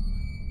doesn't.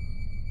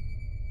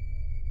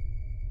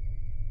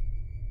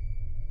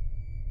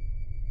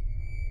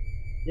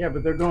 Yeah,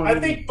 but they're going. I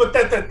think, but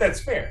that's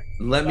fair.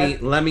 Let me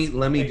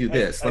do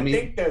this. I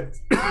think that.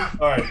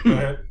 All right, go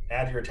ahead.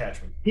 Add your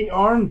attachment. He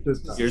arms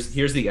this.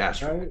 Here's the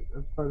asterisk. Right?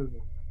 That's part of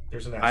it.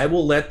 There's an asterisk. I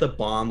will let the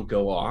bomb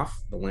go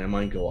off, the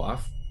landmine go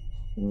off,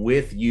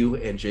 with you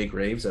and Jay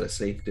Graves at a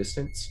safe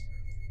distance,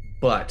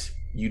 but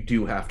you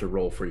do have to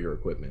roll for your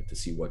equipment to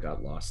see what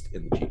got lost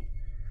in the Jeep.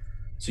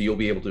 So you'll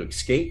be able to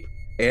escape,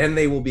 and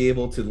they will be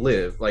able to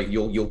live.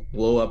 You'll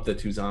blow up the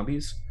two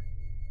zombies.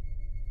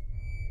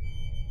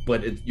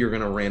 But you're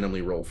gonna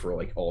randomly roll for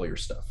all your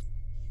stuff,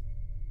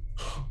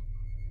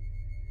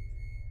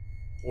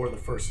 or the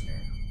first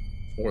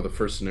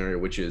scenario,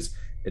 which is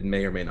it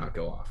may or may not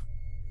go off,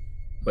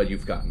 but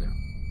you've gotten out.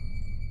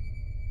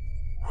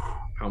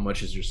 How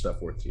much is your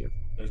stuff worth to you?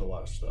 There's a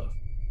lot of stuff.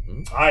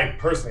 Mm-hmm. I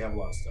personally have a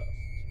lot of stuff.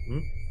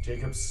 Mm-hmm.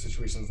 Jacob's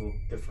situation is a little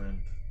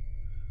different.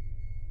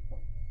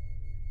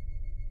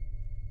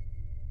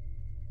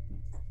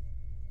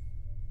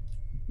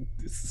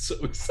 This is so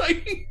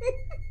exciting.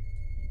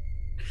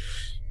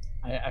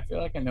 I feel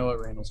like I know what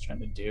Randall's trying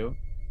to do.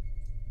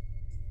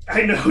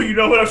 I know you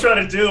know what I'm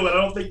trying to do, but I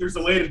don't think there's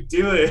a way to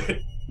do it.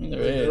 I mean,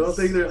 there is.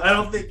 I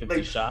don't think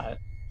 50 shot.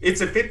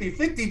 It's a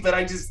 50-50, but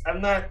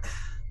I'm not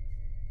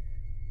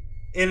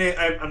in it.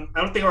 I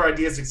don't think our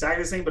idea is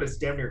exactly the same, but it's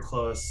damn near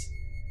close.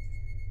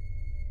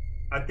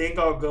 I think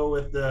I'll go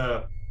with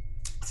the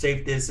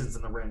safe distance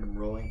and the random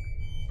rolling.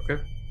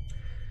 Okay.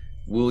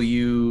 Will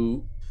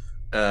you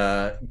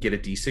get a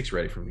D6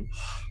 ready for me?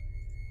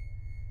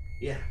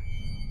 Yeah.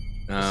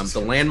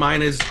 The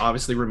landmine is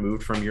obviously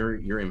removed from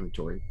your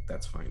inventory.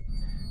 That's fine.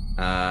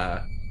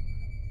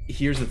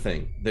 Here's the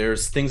thing.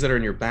 There's things that are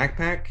in your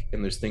backpack,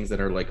 and there's things that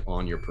are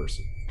on your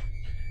person.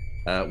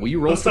 Will you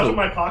roll stuff in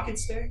my pocket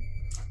stay?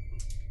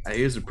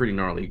 It is a pretty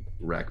gnarly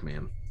wreck,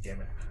 man.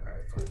 Damn it. All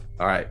right, fine.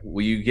 All right.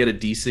 Will you get a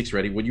D6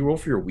 ready? Will you roll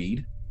for your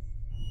weed?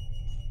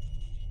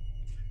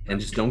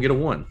 And just don't get a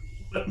 1.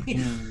 Let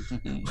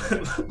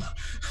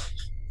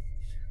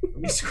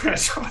me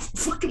scratch off the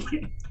fucking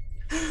land.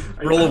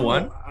 Roll a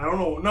 1. I don't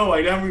know. No,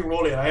 I haven't even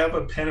rolled it. I have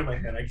a pen in my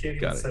head. I can't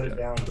even set it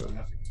down. I'm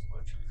laughing too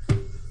much.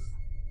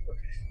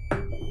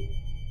 Okay.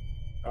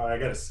 Oh, I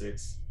got a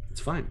 6.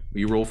 It's fine.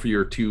 You roll for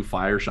your 2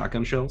 fire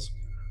shotgun shells.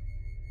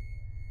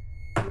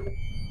 I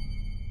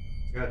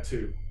got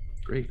 2.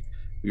 Great.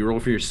 You roll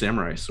for your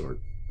samurai sword.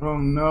 Oh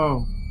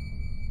no.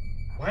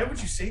 Why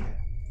would you say that?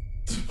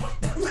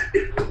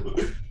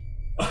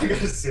 I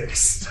got a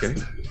 6.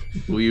 Okay.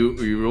 Will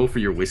you roll for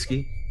your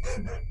whiskey?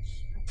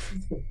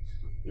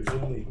 There's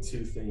only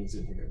 2 things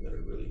in here that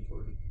are really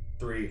important.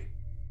 3.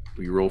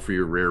 Will you roll for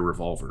your rare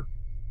revolver?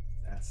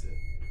 That's it.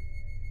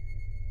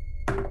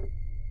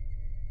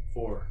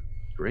 4.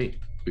 Great.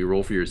 Will you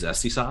roll for your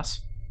zesty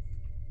sauce?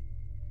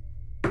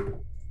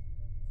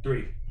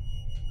 3.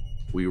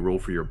 Will you roll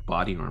for your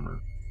body armor?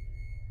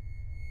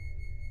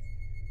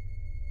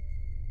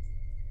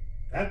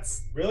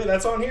 That's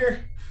on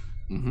here?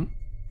 Mm-hmm.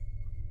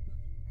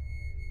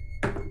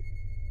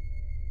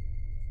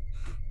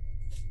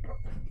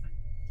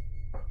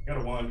 Got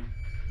a 1.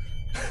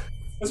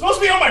 It's supposed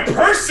to be on my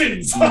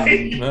persons.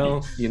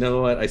 Well, you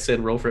know what? I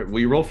said roll for it. Will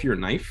you roll for your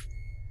knife?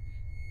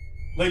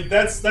 Like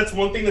that's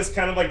one thing that's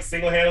kind of like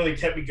single-handedly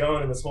kept me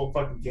going in this whole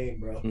fucking game,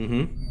 bro.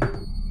 Mm-hmm.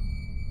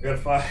 I got a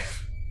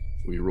 5.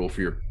 Will you roll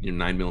for your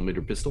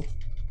 9mm pistol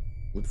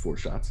with 4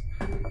 shots?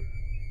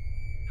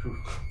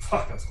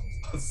 Fuck, that's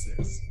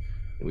 6.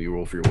 And will you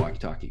roll for your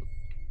walkie-talkie?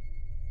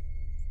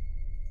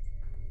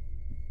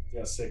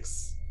 Yeah,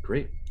 6.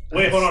 Great.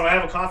 Wait, hold on. I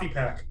have a coffee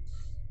pack.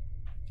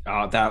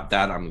 That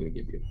I'm gonna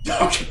give you.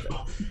 Okay.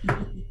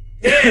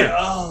 Yeah.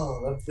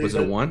 Oh, Was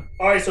it a 1?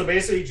 All right. So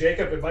basically,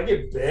 Jacob, if I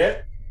get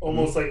bit,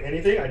 almost like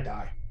anything, I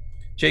die.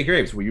 Jay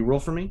Graves, will you roll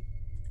for me?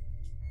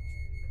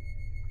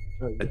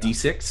 Oh, yeah. A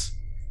D6.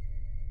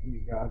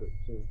 You got it.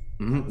 Sir.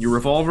 Mm-hmm. Your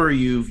revolver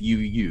you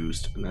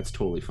used, and that's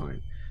totally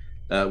fine.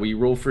 Will you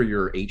roll for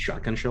your 8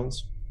 shotgun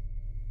shells?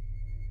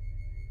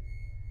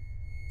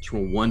 Just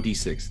roll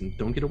 1d6 and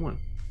don't get a 1.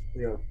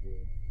 Yeah.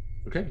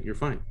 Okay, you're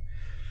fine.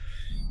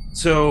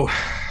 So,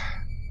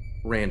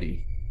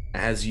 Randy,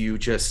 as you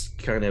just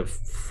kind of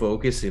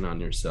focus in on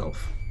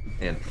yourself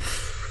and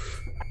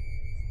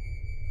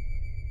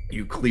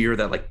you clear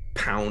that like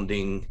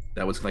pounding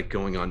that was like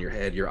going on your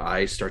head, your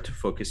eyes start to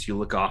focus, you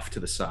look off to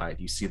the side,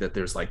 you see that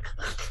there's like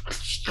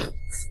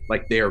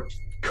they're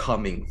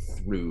coming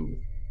through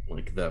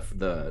like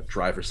the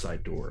driver's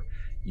side door.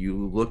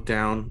 You look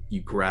down,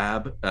 you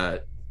grab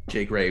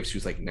Jay Graves,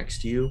 who's like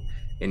next to you,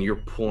 and you're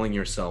pulling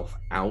yourself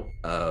out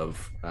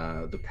of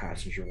the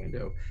passenger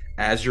window.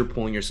 As you're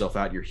pulling yourself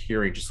out, you're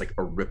hearing just like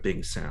a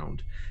ripping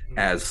sound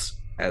as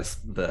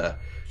the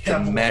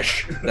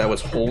mesh that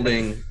was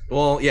holding,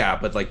 well, yeah,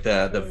 but like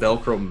the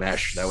Velcro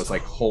mesh that was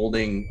like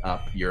holding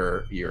up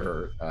your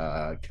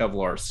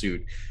Kevlar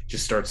suit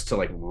just starts to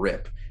like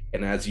rip.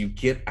 And as you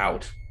get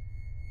out,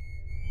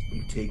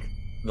 you take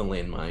the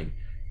landmine,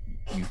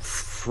 you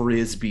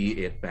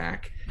frisbee it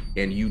back,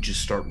 and you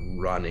just start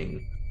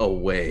running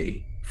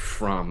away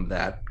from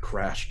that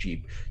crash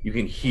Jeep. You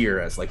can hear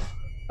as like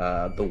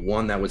the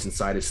one that was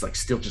inside is like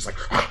still just like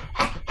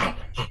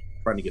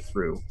trying to get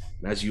through.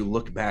 And as you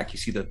look back, you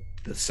see that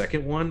the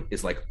second one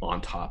is like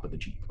on top of the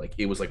Jeep. Like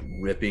it was like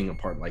ripping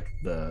apart like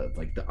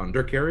the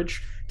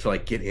undercarriage to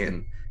like get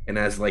in. And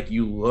as like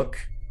you look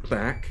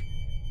back,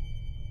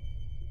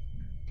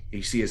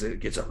 you see as it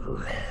gets up,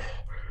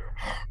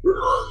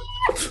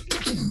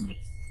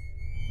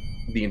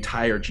 the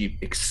entire Jeep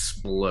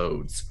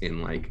explodes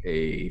in like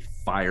a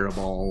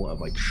fireball of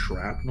like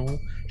shrapnel,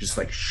 just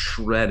like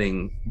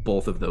shredding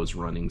both of those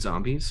running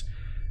zombies.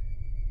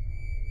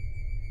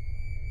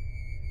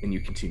 And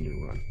you continue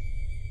to run.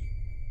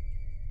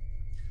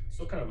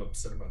 Still kind of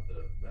upset about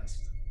the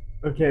vest.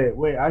 Okay,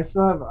 wait, I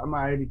still have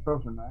my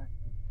ibuprofen, right?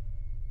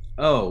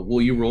 Oh,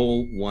 will you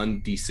roll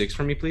 1d6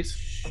 for me, please?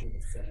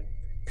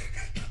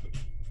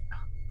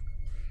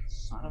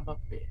 Son of a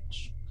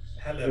bitch.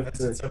 I had that vest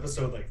since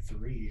episode like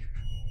 3.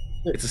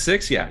 It's a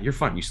 6? Yeah, you're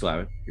fine. You still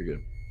have it. You're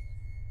good.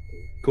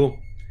 Cool.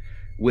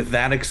 With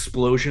that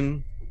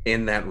explosion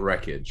in that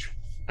wreckage,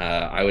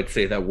 I would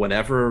say that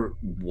whatever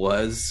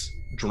was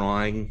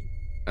drawing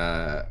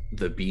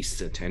the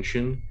beast's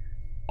attention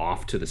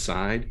off to the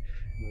side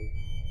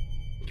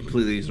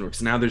completely doesn't work.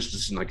 So now there's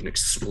just like an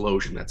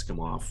explosion that's come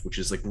off, which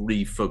is like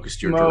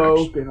refocused your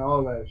direction and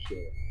all that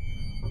shit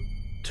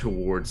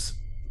towards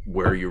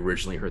where you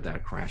originally heard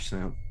that crash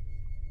sound.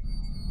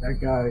 That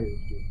guy is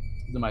just...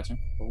 Is it my turn?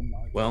 Oh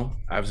my. Well,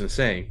 I was gonna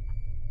say,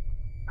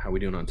 how are we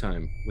doing on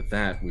time? With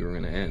that, we were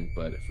gonna end,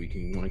 but if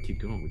we want to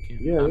keep going, we can.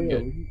 Yeah, I'm yeah.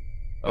 good.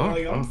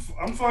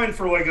 I'm fine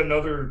for like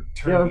another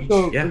turn.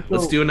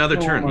 Let's do another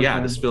turn.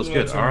 Yeah, this feels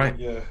good. All right.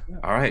 Yeah.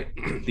 All right.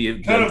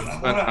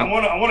 I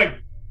want to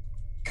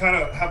kind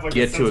of have like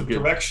a sense of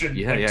direction.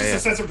 A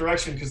sense of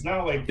direction, because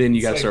now like then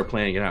you got to start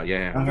planning it out.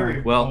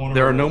 Well,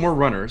 there are no more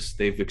runners.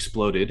 They've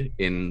exploded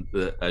in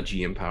the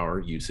GM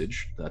power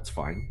usage. That's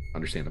fine,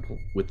 understandable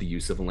with the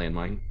use of a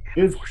landmine.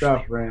 Good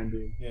stuff,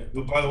 Randy. Yeah,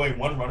 but by the way,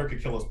 one runner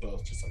could kill us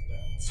both just like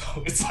that.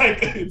 So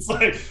it's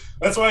like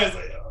that's why it's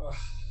like.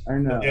 I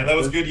know. Yeah, that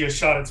was good. You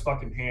shot its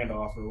fucking hand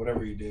off or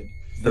whatever you did.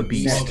 The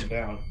Beast.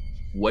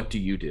 What do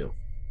you do?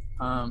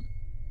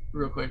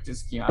 Real quick,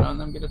 does Keanu and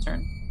them get a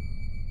turn?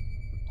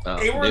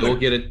 They will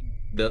get it.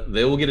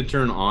 They will get a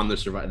turn on the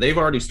survival. They've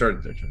already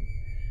started their turn.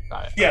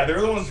 Got it. Yeah,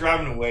 they're the ones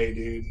driving away,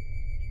 dude.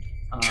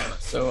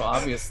 So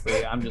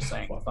obviously, I'm just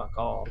saying fuck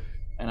all,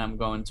 and I'm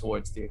going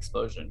towards the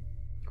explosion.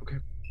 Okay.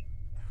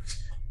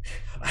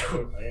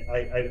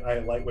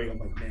 I lightweight. I'm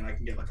like, man, I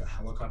can get like a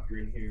helicopter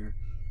in here,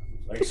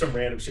 like some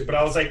random shit. But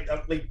I was like,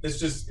 it's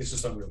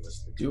just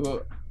unrealistic.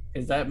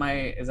 Is that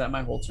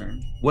my whole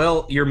turn?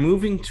 Well, you're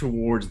moving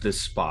towards this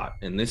spot,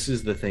 and this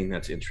is the thing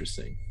that's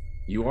interesting.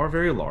 You are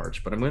very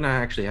large, but I'm going to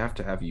actually have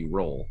to have you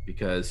roll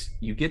because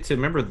you get to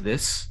remember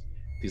these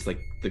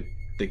like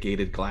the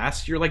gated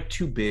glass. You're like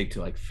too big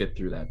to like fit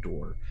through that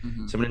door, so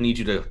I'm going to need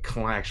you to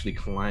actually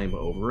climb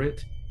over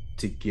it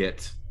to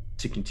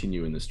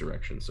continue in this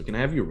direction. So can I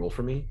have you roll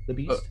for me, the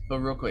Beast? But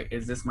real quick,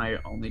 is this my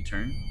only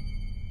turn?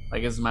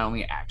 Like, is this my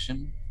only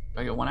action?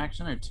 Do I get one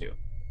action or two?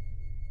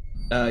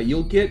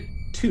 You'll get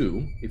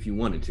two if you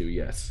wanted to.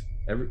 Yes.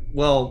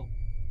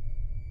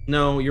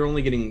 No, you're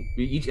only getting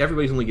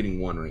everybody's only getting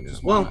one right now.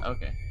 Just one?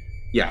 Okay.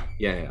 Yeah.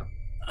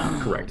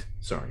 Correct.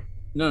 Sorry.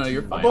 No,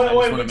 you're fine. But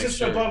wait, just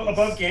sure.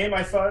 above game,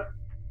 I thought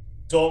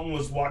Dalton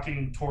was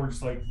walking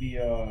towards like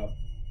the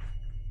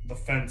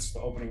fence, the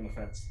opening of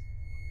the fence.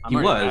 He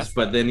was,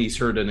 but then he's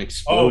heard an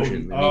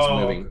explosion and he's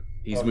moving.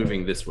 He's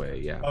moving this way.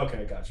 Yeah.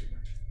 Okay, gotcha.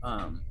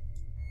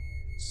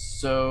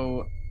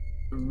 So,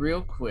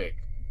 real quick,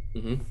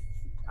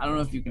 I don't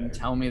know if you can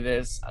tell me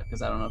this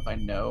because I don't know if I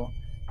know.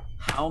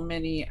 How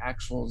many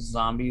actual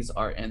zombies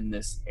are in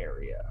this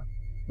area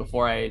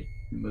before I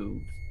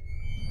move?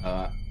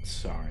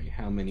 Sorry.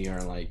 How many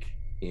are like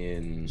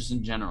in? Just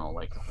in general,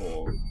 like the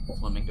whole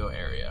Flamingo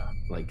area.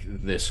 Like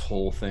this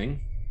whole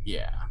thing?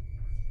 Yeah.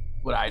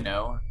 Would I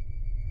know?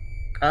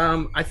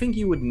 I think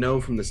you would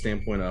know from the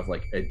standpoint of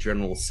like a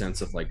general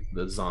sense of like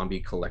the zombie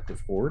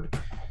collective horde.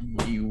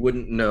 You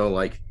wouldn't know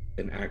like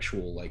an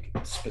actual like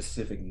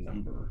specific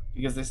number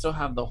because they still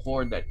have the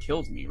horde that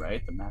killed me,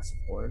 right? The massive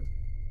horde.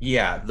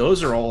 Yeah,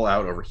 those are all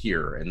out over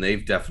here, and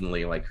they've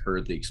definitely like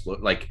heard the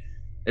like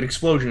an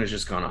explosion has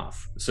just gone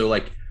off. So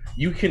like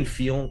you can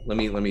feel. Let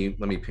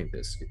me paint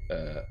this.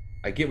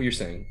 I get what you're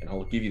saying, and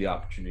I'll give you the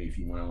opportunity if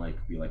you want to like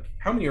be like,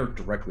 how many are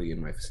directly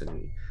in my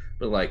vicinity?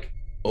 But like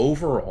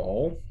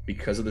overall,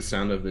 because of the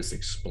sound of this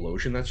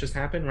explosion that's just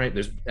happened, right?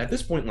 There's at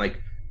this point like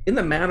in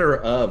the matter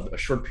of a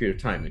short period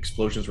of time,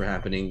 explosions were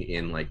happening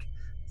in like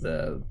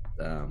the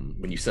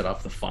when you set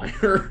off the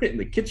fire in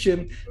the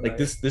kitchen. Like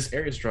this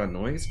area's drawing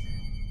noise.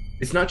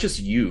 It's not just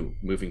you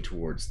moving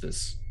towards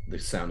the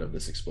sound of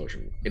this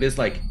explosion. It is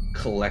like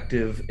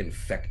collective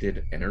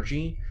infected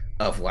energy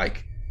of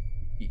like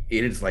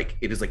it is like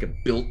a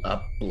built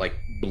up like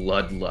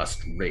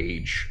bloodlust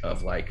rage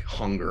of like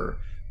hunger,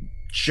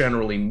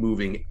 generally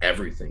moving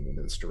everything in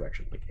this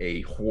direction. Like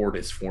a horde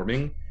is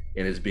forming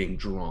and is being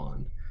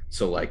drawn.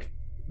 So like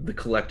the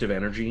collective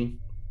energy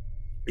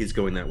is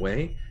going that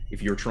way.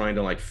 If you're trying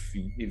to like,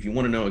 if you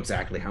want to know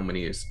exactly how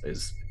many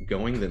is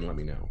going, then let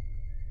me know.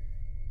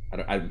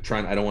 I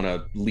don't want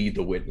to lead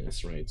the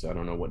witness, right? So I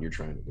don't know what you're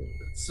trying to do.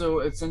 So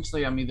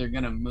essentially, I'm either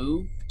gonna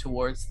move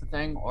towards the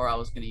thing, or I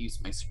was gonna use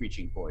my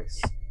screeching voice.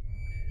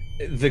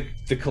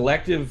 The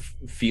collective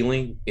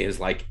feeling is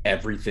like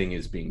everything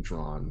is being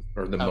drawn,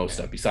 or the most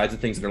stuff. Besides the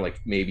things that are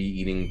like maybe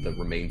eating the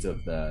remains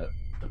of the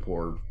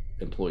poor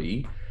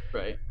employee,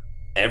 right?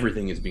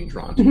 Everything is being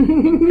drawn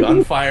to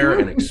gunfire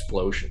and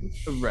explosion.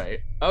 Right.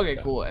 Okay.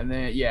 Yeah. Cool. And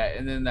then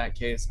in that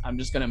case, I'm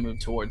just gonna move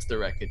towards the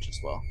wreckage as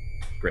well.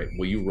 Great.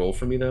 Will you roll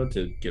for me though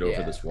to get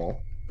over this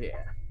wall?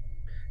 Yeah.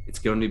 It's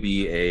going to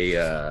be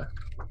a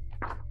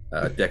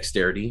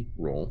dexterity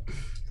roll.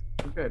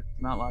 Good.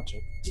 Not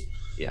logic.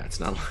 Yeah, it's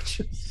not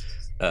logic.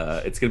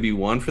 It's going to be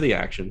 1 for the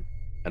action,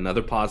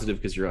 another positive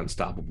because you're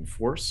unstoppable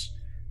force,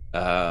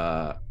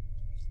 and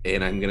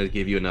I'm going to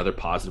give you another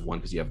positive 1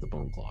 because you have the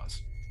bone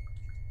claws.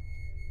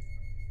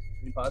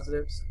 Any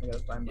positives? I gotta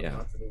find my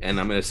positives. And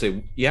I'm going to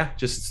say,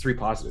 just it's 3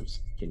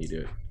 positives. Can you do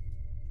it?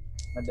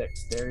 My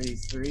dexterity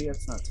is 3.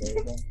 That's not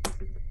terrible.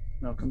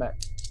 No, come back.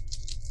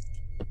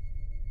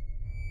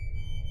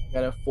 I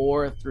got a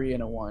 4, a 3,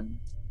 and a 1.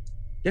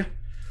 Yeah.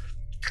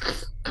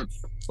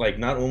 Like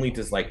not only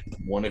does like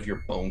one of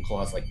your bone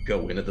claws like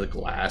go into the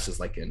glass as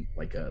like a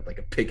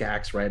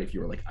pickaxe, right? If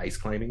you were like ice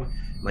climbing,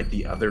 like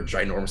the other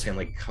ginormous hand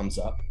like comes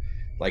up,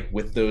 like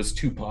with those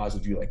 2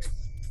 positives, you like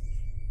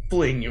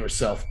fling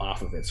yourself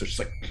off of it. So it's just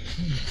like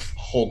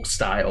Hulk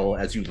style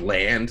as you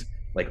land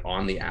like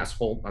on the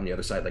asphalt on the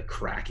other side, like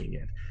cracking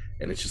it.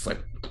 And it's just like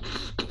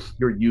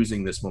you're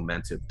using this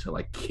momentum to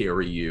like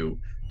carry you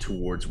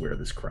towards where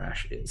this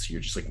crash is. So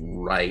you're just like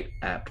right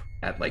at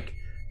like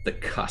the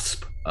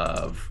cusp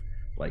of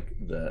like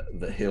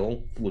the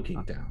hill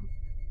looking down.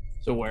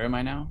 So where am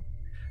I now?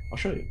 I'll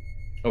show you.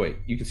 Oh wait,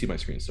 you can see my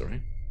screen still,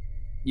 right?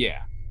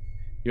 Yeah.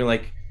 You're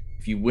like,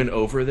 if you went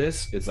over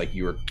this, it's like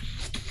you were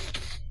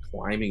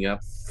climbing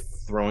up,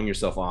 throwing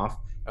yourself off.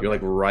 Okay. You're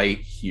like right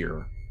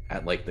here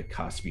at like the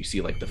cusp. You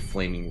see like the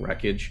flaming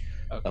wreckage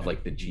of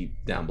like the Jeep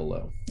down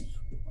below.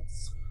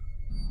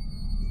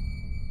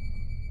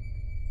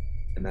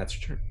 and that's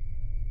your turn.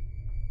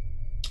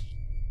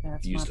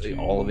 That's used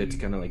all of it to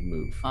kind of like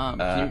move.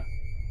 Can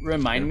you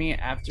remind me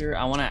after?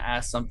 I want to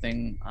ask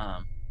something.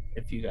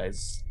 If you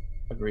guys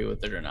agree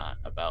with it or not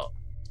about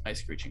my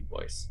screeching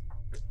voice.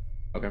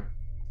 Okay.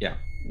 Yeah.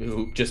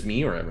 Just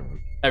me or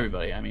everyone?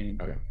 Everybody. I mean.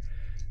 Okay.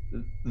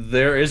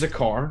 There is a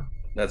car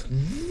that's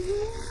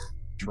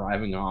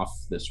driving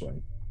off this way.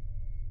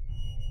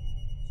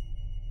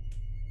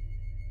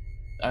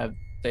 I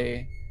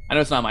know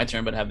it's not my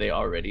turn, but have they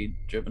already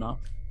driven off?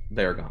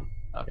 They're gone.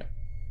 Okay.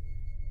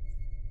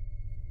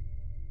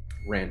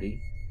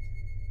 Randy,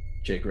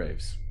 Jay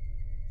Graves.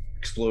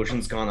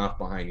 Explosion's gone off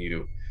behind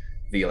you.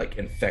 The like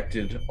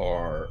infected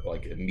are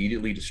like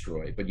immediately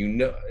destroyed, but you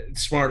know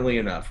smartly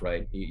enough,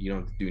 right? You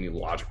don't have to do any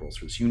logicals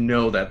for this. You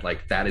know that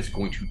like that is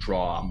going to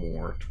draw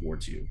more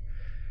towards you.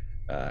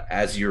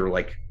 As you're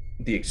like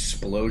the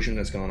explosion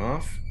has gone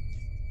off,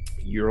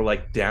 you're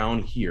like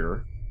down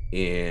here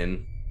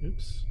in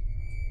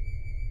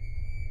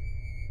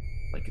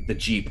like the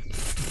Jeep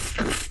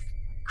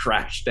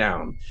crashed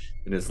down,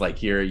 and it's like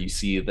here you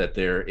see that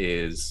there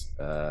is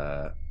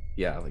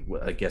like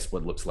I guess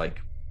what looks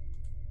like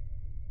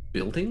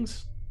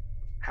buildings,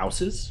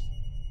 houses,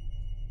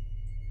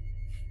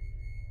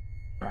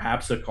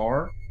 perhaps a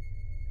car,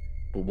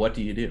 but what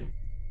do you do?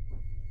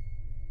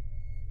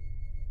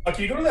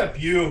 Can you go to that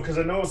view, because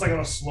I know it's like on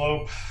a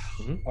slope.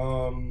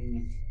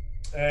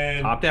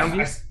 And top down view.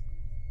 Yes,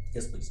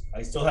 please.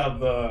 I still have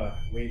the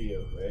radio,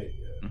 right?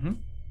 Yeah. Mm-hmm.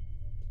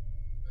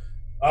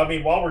 I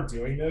mean, while we're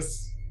doing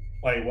this,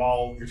 like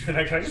while you're doing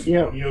that, can I just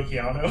radio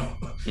Keanu?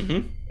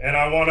 Mm-hmm. And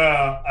I want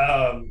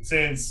to,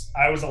 since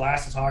I was the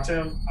last to talk to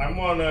him, I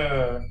want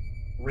to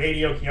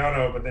radio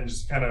Keanu, but then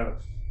just kind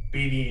of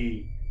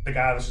be the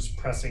guy that's just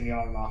pressing the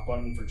on and off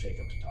button for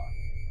Jacob to talk.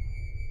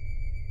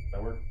 Does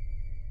that work?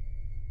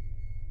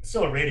 It's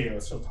still a radio.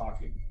 It's still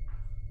talking.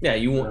 Yeah,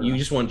 you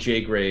just want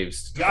Jay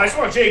Graves. Yeah, I just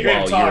want Jay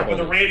Graves to talk, but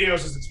the radio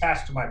is just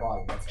attached to my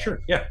body. Sure.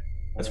 Yeah,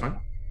 that's fine.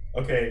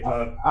 Okay.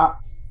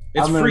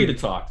 It's free to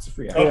talk. It's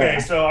free. Okay,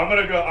 so I'm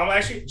gonna go. I'm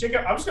actually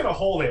Jacob. I'm just gonna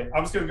hold it.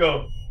 I'm just gonna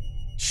go.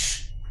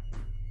 Shh.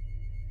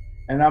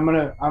 And I'm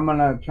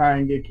gonna try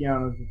and get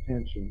Keanu's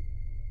attention,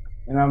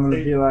 and I'm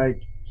gonna be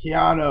like,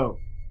 Keanu,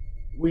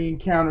 we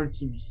encountered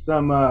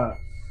some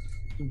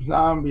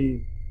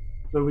zombies,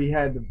 so we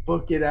had to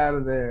book it out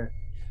of there.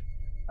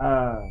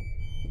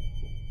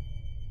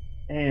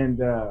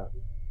 And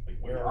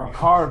our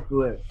car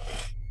flipped,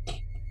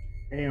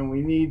 and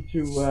we need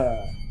to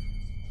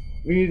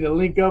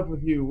link up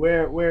with you.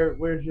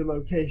 Where's your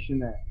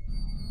location at?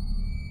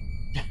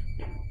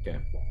 Okay.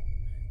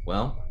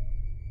 Well,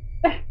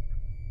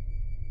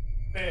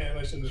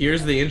 man,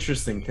 here's the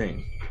interesting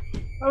thing.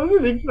 I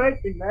wasn't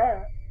expecting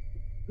that.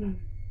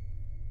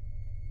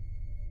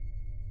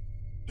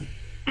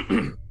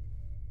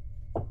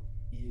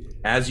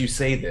 As you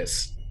say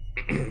this,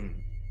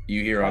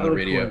 you hear on the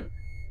radio,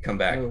 come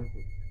back.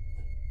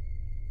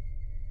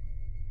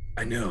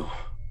 I know.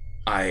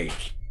 I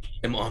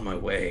am on my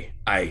way.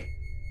 I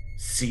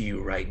see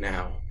you right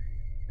now.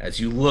 As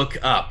you look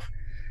up,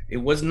 it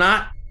was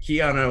not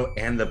Keanu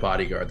and the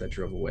bodyguard that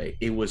drove away.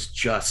 It was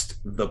just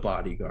the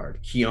bodyguard.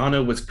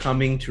 Keanu was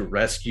coming to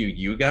rescue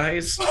you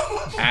guys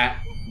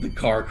at the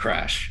car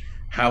crash.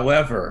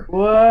 However,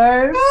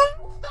 what?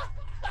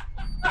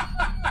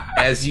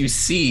 As you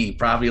see,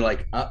 probably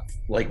like up,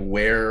 like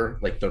where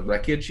like the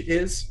wreckage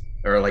is,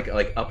 or like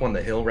up on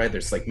the hill, right?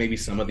 There's like maybe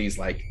some of these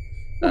like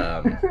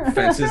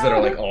fences that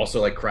are like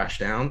also like crashed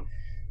down.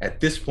 At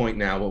this point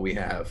now, what we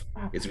have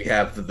is we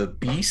have the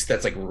beast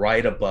that's like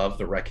right above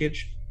the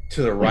wreckage.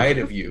 To the right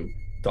of you,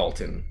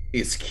 Dalton,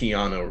 is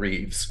Keanu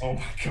Reeves. Oh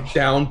my god.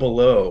 Down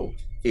below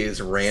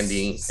is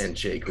Randy and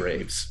Jay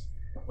Graves.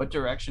 What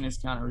direction is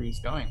Keanu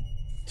Reeves going?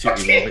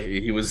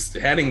 He was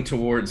heading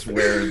towards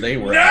where they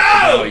were.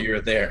 No!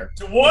 You're there.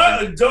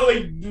 What?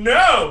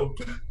 No!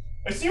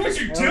 I see what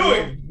you're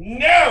doing.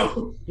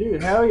 No!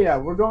 Dude, hell yeah,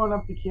 we're going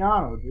up to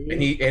Keanu, dude.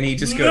 And he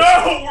just goes,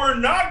 no, we're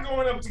not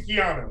going up to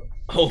Keanu.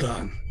 Hold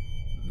on.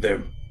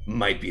 There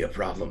might be a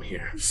problem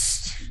here.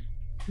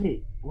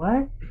 Wait,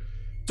 what?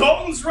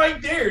 Dalton's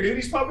right there, dude.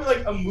 He's probably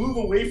like a move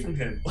away from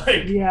him.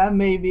 Like, yeah,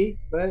 maybe,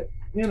 but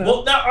you know.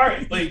 Well, all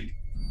right, like.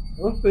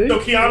 We'll see. So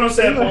Keanu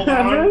said, "Hold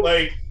on."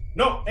 Like,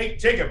 no, hey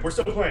Jacob, we're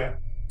still playing.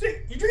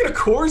 You drinking a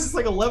Coors? It's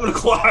like 11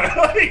 o'clock.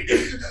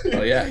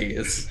 Oh yeah, he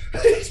is.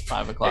 It's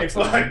 5 o'clock.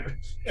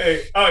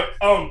 Hey,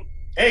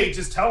 hey,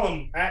 just tell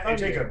him. Hey,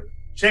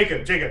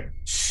 Jacob.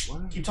 Shh.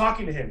 Keep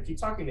talking to him.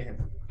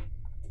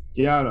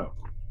 Keanu,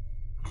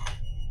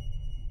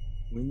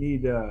 we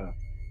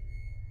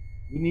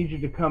need you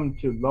to come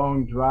to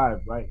Long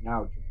Drive right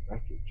now to the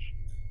wreckage.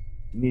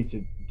 You need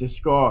to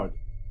discard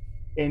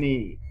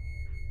any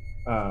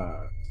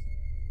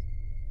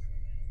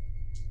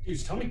Dude,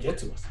 just tell me get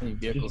to us.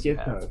 Just get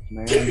to us,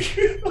 man.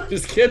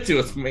 Just get to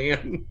us,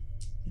 man.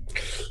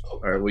 All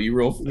right, will you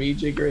roll for me,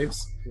 Jay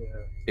Graves? Yeah.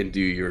 And do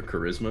your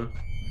charisma.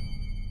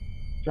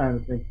 Trying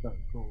to think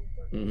something cool.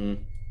 But...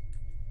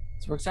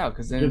 This works out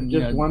because then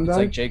just one it's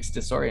like Jake's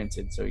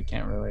disoriented, so he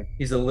can't really.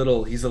 He's a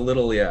little,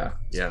 yeah.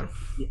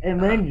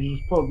 And Randy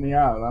just pulled me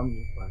out. I'm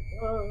just like,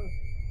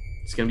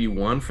 It's gonna be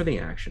 1 for the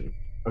action.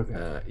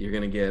 Okay. You're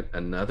gonna get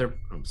another.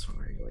 I'm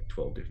sorry, like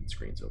 12 different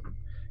screens open.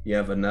 You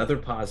have another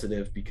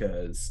positive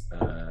because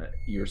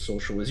your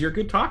social is you're a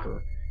good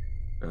talker.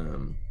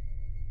 I'm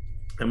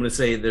gonna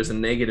say there's a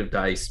negative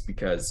dice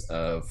because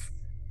of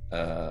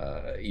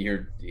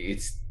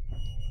it's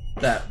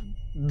that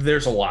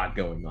there's a lot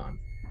going on.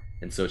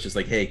 And so it's just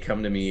like, hey,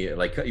 come to me.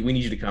 Like, we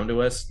need you to come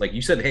to us. Like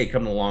you said, hey,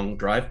 come to Long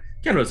Drive.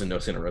 Keanu doesn't know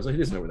Santa Rosa. He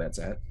doesn't know where that's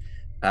at.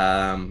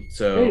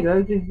 So hey,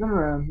 guys, he's been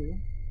around here.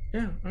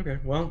 Yeah. Okay.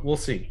 Well, we'll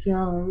see.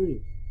 Keanu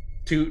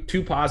Reeves.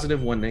 Two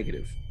positive, 1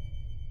 negative.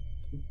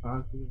 2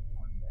 positive,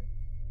 1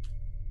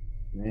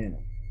 negative.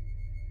 Man,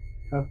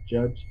 tough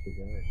judge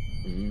today.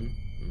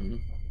 Mm-hmm.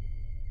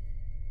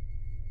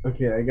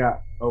 Okay, I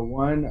got a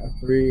 1, a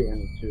 3,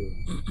 and a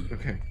 2.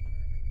 Okay.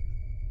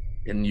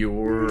 And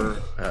your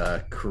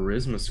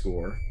charisma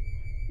score?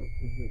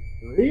 Is it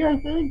 3, I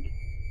think?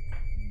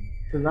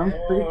 Because I'm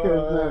pretty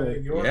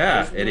charismatic.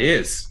 Yeah, it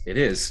is. It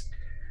is.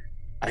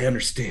 I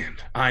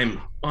understand.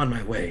 I'm on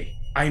my way.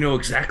 I know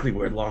exactly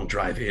where Long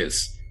Drive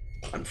is.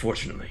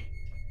 Unfortunately,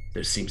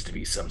 there seems to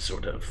be some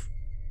sort of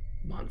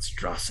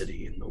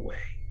monstrosity in the way.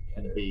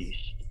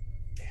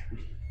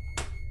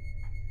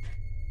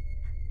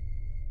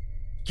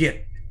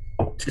 Get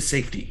to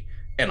safety,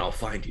 and I'll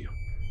find you.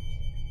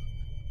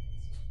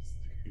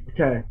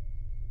 Okay.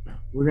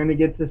 We're going to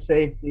get to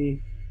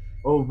safety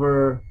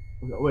over...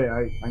 Wait,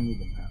 I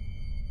need the map.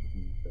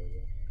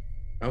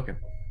 Okay.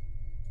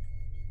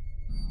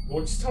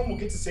 Well, just tell them we'll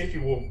get to safety.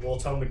 We'll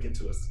tell them to get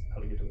to us. How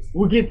to get to us.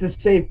 We'll get to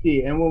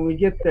safety, and when we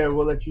get there,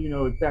 we'll let you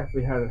know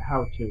exactly how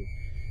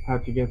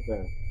to get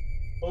there.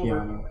 Over.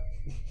 Keanu.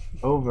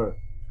 Over.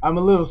 I'm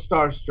a little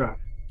starstruck.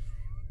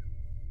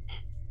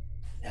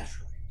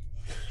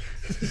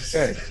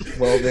 Okay.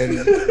 Well then,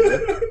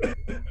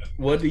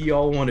 what do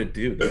y'all want to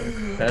do?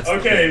 That's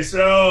okay.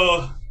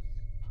 So,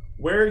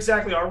 where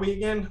exactly are we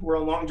again? We're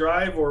on Long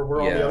Drive, or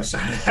we're on the other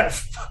side of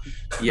that?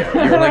 Yeah,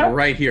 you're like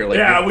right here. Like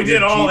yeah, we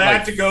did all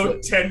that to go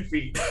 10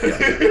 feet.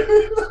 Yeah.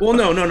 Well,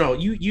 no.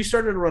 You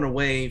started to run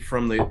away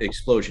from the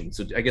explosion.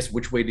 So I guess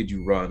which way did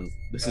you run?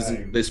 This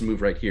isn't this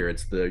move right here.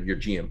 It's your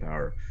GM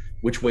power.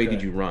 Which way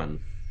did you run?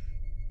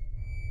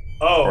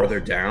 Oh, farther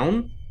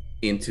down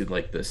into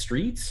like the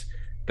streets,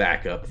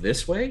 back up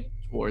this way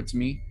towards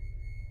me.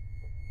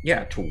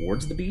 Yeah,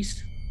 towards the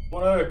beast. I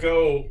want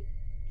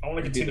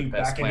to continue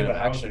back into the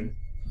housing.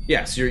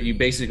 Yeah, so you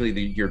basically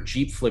your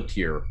Jeep flipped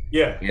here.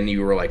 Yeah. And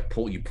you were like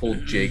pulled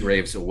Jay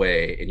Graves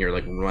away, and you're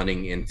like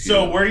running into.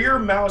 So where your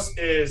mouse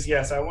is,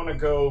 yes, I want to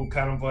go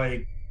kind of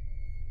like,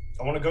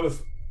 I want to go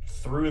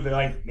through the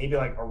like maybe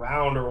like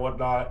around or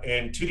whatnot,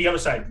 and to the other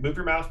side. Move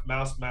your mouse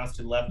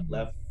to the left,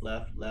 up.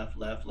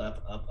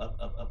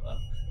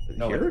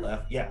 No, here?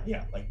 Left.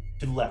 Yeah, like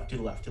to the left,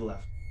 left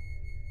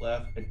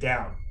and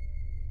down.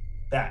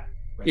 That.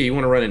 Right. Yeah, you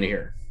want to run into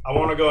here. I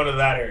want to go into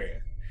that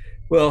area.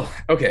 Well,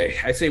 okay.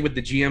 I say with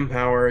the GM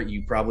power,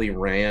 you probably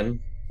ran.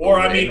 Or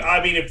away.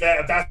 I mean, if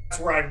that's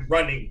where I'm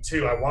running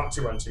to, I want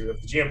to run to. If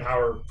the GM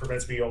power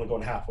prevents me only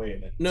going halfway,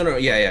 then no,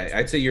 yeah.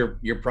 I'd say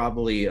you're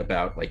probably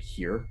about like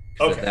here.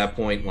 Okay. At that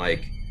point,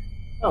 like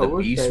the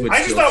beast would.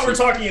 I just thought we were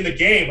talking in the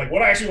game. Like,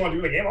 what I actually want to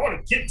do in the game, I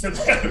want to get to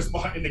the other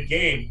spot in the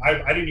game.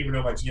 I didn't even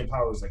know my GM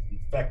power was like in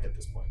effect at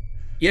this point.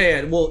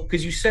 Yeah. Well,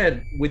 because you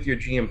said with your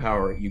GM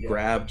power, you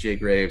grabbed Jay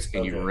Graves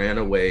and you ran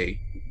away.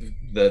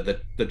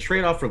 The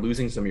trade-off for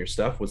losing some of your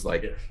stuff was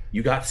like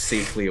you got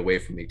safely away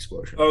from the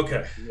explosion.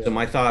 Okay. So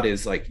my thought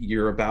is like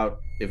you're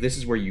about, if this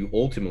is where you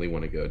ultimately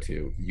want to go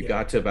to, you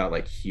got to about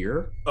like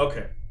here.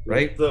 Okay.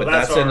 Right? So but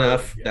that's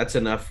enough. Yeah. That's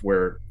enough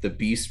where the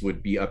beast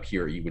would be up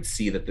here. You would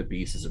see that the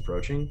beast is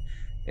approaching,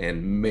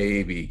 and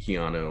maybe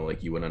Keanu,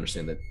 like you would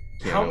understand that.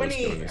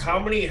 Keanu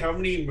how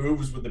many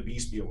moves would the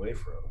beast be away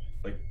from?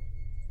 Like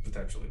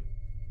potentially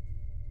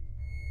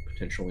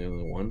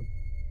only one.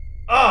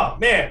 Oh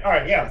man! All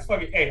right, yeah. Let's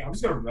fucking. Hey, I'm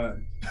just gonna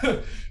run.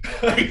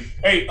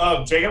 Hey,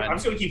 Jacob, I'm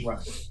just gonna keep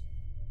running.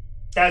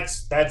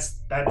 That's.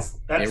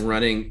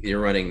 You're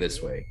running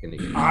this way.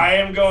 I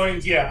am going.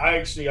 Yeah,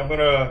 I'm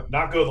gonna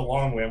not go the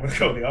long way. I'm gonna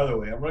go the other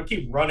way. I'm gonna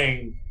keep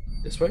running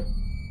this way.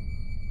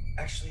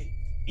 Actually,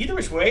 either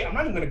which way, I'm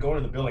not even gonna go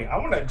into the building. I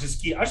want to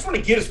just keep. I just want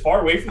to get as far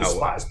away from the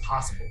spot as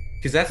possible.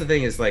 Because that's the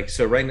thing is like,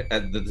 so right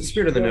the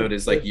spirit of the note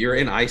is like you're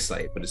in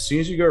eyesight, but as soon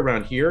as you go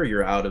around here,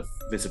 you're out of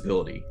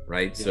visibility,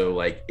 right? Yeah. So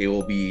like it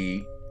will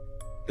be,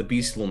 the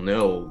beast will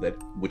know that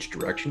which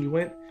direction you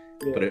went,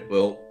 but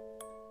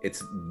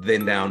it's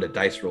then down to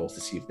dice rolls to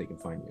see if they can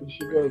find you. You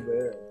should go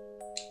there.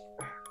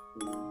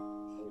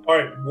 All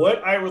right,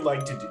 what I would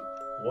like to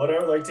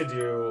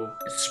do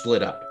is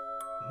split up.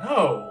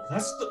 No,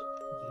 that's the.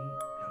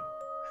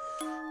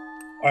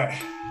 All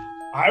right.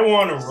 I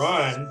want to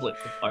run split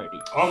the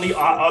party on the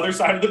other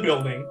side of the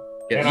building.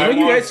 Yeah,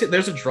 you guys.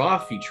 There's a draw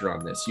feature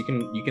on this. You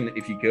can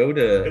if you go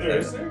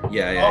to.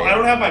 Yeah. I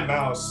don't have my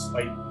mouse.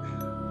 Like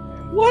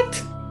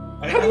what?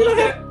 I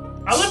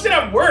left it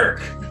at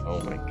work.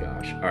 Oh my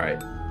gosh! All right.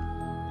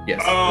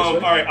 Yes. All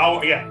right.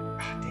 Yeah.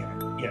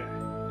 Damn it.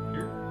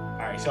 Yeah.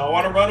 All right. So I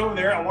want to run over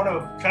there. I want to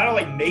kind of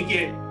like make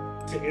it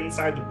to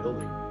inside the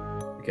building.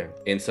 Okay.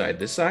 Inside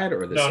this side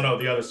or this side? No,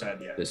 the other side.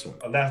 Yeah. This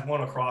one. That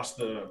one across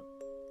the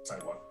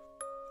sidewalk.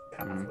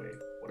 Pathway.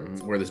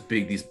 Where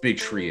these big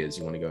tree is.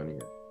 You want to go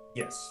near?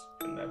 Yes.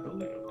 In that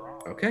building.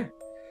 Okay.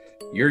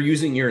 You're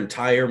using your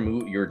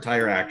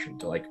entire action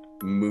to like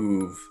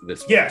move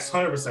this. Yes,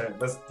 100%.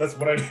 That's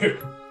what I do.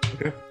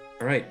 Okay.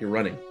 All right. You're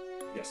running.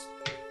 Yes.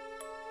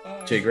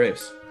 Jay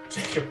Graves.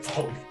 Jacob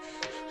following.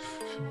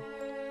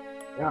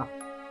 Yeah.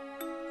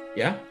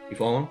 Yeah? You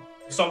follow him?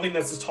 Something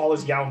that's as tall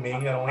as Yao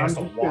Ming that only has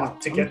to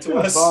walk to get to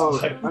us.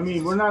 I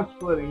mean, we're not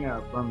splitting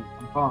up. I'm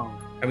following.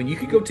 I mean, you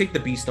could go take the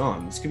beast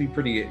on. This could be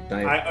pretty.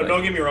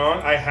 Don't get me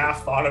wrong. I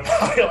half thought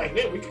about it. Like,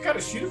 man, we could kind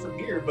of shoot it from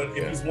here, but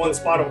if he's one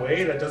spot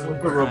away, that doesn't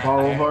work. The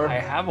revolver. I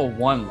have a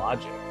 1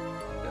 logic.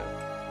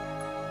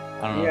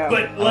 I don't know. Yeah.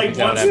 But like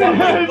one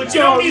spot, but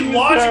you don't need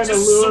logic to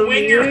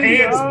swing your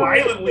hands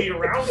violently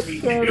around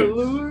me.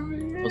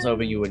 I was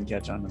hoping you wouldn't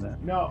catch on to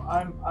that. No,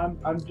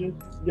 I'm just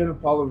gonna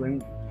follow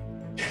Rain.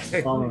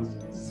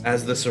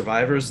 As the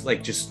survivors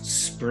like just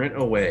sprint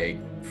away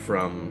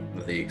from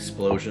the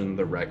explosion,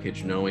 the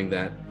wreckage, knowing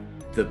that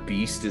the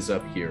beast is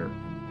up here,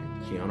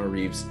 Keanu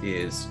Reeves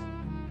is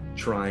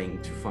trying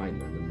to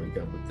find them and link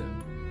up with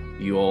them.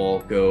 You all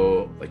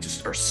go like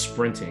just are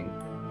sprinting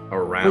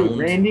around. Wait,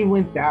 Randy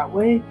went that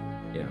way?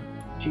 Yeah.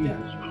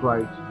 Jesus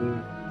Christ,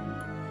 dude.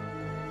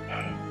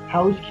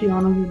 How is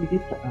Keanu going to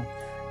get to us?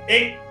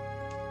 Hey,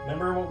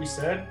 remember what we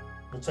said?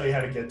 We'll tell you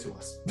how to get to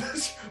us.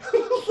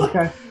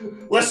 Okay.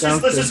 Let's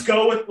just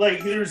go with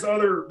like there's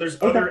other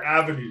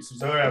avenues.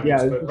 There's other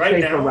avenues. Yeah, but right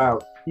now,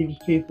 route. He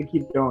just needs to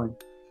keep going.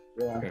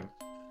 Yeah. Okay.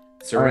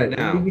 So right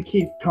now, we need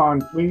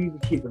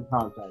to keep in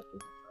contact.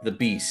 The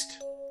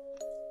beast.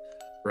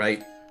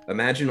 Right.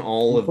 Imagine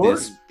all of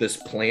this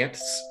plant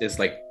is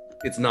like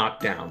it's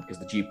knocked down because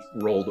the Jeep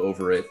rolled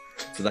over it.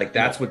 So like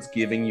that's what's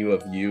giving you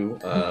a view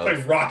of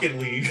like Rocket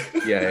League.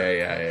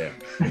 Yeah.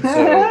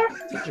 So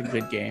such a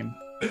good game.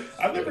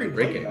 I've never even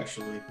played it,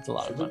 actually. It's a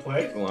lot of fun.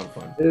 It's a lot of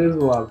fun. It is a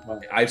lot of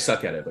fun. I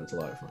suck at it, but it's a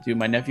lot of fun. Dude,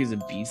 my nephew's a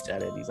beast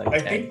at it. He's like, I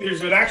think there's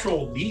an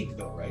actual league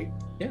though, right?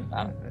 Yeah,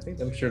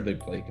 I'm sure they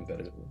play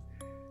competitively.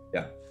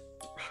 Yeah.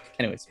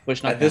 Anyways,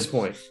 push not at this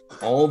point,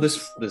 all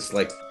this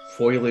like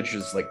foliage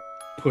is like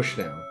pushed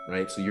down,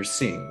 right? So you're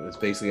seeing it's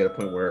basically at a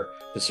point where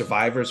the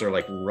survivors are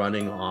like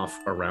running off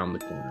around the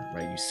corner,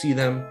 right? You see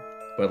them,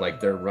 but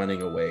like they're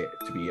running away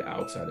to be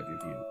outside of your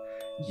view.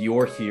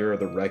 You're here,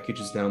 the wreckage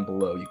is down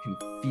below. You can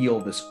feel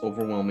this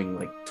overwhelming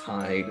like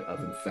tide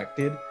of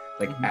infected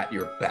like at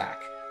your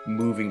back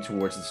moving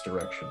towards this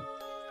direction.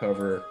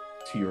 However,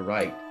 to your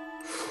right,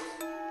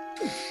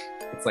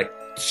 it's like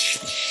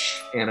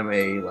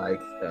anime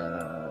like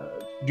a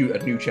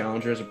new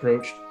challenger has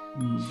approached.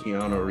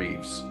 Keanu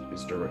Reeves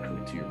is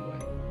directly to your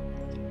right.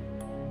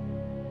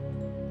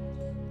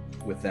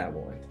 With that,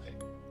 we'll end.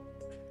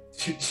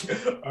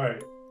 All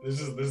right,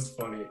 this is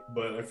funny,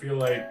 but I feel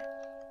like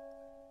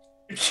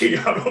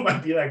Keanu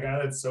might be that guy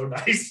that's so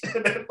nice,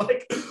 and then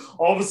like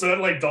all of a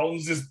sudden, like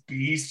Dalton's this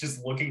beast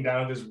just looking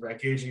down at this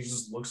wreckage. And he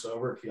just looks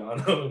over at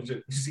Keanu. And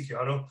you see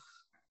Keanu?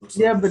 Looks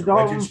yeah, like but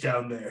Dalton wreckage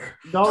down there,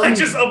 Dalton, like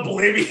just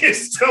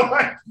oblivious to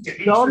like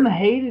danger. Dalton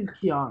hated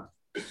Keanu.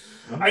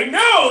 I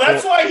know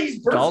that's why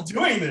he's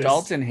doing this.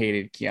 Dalton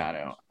hated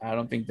Keanu. I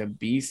don't think the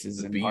beast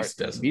is the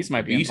beast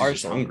might be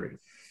impartial. Hungry.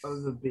 Oh,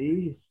 the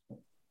beast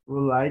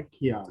will like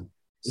Keanu.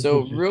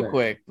 So real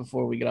quick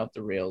before we get off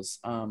the rails,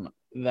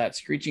 that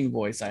screeching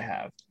voice I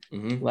have,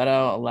 let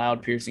out a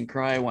loud piercing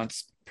cry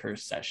once per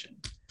session.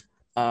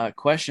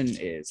 Question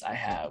is I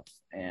have,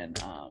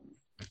 and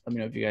let me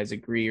know if you guys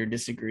agree or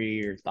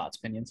disagree or thoughts,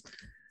 opinions.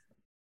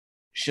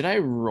 Should I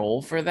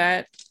roll for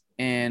that?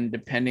 And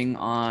depending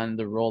on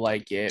the roll I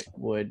get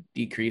would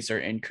decrease or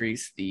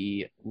increase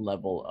the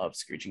level of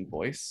screeching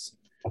voice.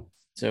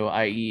 So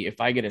i.e.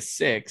 if I get a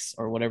 6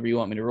 or whatever you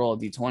want me to roll a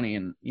d20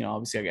 and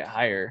obviously I get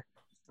higher,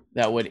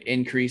 that would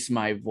increase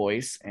my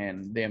voice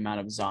and the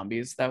amount of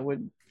zombies that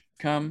would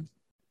come.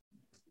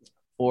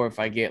 Or if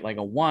I get like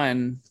a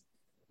 1,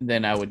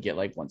 then I would get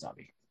like 1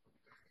 zombie.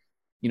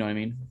 You know what I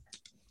mean?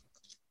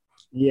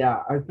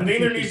 Yeah. I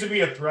think there needs to be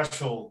a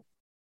threshold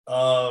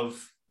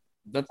of...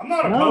 I'm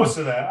not opposed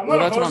to that.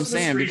 That's what I'm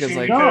saying because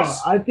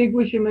I think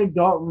we should make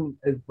Dalton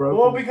as broken.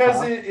 Well, because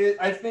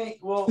I think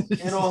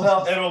it'll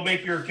help. It'll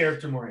make your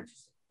character more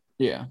interesting.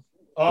 Yeah.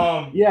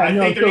 I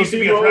think there needs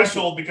to be a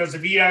threshold because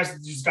if he has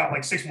just got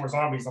like 6 more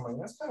zombies, I'm like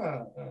that's kind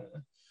of.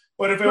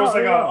 But if it was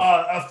like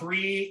a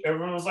 3, if it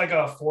was like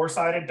a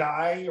 4-sided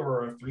die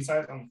or a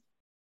 3-sided,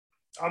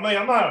 I'm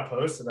not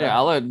opposed to that. Yeah,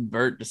 I'll let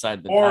Bert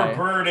decide the or die.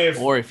 Bert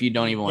if you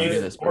don't even want to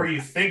do this, Bert. Or you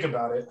think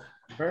about it,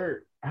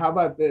 Bert. How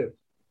about this?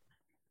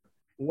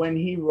 When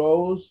he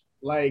rolls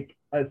like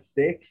a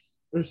 6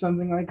 or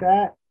something like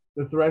that,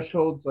 the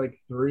threshold's like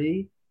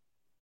 3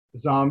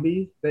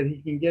 zombies that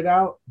he can get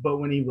out. But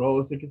when he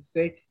rolls like a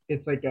 6,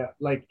 it's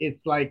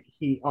like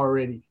he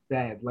already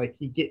fed. Like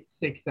he gets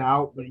 6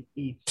 out, but he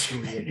eats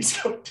 3.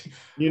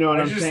 You know what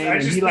I'm saying?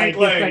 And he gets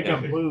like a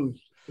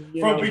boost.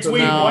 From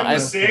between 1 to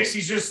 6,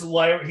 he's just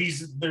like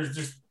there's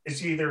just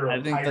it's either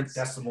higher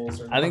decimals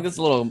or I think that's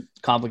a little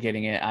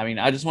complicating it. I mean,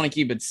 I just want to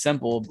keep it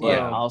simple, but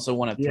I also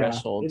want a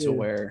threshold to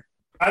where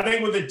I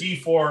think with a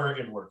D4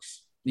 it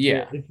works.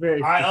 Yeah, it's very.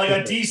 Like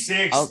a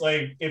D6,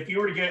 like if you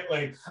were to get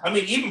like, I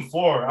mean, even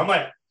 4, I'm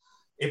like,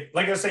 if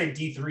like I say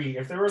D3,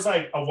 if there was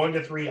like a 1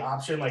 to 3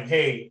 option, like,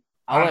 hey,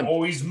 I'm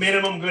always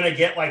minimum gonna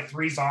get like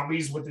 3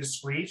 zombies with this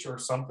screech or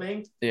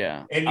something.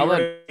 Yeah, and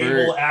you're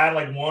able to add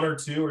like 1 or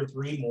 2 or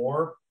 3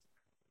 more.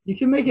 You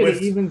can make it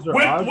with, evens or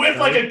odds, with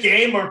like a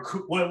game or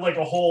with like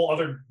a whole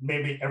other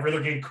maybe every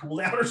other game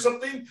cooldown or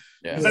something.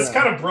 Because that's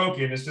kind of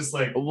broken. It's just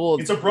like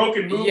it's a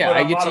broken move. Yeah, but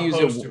I get to use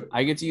it.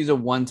 I get to use it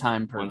once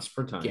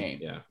per time game.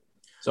 Yeah,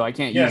 so I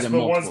can't use it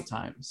multiple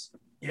times.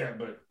 Yeah,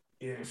 but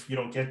if you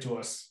don't get to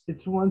us in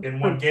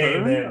one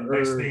game, then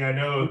next thing I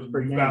know,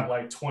 we've got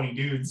like 20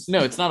 dudes. No,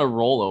 it's not a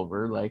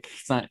rollover. Like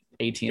it's not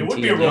AT&T. It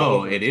would be a rollover.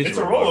 No, it is. It's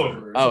a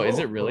rollover. Oh, is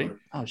it really?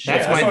 Oh, shit.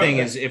 That's my thing.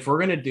 Is if we're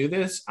gonna do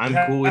this, I'm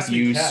cool with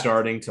you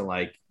starting to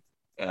like,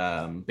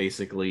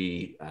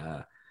 basically,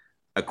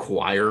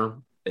 acquire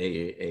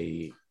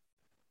a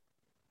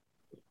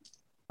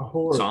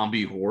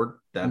zombie horde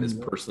that is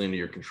personally under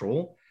your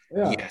control.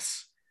 Yeah.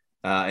 Yes.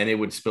 And it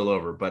would spill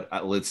over, but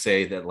let's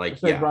say that like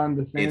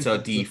it's a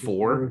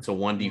D4, it's a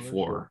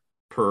 1D4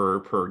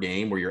 per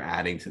game where you're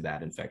adding to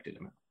that infected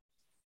amount.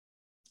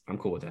 I'm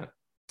cool with that.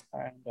 All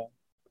right.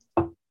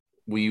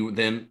 Will you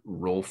then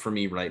roll for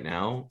me right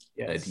now?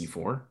 Yes. A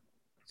D4?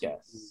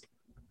 Yes.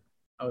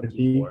 Oh,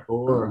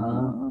 D4,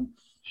 huh?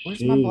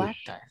 Where's my black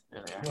die?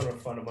 What a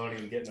fun amount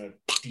of getting a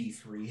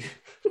D3.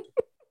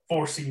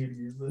 Forcing you to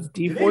use this.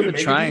 D4 the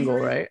triangle,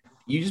 right?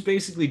 You just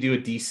basically do a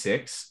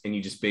D6 and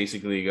you just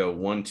basically go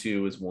 1,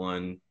 2 is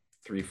 1,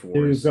 3, 4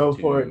 Dude, is go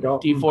 2. for it.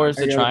 D4 is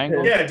the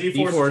triangle? Yeah,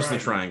 D4 is the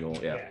triangle.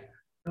 Yeah.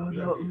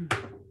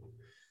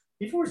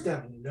 D4's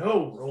done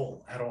no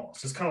roll at all.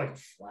 It's just kind of like a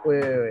flat.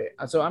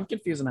 Wait. So I'm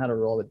confused on how to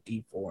roll a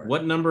D4.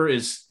 What number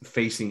is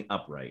facing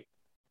upright?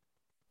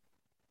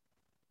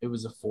 It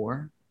was a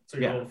 4. So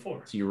you rolled a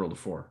 4. So you rolled a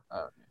 4. Oh,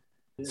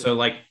 okay. So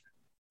like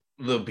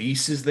the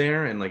beast is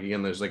there, and like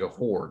again, there's like a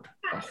horde,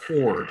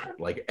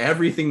 like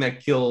everything that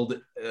killed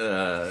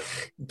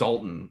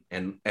Dalton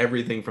and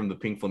everything from the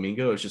Pink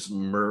Flamingo is just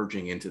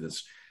merging into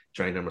this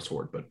ginormous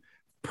horde. But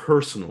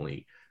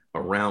personally,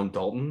 around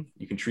Dalton,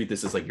 you can treat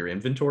this as like your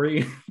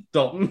inventory.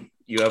 Dalton,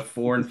 you have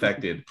 4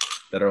 infected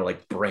that are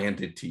like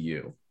branded to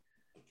you.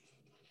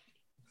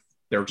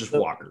 They're just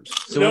walkers.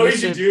 So what you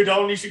should do,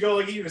 Dalton, you should go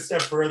like even a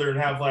step further and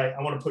have like,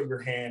 I want to put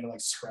your hand and like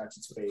scratch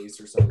its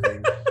face or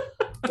something.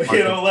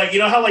 You know, like, you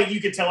know how like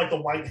you could tell like the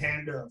white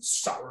hand of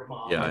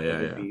Saruman.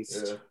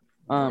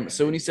 Yeah.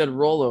 So when you said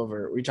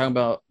rollover, were you talking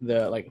about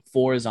the like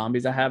 4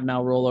 zombies I have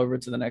now roll over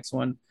to the next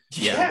one?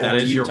 Yeah, that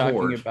is your talking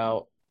horde.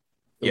 About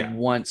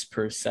once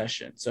per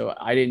session. So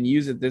I didn't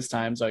use it this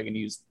time, so I can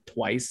use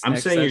twice. I'm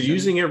saying you're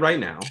using it right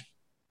now.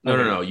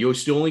 No. You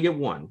still only get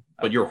 1,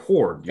 but your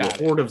horde,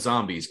 horde of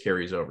zombies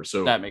carries over.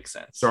 So that makes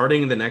sense.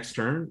 Starting the next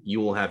turn,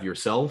 you will have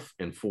yourself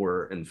and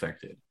 4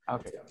 infected.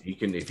 Okay. You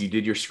can, if you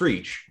did your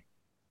screech,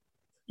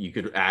 you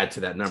could add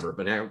to that number.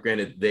 But now,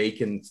 granted, they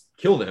can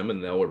kill them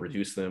and they'll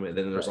reduce them. And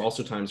then there's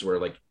also times where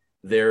like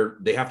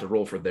they have to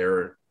roll for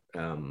their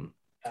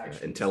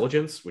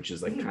intelligence, which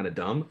is like kind of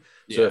dumb.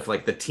 So if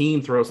like the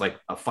team throws like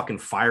a fucking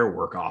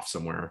firework off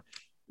somewhere,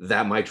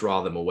 that might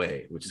draw them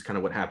away, which is kind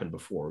of what happened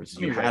before. Which is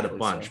you had a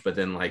bunch, but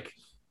then like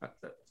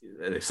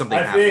something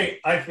happened.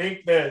 I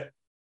think that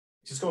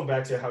just going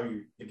back to how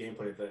the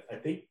gameplay, that I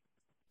think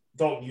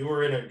Dalton, you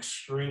were in an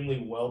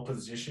extremely well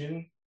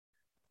position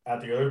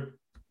at the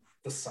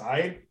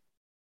side,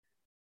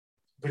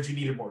 but you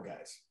needed more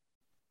guys.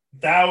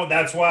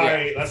 That's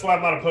why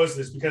I'm not opposed to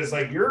this, because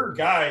like your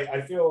guy,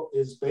 I feel,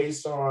 is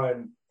based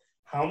on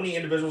how many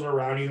individuals are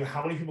around you,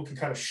 how many people can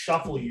kind of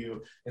shuffle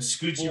you and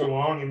scoot you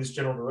along in this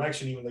general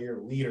direction, even though you're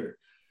a leader.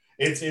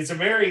 It's a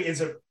very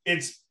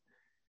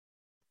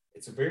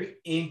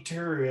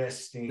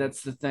interesting.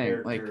 That's the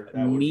thing. Like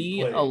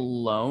me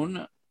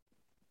alone.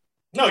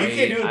 No, you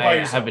can't do it by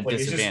yourself. I have a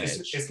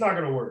disadvantage. It's not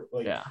going to work.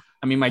 Like, yeah.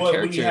 I mean, my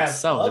character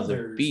itself is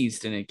a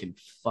beast and it can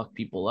fuck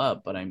people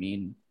up, but I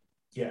mean,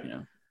 you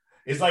know.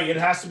 It's like it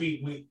has to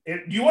be.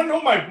 You want to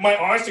know my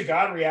honest to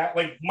God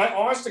my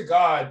honest to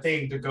God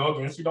thing to go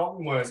against you,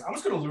 Dalton, was I'm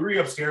just going to lure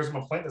you upstairs. I'm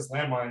going to plant this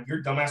landmine.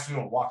 Your dumbass is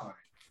going to walk on it.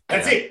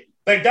 That's it.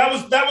 Like that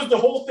was the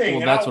whole thing.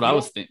 Well, that's what I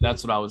was thinking.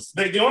 That's what I was.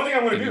 The only thing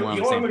I'm going to do. You know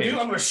what I'm going to do?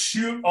 I'm going to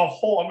shoot a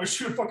hole. I'm going to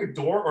shoot a fucking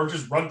door or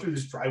just run through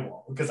this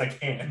drywall because I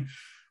can.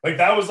 Like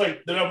that was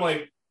like. Then I'm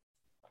like.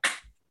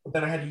 But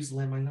then I had to use the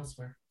landmine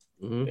elsewhere.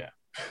 Mm-hmm. Yeah.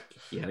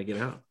 You had to get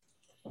out.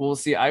 Well,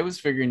 see, I was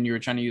figuring you were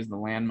trying to use the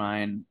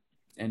landmine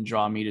and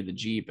draw me to the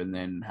Jeep and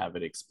then have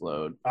it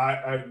explode.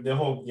 I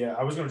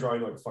was gonna draw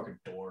you like a fucking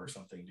door or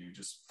something, dude.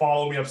 Just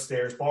follow me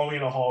upstairs, follow me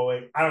in a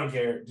hallway. I don't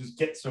care. Just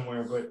get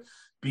somewhere. But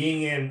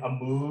being in a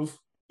move,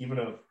 even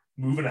a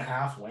move and a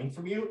half length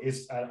from you,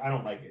 I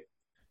don't like it.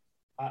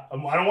 I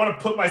don't want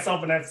to put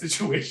myself in that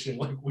situation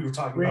like we were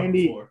talking about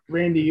before.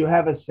 Randy, you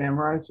have a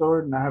samurai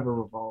sword and I have a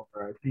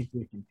revolver. I think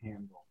we can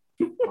handle.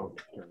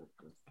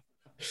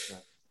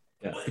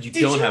 Yeah, but did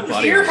don't have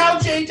body. Did you hear how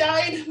Jay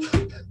died?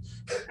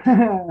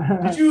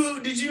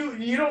 Did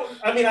you don't?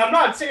 I mean, I'm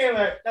not saying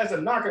that as a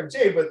knock on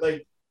Jay, but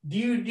like, do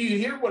you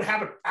hear what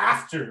happened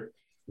after?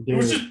 Dude. It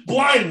was just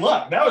blind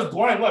luck. That was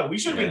blind luck. We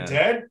should have been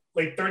dead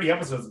like 30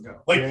 episodes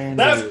ago. Like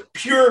that's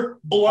pure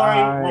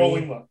blind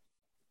rolling luck.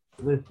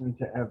 Listen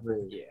to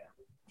every. Yeah.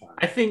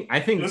 I think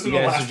you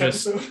guys are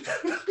just.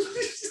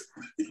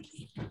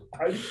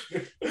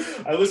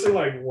 I listen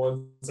like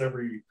once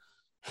every.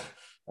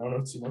 I don't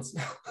know, 2 months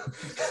now.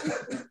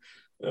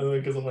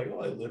 Because I'm like,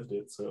 I lived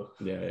it. So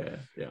yeah.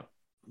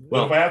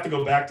 Well, if I have to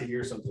go back to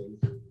hear something,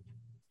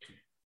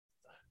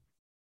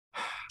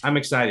 I'm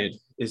excited.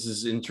 This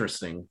is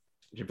interesting.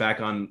 You're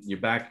back on.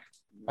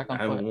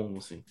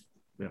 We'll see.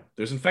 Yeah,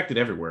 there's infected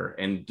everywhere,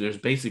 and there's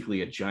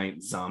basically a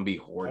giant zombie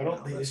horde.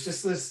 It's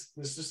just this.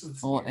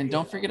 Well, and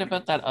don't forget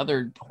about that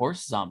other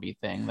horse zombie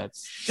thing.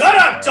 That's shut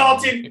up,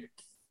 Dalton.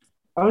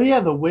 Oh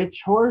yeah, the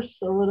witch horse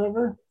or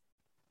whatever.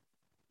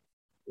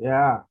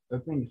 Yeah,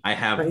 that thing's I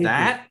have crazy.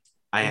 That.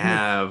 I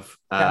have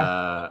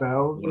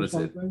what is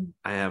it?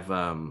 I have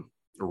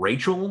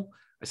Rachel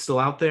is still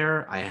out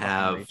there. I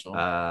have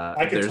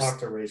I can talk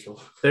to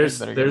Rachel. There's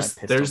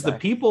the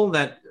people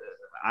that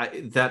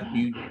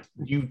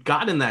you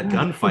got in that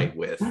gunfight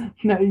with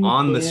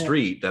on the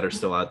street that are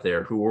still out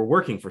there who were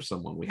working for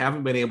someone. We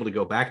haven't been able to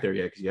go back there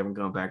yet because you haven't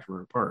gone back to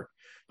Roanoke Park.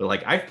 But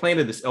like I've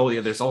planted this. Oh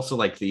yeah, there's also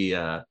like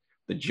the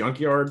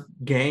junkyard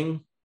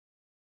gang.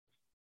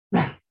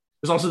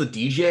 There's also the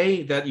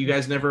DJ that you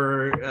guys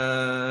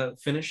never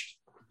finished.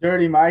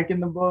 Dirty Mike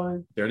and the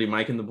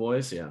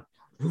Boys. Yeah.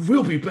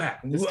 We'll be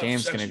back. This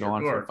game's going to go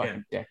on for a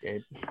fucking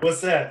decade.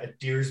 What's that? A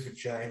deer's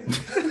vagina.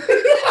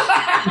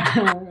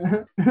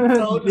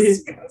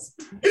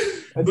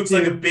 Looks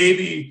like a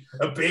baby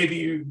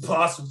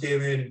possum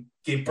came in and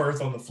gave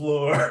birth on the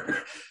floor.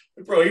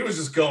 Bro, he was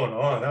just going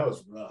on. That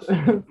was rough.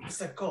 What's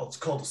that called? It's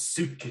called a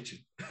soup kitchen.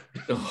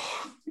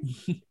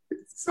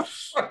 So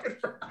fucking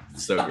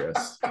so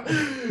gross.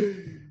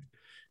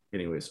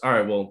 Anyways, all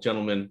right, well,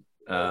 gentlemen,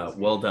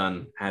 well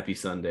done. Happy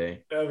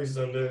Sunday. Happy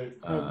Sunday.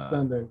 Happy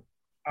Sunday.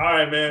 All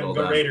right, man. Well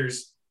Go done.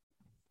 Raiders.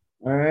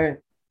 All right.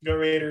 Go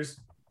Raiders.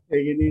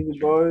 Take it easy,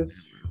 boys.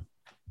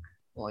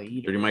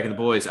 Dirty Mike and the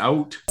Boys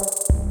out.